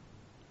love.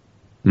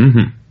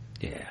 Mm-hmm.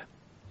 Yeah.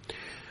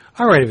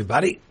 All right,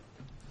 everybody.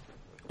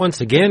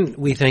 Once again,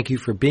 we thank you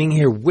for being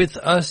here with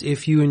us.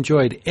 If you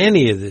enjoyed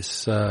any of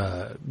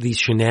these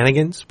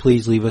shenanigans,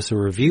 please leave us a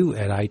review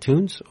at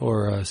iTunes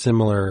or a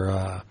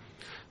similar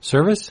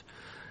service.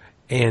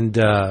 And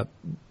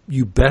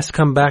you best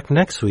come back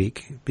next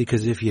week,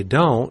 because if you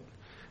don't,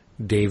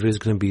 David is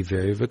going to be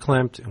very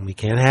verklempt, and we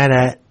can't have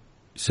that.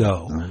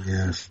 So,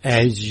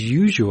 as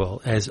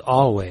usual, as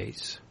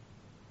always,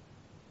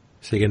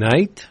 say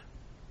goodnight.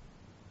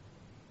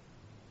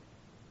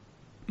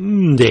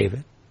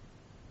 David.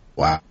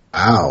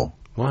 Wow.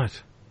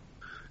 What?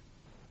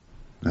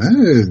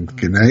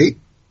 Good night.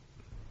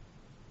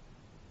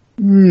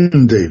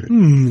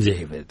 David.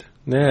 David.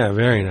 Yeah,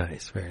 very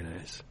nice, very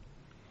nice.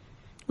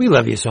 We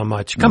love you so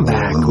much. Come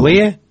back, will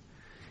you? It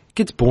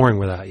gets boring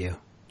without you.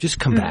 Just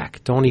come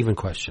back. Don't even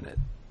question it.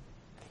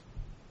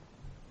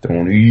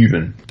 Don't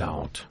even.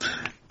 Don't.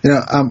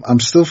 I'm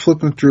still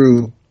flipping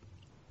through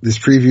this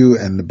preview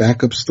and the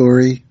backup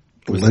story.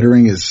 The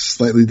lettering is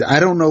slightly. I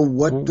don't know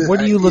what.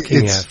 What are you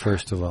looking at,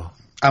 first of all?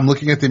 I'm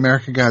looking at the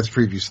American Gods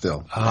preview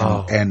still.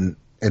 Oh. And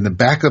the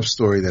backup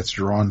story that's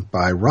drawn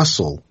by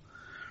Russell,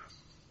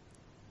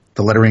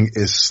 the lettering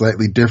is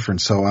slightly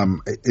different. So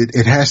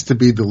it has to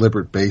be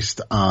deliberate based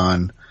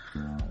on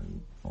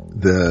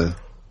the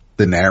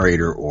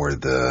narrator or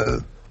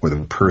the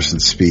person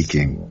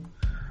speaking.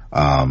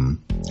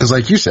 'Cause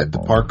like you said, the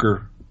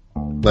Parker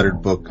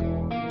lettered book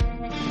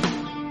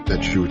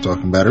that you were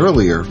talking about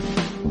earlier,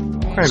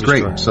 it's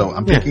great. Story. So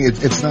I'm thinking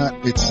it's not,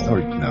 or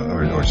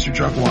it's your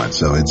jug wine.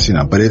 So it's,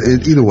 but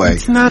either way.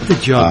 It's not the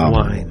jug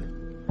wine.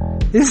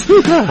 It's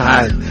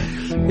not.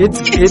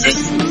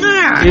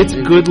 It's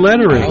good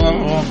lettering. I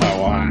love all my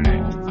wine.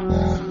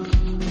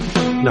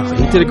 No,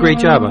 he did a great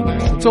job on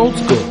this. It's old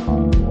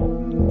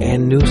school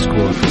and new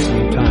school at the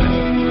same time.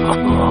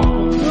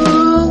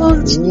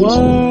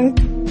 What?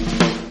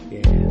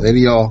 Yeah. Later,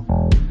 y'all.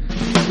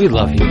 We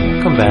love you.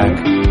 Come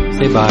back.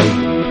 Say bye.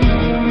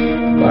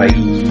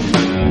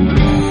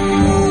 Bye.